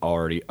with an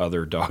already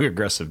other dog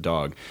aggressive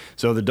dog.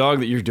 So the dog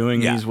that you're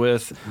doing these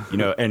with,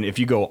 and if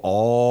you go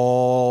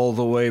all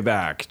the way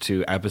back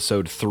to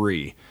episode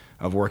 3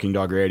 of Working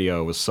Dog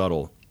Radio with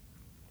Subtle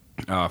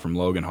from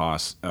Logan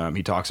Haas,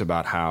 he talks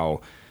about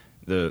how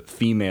the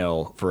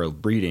female for a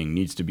breeding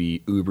needs to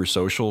be uber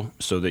social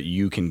so that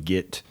you can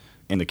get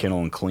in the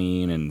kennel and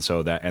clean, and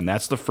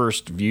that's the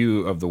first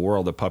view of the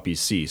world that puppies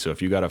see. So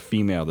if you got a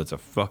female that's a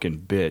fucking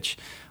bitch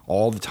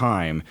all the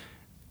time,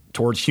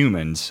 towards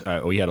humans.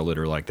 We had a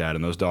litter like that,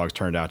 and those dogs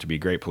turned out to be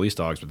great police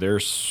dogs, but they're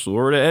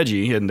sort of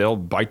edgy and they'll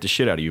bite the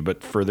shit out of you.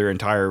 But for their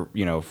entire,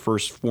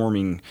 first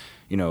formative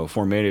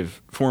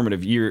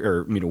year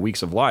or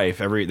weeks of life,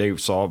 they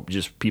saw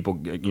just people,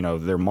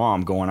 their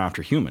mom going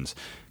after humans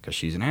because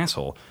she's an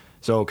asshole.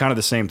 So kind of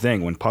the same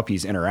thing when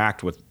puppies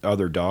interact with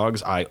other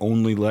dogs. I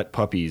only let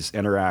puppies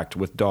interact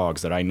with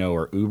dogs that I know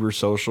are uber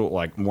social,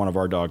 like one of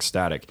our dogs,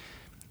 Static.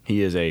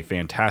 He is a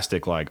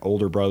fantastic,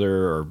 older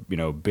brother or,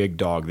 big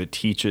dog that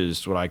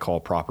teaches what I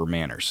call proper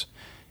manners.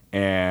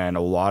 And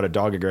a lot of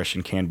dog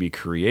aggression can be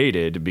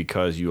created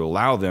because you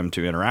allow them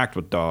to interact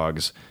with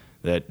dogs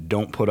that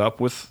don't put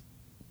up with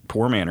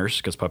poor manners,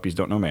 because puppies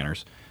don't know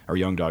manners, or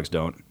young dogs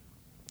don't,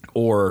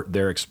 or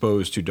they're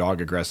exposed to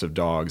dog-aggressive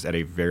dogs at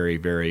a very,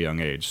 very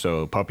young age.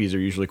 So puppies are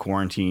usually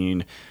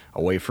quarantined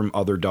away from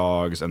other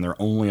dogs, and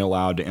they're only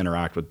allowed to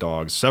interact with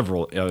dogs,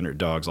 several other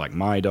dogs like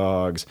my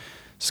dogs,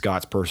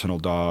 Scott's personal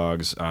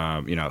dogs,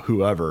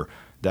 whoever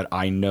that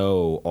I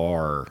know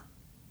are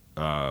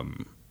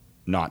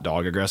not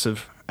dog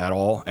aggressive at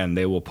all, and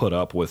they will put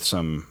up with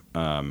some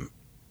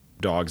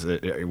dogs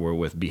that were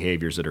with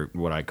behaviors that are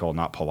what I call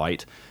not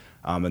polite,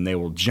 and they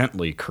will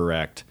gently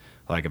correct.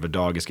 Like if a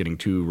dog is getting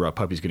too rough,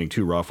 puppy's getting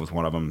too rough with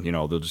one of them,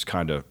 they'll just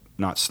kind of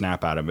not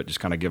snap at him, but just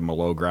kind of give him a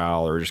low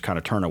growl or just kind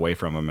of turn away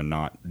from him and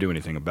not do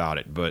anything about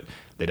it. But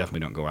they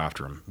definitely don't go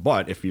after him.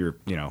 But if you're,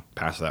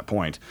 past that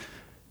point,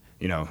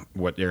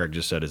 what Eric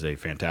just said is a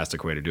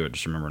fantastic way to do it.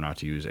 Just remember not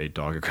to use a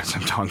dog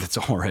aggressive dog that's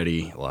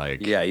already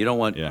you don't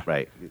want, yeah.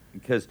 Right.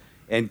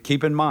 And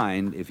keep in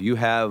mind, if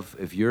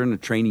you're in a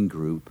training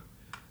group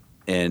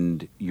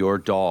and your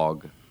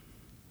dog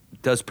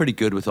does pretty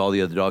good with all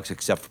the other dogs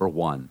except for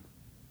one.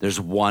 There's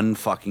one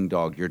fucking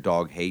dog your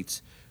dog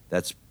hates.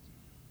 That's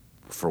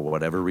for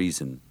whatever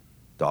reason.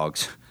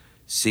 Dogs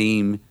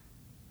seem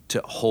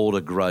to hold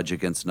a grudge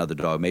against another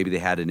dog. Maybe they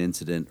had an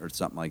incident or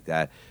something like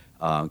that.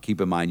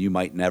 Keep in mind, you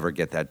might never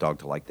get that dog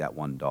to like that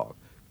one dog.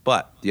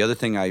 But the other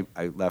thing I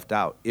left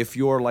out, if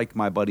you're like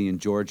my buddy in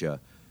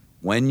Georgia,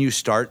 when you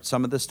start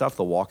some of this stuff,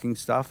 the walking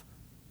stuff,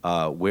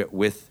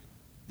 with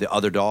the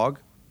other dog,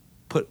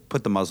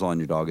 put the muzzle on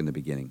your dog in the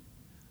beginning.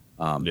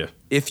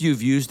 If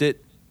you've used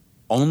it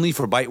only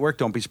for bite work,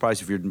 don't be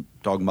surprised if your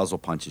dog muzzle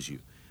punches you.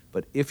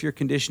 But if you're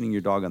conditioning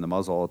your dog on the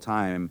muzzle all the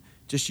time,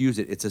 just use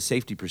it. It's a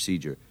safety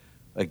procedure.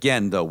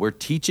 Again, though, we're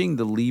teaching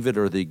the leave it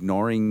or the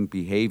ignoring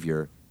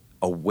behavior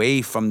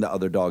away from the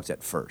other dogs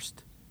at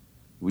first.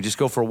 We just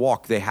go for a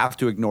walk. They have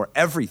to ignore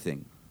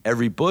everything,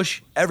 every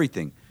bush,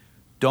 everything.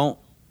 Don't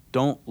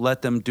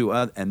let them do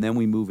it, and then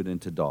we move it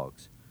into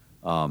dogs.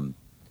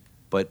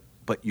 But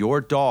your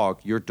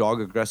dog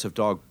aggressive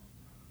dog,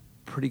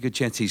 pretty good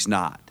chance he's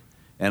not.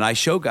 And I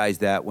show guys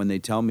that when they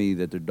tell me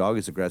that their dog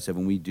is aggressive,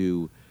 and we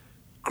do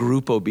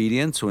group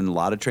obedience, when a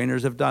lot of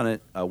trainers have done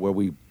it, where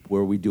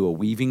we do a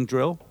weaving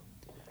drill,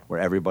 where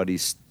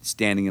everybody's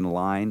standing in a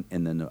line,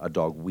 and then a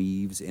dog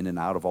weaves in and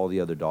out of all the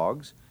other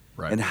dogs.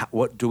 Right. And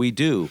what do we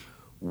do?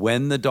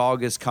 When the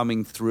dog is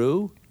coming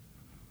through,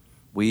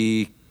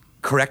 we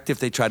correct if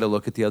they try to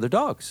look at the other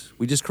dogs.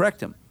 We just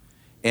correct him.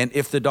 And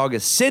if the dog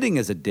is sitting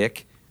as a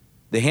dick,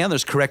 the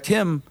handlers correct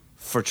him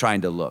for trying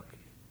to look.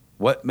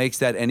 What makes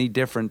that any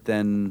different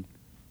than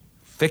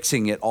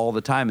fixing it all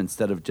the time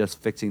instead of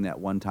just fixing that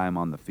one time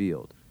on the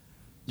field?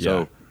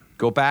 So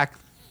go back,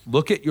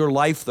 look at your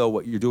life, though,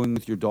 what you're doing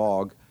with your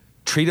dog.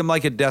 Treat him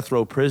like a death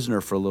row prisoner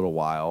for a little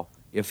while,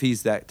 if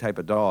he's that type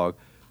of dog.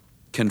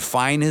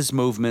 Confine his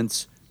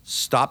movements.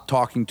 Stop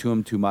talking to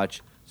him too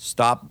much.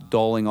 Stop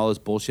dulling all this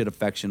bullshit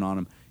affection on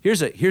him.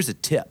 Here's a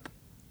tip.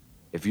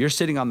 If you're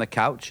sitting on the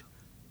couch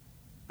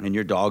and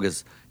your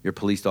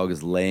police dog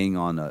is laying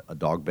on a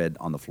dog bed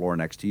on the floor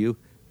next to you,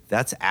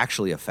 that's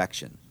actually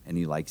affection, and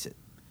he likes it.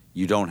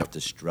 You don't have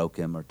to stroke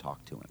him or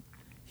talk to him.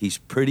 He's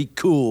pretty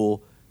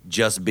cool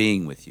just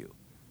being with you.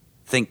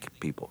 Think,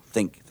 people.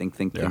 Think.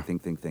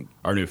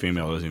 Our new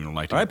female doesn't even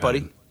like to. All right,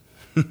 buddy.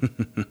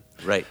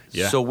 Right.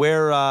 Yeah.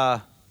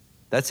 So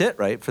that's it,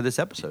 right, for this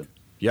episode?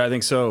 Yeah, I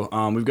think so.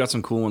 We've got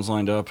some cool ones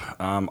lined up.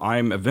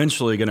 I'm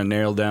eventually going to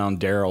nail down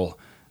Daryl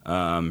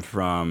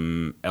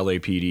from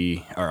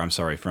LAPD, or I'm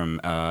sorry, from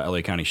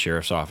LA County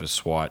Sheriff's Office,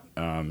 SWAT.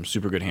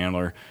 Super good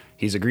handler.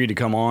 He's agreed to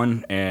come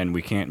on, and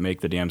we can't make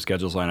the damn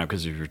schedules line up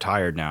because he's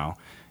retired now.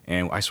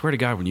 And I swear to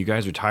God, when you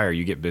guys retire,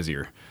 you get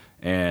busier.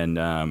 And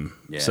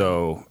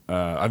so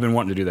I've been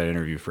wanting to do that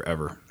interview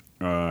forever.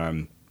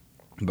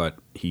 But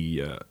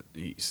he's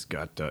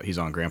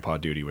on grandpa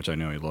duty, which I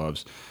know he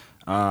loves.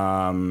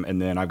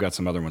 And then I've got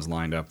some other ones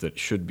lined up that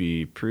should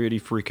be pretty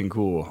freaking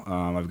cool.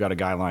 I've got a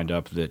guy lined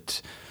up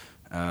that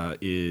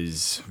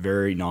is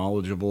very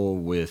knowledgeable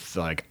with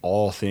like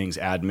all things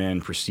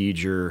admin,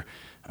 procedure,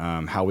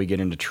 how we get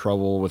into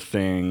trouble with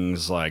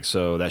things.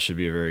 So that should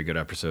be a very good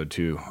episode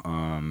too.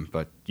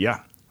 But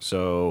yeah,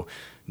 so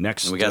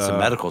next. And we got some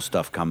medical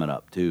stuff coming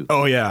up too.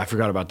 Oh yeah, I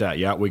forgot about that.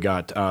 Yeah, we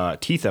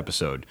got teeth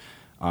episode.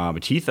 A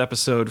teeth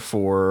episode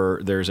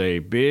there's a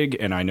big,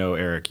 and I know,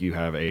 Eric, you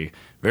have a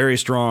very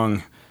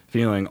strong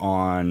feeling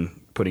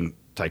on putting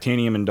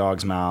titanium in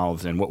dogs'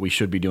 mouths and what we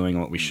should be doing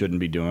and what we shouldn't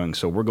be doing.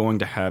 So we're going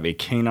to have a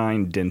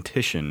canine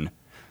dentition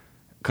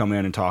come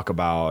in and talk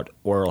about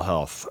oral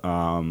health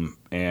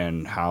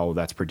and how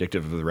that's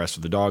predictive of the rest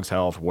of the dog's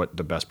health, what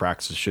the best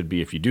practices should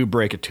be if you do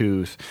break a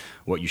tooth,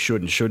 what you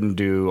should and shouldn't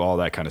do, all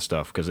that kind of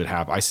stuff. Because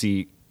I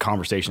see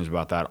conversations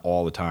about that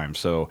all the time.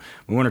 So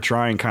we want to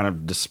try and kind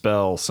of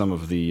dispel some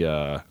of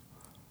the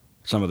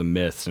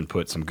myths and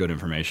put some good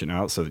information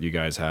out so that you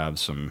guys have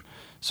some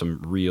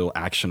real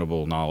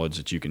actionable knowledge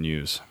that you can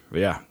use.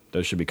 But yeah,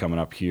 those should be coming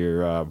up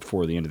here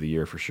before the end of the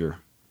year for sure.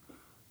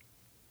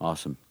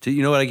 Awesome. So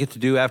you know what I get to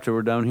do after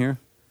we're done here?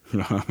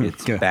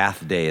 It's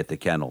bath day at the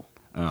kennel.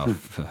 Oh,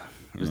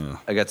 yeah.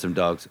 I got some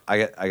dogs.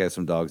 I got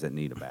some dogs that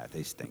need a bath.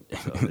 They stink.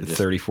 So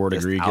 34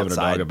 degree, giving a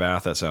dog a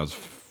bath. That sounds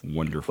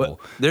wonderful.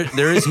 Well,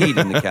 there is heat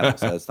in the kennel.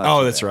 So that's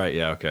not that's right.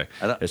 Yeah. Okay.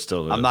 It's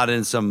still. I'm not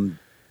in some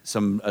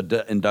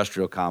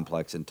industrial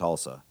complex in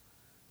Tulsa.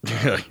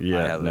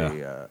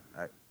 Yeah.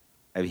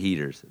 I have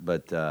heaters,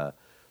 but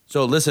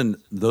so listen.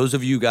 Those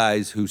of you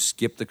guys who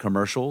skip the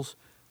commercials,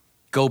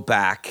 go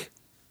back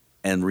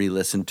and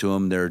re-listen to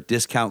them. There are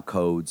discount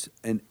codes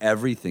and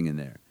everything in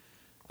there.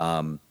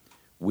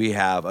 We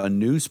have a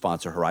new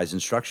sponsor,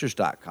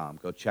 HorizonStructures.com.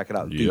 Go check it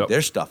out. Dude,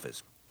 their stuff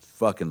is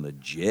fucking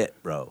legit,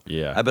 bro.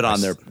 Yeah. I've been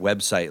on their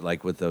website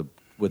like with a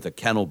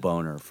kennel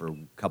boner for a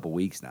couple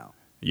weeks now.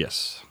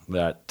 Yes.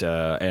 That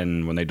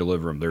and when they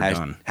deliver them, they're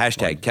done.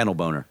 Hashtag kennel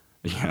boner.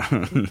 Yeah.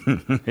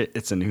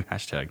 It's a new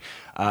hashtag.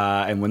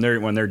 And when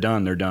they're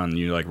done, they're done.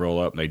 You like roll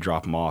up, they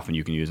drop them off, and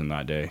you can use them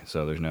that day.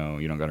 So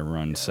you don't got to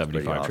run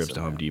 75 trips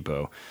to Home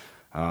Depot.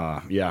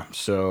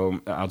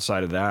 So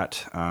outside of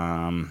that,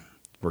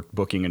 we're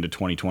booking into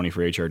 2020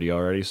 for HRD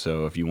already.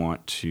 So if you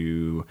want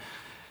to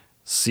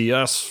see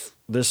us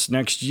this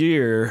next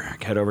year,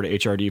 head over to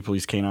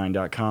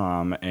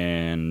hrdpolicecanine.com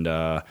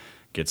and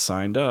get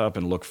signed up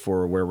and look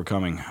for where we're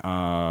coming.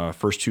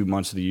 First 2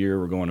 months of the year,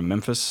 we're going to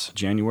Memphis,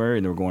 January,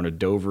 and then we're going to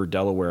Dover,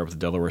 Delaware with the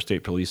Delaware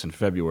State Police in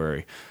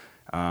February.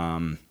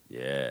 Yeah.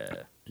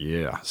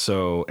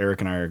 So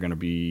Eric and I are going to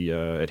be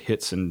at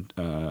HITS in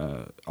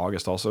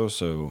August also.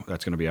 So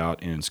that's going to be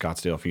out in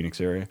Scottsdale, Phoenix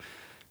area.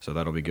 So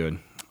that'll be good.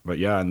 But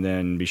yeah, and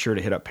then be sure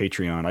to hit up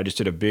Patreon. I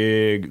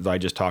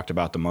just talked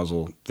about the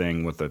muzzle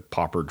thing with the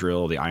popper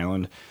drill, the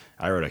island.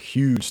 I wrote a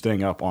huge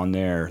thing up on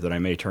there that I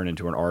may turn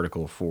into an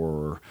article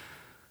for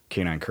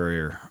Canine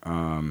Courier.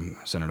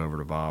 Sent it over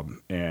to Bob,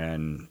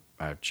 and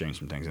I've changed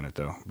some things in it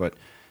though. But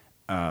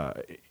I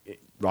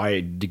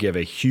had to give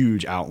a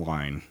huge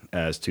outline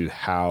as to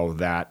how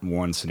that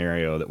one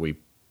scenario that we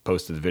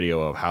posted the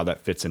video of, how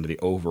that fits into the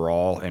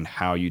overall and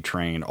how you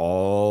train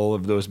all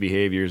of those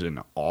behaviors and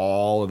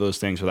all of those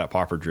things for that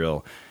popper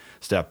drill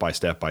step by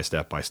step,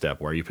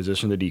 where you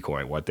position the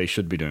decoy, what they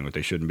should be doing, what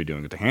they shouldn't be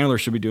doing, what the handler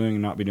should be doing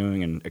and not be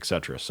doing, and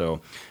etc.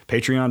 So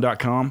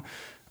patreon.com,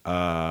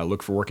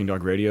 look for Working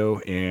Dog Radio.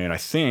 And I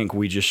think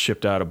we just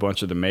shipped out a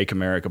bunch of the Make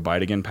America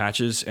Bite Again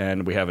patches,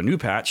 and we have a new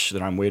patch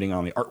that I'm waiting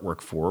on the artwork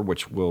for,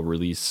 which will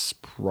release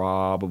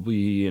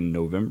probably in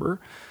November.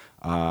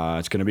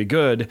 It's going to be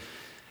good.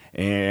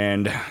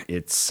 And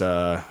it's,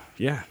 I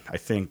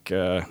think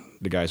the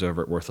guys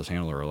over at Worthless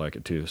Handler will like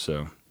it too.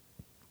 So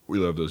we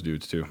love those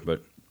dudes too.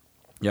 But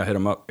yeah, hit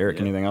them up.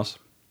 Eric, anything else?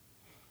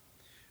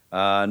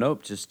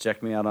 Nope. Just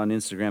check me out on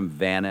Instagram,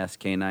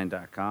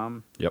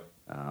 vanSK9.com. Yep.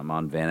 I'm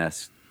on Van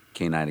S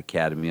Canine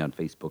Academy on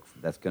Facebook.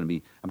 That's going to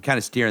be, I'm kind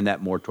of steering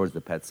that more towards the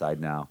pet side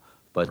now.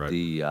 But right.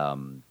 The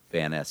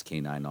Van S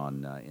Canine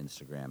on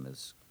Instagram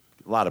is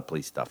a lot of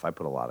police stuff. I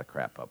put a lot of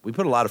crap up. We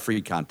put a lot of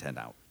free content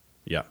out.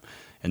 Yeah.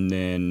 And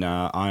then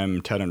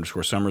I'm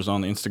Ted_Summers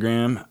on the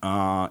Instagram.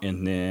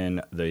 And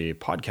then the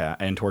podcast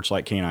and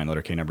Torchlight Canine,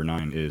 letter K number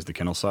 9, is the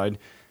kennel side.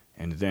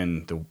 And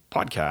then the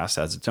podcast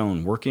has its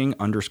own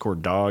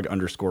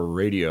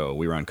Working_Dog_Radio.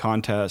 We run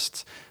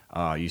contests.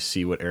 You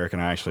see what Eric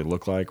and I actually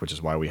look like, which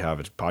is why we have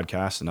a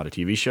podcast and not a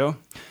TV show.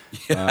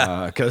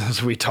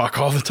 Because we talk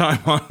all the time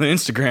on the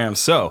Instagram.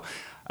 So,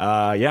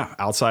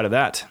 outside of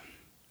that,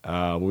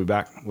 we'll be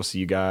back. We'll see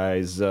you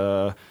guys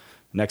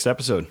next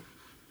episode.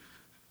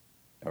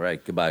 All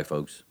right. Goodbye,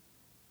 folks.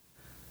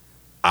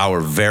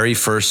 Our very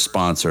first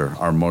sponsor,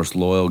 our most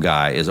loyal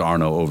guy, is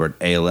Arno over at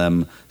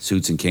ALM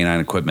Suits and Canine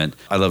Equipment.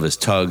 I love his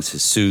tugs,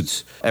 his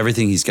suits,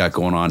 everything he's got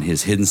going on.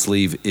 His hidden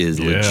sleeve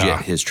is legit.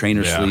 His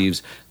trainer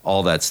sleeves,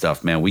 all that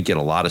stuff, man. We get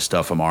a lot of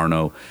stuff from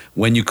Arno.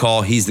 When you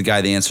call, he's the guy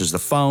that answers the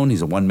phone.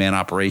 He's a one-man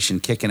operation,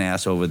 kicking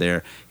ass over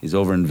there. He's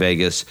over in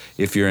Vegas.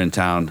 If you're in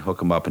town,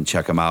 hook him up and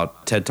check him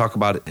out. Ted, talk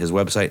about his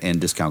website and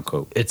discount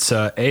code. It's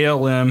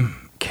ALM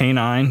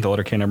K9, the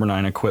letter K number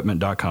 9,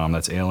 equipment.com.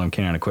 That's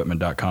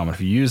ALMK9equipment.com.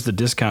 If you use the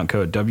discount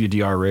code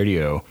WDR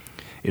Radio,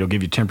 it'll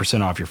give you 10%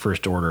 off your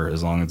first order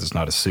as long as it's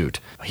not a suit.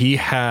 He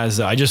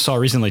has, I just saw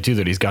recently too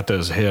that he's got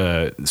those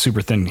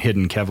super thin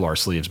hidden Kevlar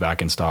sleeves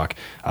back in stock.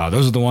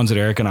 Those are the ones that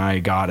Eric and I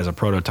got as a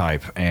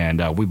prototype,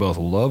 and we both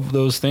love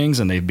those things,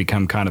 and they've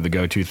become kind of the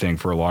go-to thing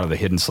for a lot of the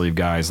hidden sleeve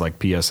guys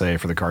like PSA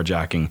for the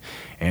carjacking.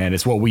 And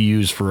it's what we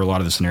use for a lot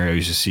of the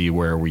scenarios you see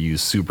where we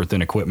use super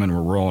thin equipment.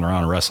 We're rolling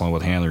around and wrestling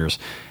with handlers.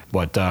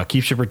 But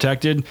keeps you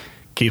protected,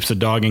 Keeps the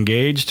dog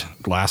engaged,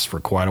 lasts for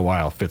quite a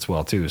while, fits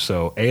well too.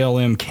 So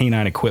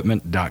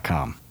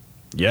almcanineequipment.com.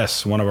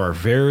 Yes, one of our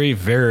very,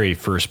 very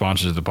first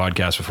sponsors of the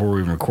podcast before we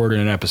even recorded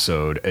an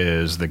episode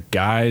is the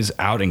guys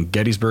out in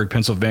Gettysburg,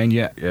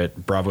 Pennsylvania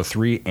at Bravo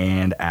 3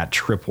 and at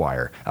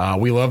Tripwire.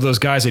 We love those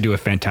guys. They do a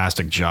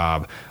fantastic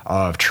job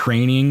of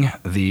training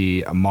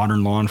the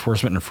modern law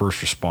enforcement and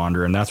first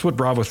responder, and that's what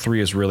Bravo 3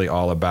 is really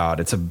all about.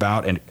 It's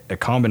about a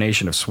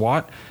combination of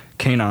SWAT,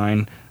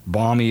 K9,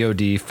 bomb,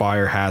 EOD,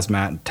 fire,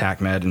 hazmat,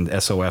 TACMED, and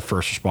SOF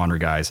first responder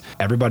guys.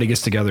 Everybody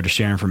gets together to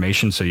share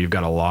information, so you've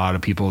got a lot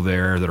of people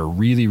there that are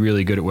really,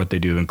 really good at what they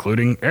do,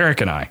 including Eric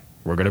and I.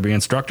 We're going to be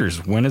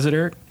instructors. When is it,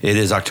 Eric? It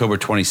is October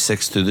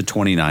 26th through the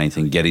 29th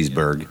in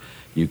Gettysburg.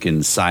 You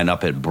can sign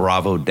up at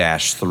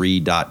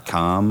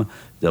bravo-3.com,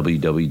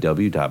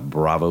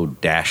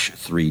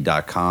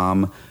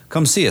 www.bravo-3.com.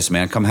 Come see us,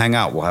 man. Come hang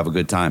out. We'll have a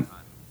good time.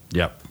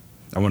 Yep.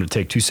 I want to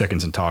take 2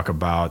 seconds and talk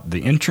about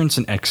the entrance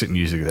and exit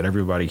music that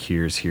everybody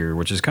hears here,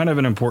 which is kind of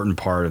an important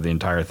part of the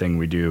entire thing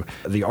we do.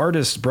 The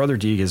artist, Brother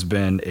Deeg, has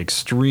been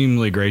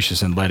extremely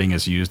gracious in letting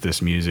us use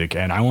this music,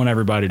 and I want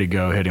everybody to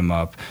go hit him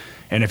up.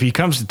 And if he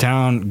comes to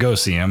town, go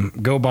see him.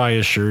 Go buy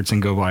his shirts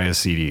and go buy his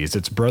CDs.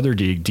 It's Brother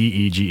Deeg,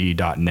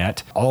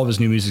 DEGE.net. All of his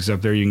new music's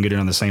up there. You can get it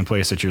on the same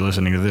place that you're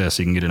listening to this.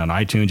 You can get it on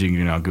iTunes, you can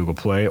get it on Google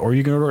Play, or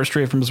you can order it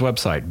straight from his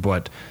website.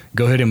 But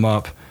go hit him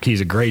up.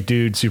 He's a great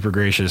dude, super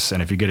gracious, and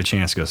if you get a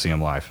chance, go see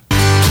him live.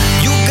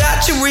 You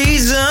got your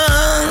reasons,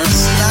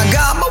 I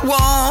got my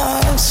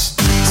wants.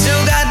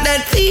 Still got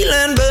that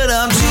feeling, but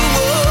I'm too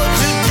old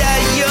to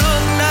die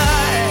young now.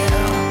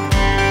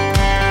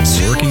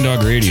 Working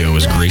Dog Radio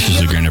has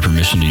graciously granted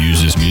permission to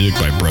use this music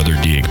by Brother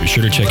Deeg. Be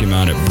sure to check him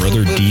out at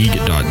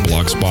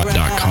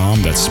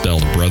brotherdeeg.blogspot.com. That's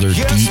spelled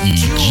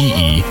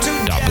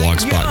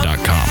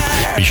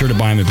brotherdege.blogspot.com. Be sure to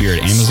buy him a beer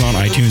at Amazon,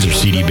 iTunes, or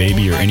CD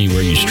Baby, or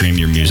anywhere you stream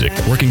your music.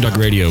 Working Dog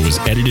Radio was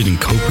edited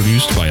and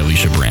co-produced by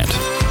Alicia Brandt.